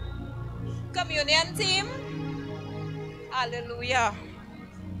 Hallelujah. Communion team. Hallelujah.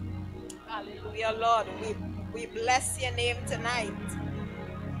 Hallelujah, Lord. We bless your name tonight.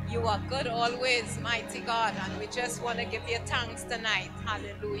 You are good always, mighty God, and we just want to give you thanks tonight.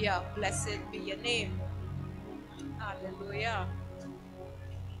 Hallelujah. Blessed be your name. Hallelujah.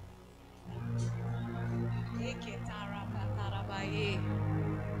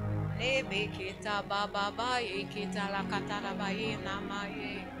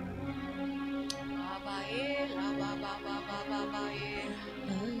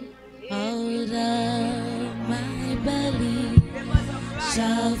 Out of my belly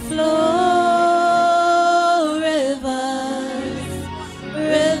shall flow rivers,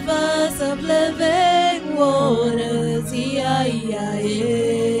 rivers of living waters. Yeah, yeah, yeah.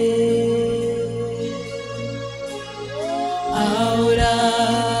 Out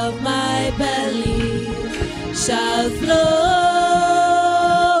of my belly shall flow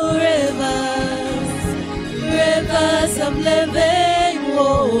rivers, rivers of living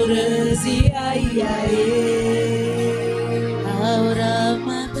waters. Yeah, yeah, yeah. Out of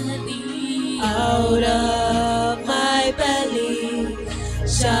my belly, out of my belly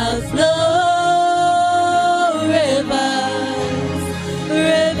shall flow rivers,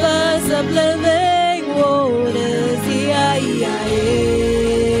 rivers of living waters. Yeah, yeah,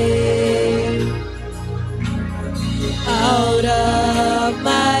 yeah. Out of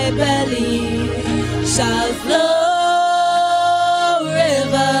my belly shall flow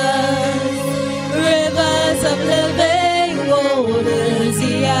rivers, rivers of living waters.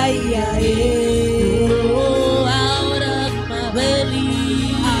 Yeah, yeah, yeah. Oh, out of my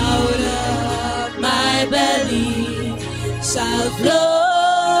belly, out of my belly shall flow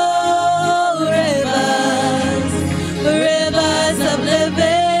rivers, rivers of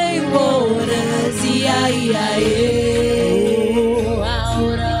living waters. Yeah, yeah, yeah.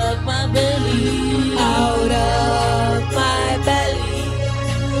 Out of my belly, out of my belly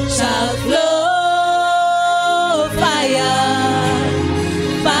shall flow fire,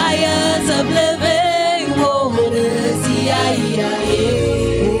 fires of living waters. Yeah, yeah, yeah.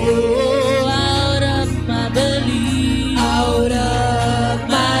 Oh, out of my belly, out of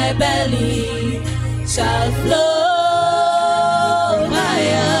my belly shall flow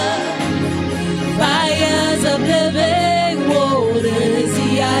fire, fires of living waters.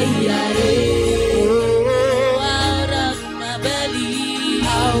 Yeah, yeah, yeah. Oh, out of my belly,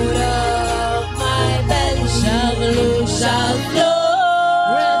 out of my belly shall flow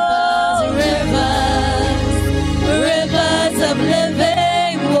rivers, rivers of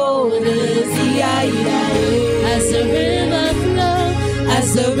living waters. Yeah, yeah, yeah. As the river flows, as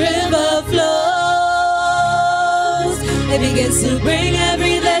the river flows, it begins to bring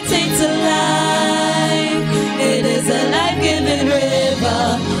every dead thing to life. It is a life-giving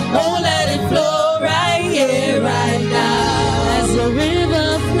river. Oh, let it flow right here, right now. As the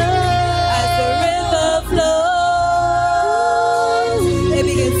river flows, as the river flows, it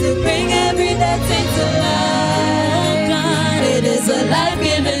begins to bring every dead thing to life. God, it is a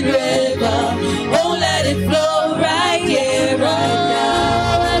life-giving river. Oh, let it flow right here, right now.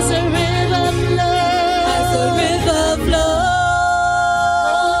 As the river flows, as the river flows,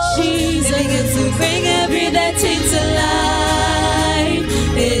 Jesus, it begins to bring every dead thing to life.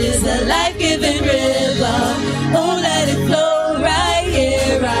 It is a life-giving river. Oh, let it flow right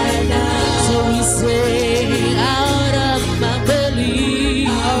here, right now. So we sing, out of my belly,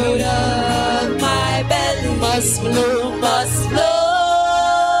 out of my belly must flow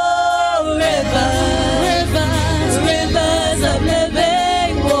rivers, rivers, rivers of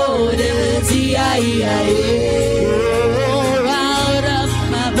living waters. Yeah, yeah, yeah. Oh, out of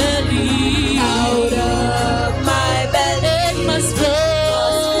my belly, out of my belly it must flow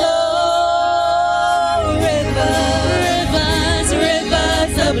rivers, rivers,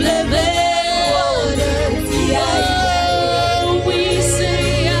 rivers of living waters. Yeah, yeah. We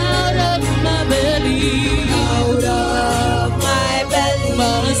say, out of my belly, out of my belly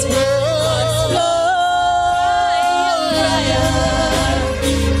must flow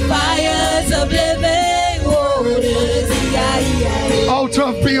fires of living waters. Yeah, yeah, yeah. Out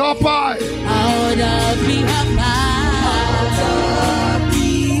of BHOPI, Out of BHOPI, out of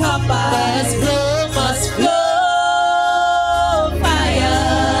BHOPI must flow fire,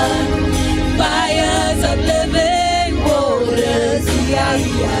 fires of living waters. Yeah,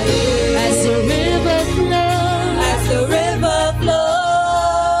 yeah, yeah. As the river flows, as the river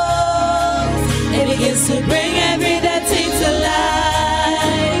flows, it begins to bring every dead thing to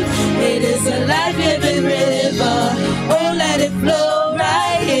life. It is a life-giving river. Oh, let it flow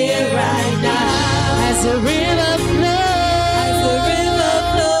right here, right now. As the river flows, as the river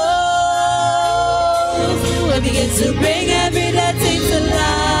flows, it begins to bring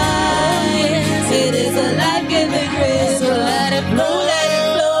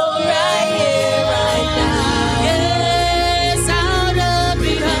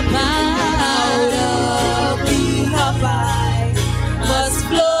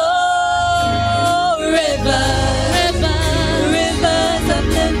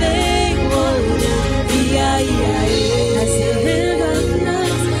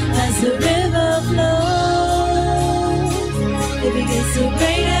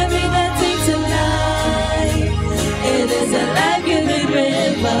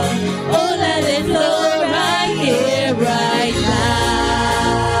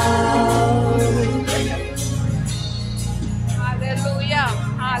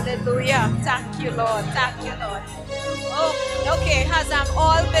have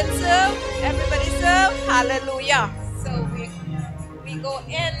all been served. Everybody served. Hallelujah. So we go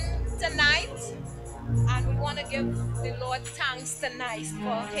in tonight, and we want to give the Lord thanks tonight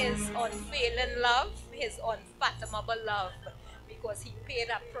for his unfailing love, his unfathomable love, because he paid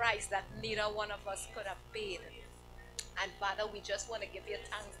a price that neither one of us could have paid. And Father, we just want to give you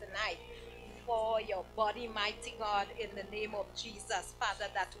thanks tonight for your body, mighty God, in the name of Jesus, Father,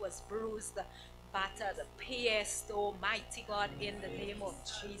 that was bruised, battered, pierced, almighty God, in the name of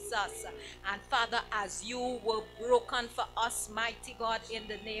Jesus. And Father, as you were broken for us, mighty God, in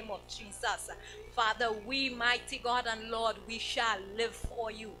the name of Jesus, Father, we, mighty God and Lord, we shall live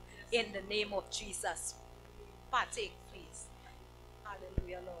for you in the name of Jesus. Partake, please.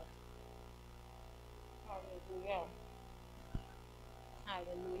 Hallelujah, Lord. Hallelujah.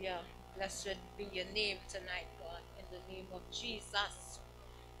 Hallelujah. Blessed be your name tonight, God, in the name of Jesus.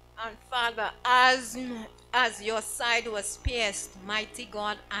 And Father, as your side was pierced, mighty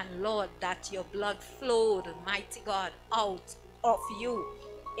God and Lord, that your blood flowed, mighty God, out of you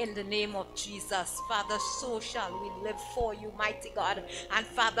in the name of Jesus. Father, so shall we live for you, mighty God. And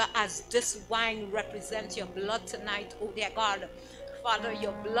Father, as this wine represents your blood tonight, oh dear God, Father,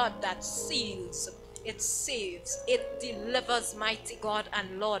 your blood that seals, it saves, it delivers, mighty God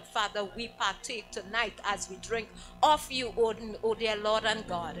and Lord. Father, we partake tonight as we drink of you, oh dear Lord and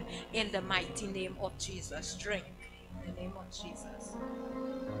God, in the mighty name of Jesus. Drink in the name of Jesus.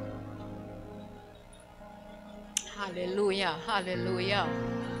 Hallelujah, hallelujah.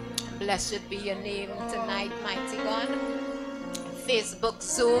 Blessed be your name tonight, mighty God. Facebook,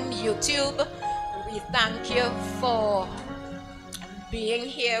 Zoom, YouTube, we thank you for being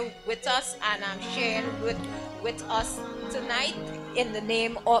here with us and sharing with us tonight in the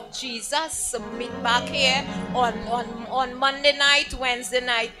name of Jesus. So meet back here on Monday night, Wednesday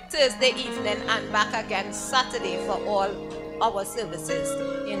night, Thursday evening, and back again Saturday for all our services.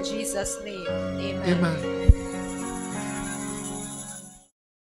 In Jesus' name, amen. Amen.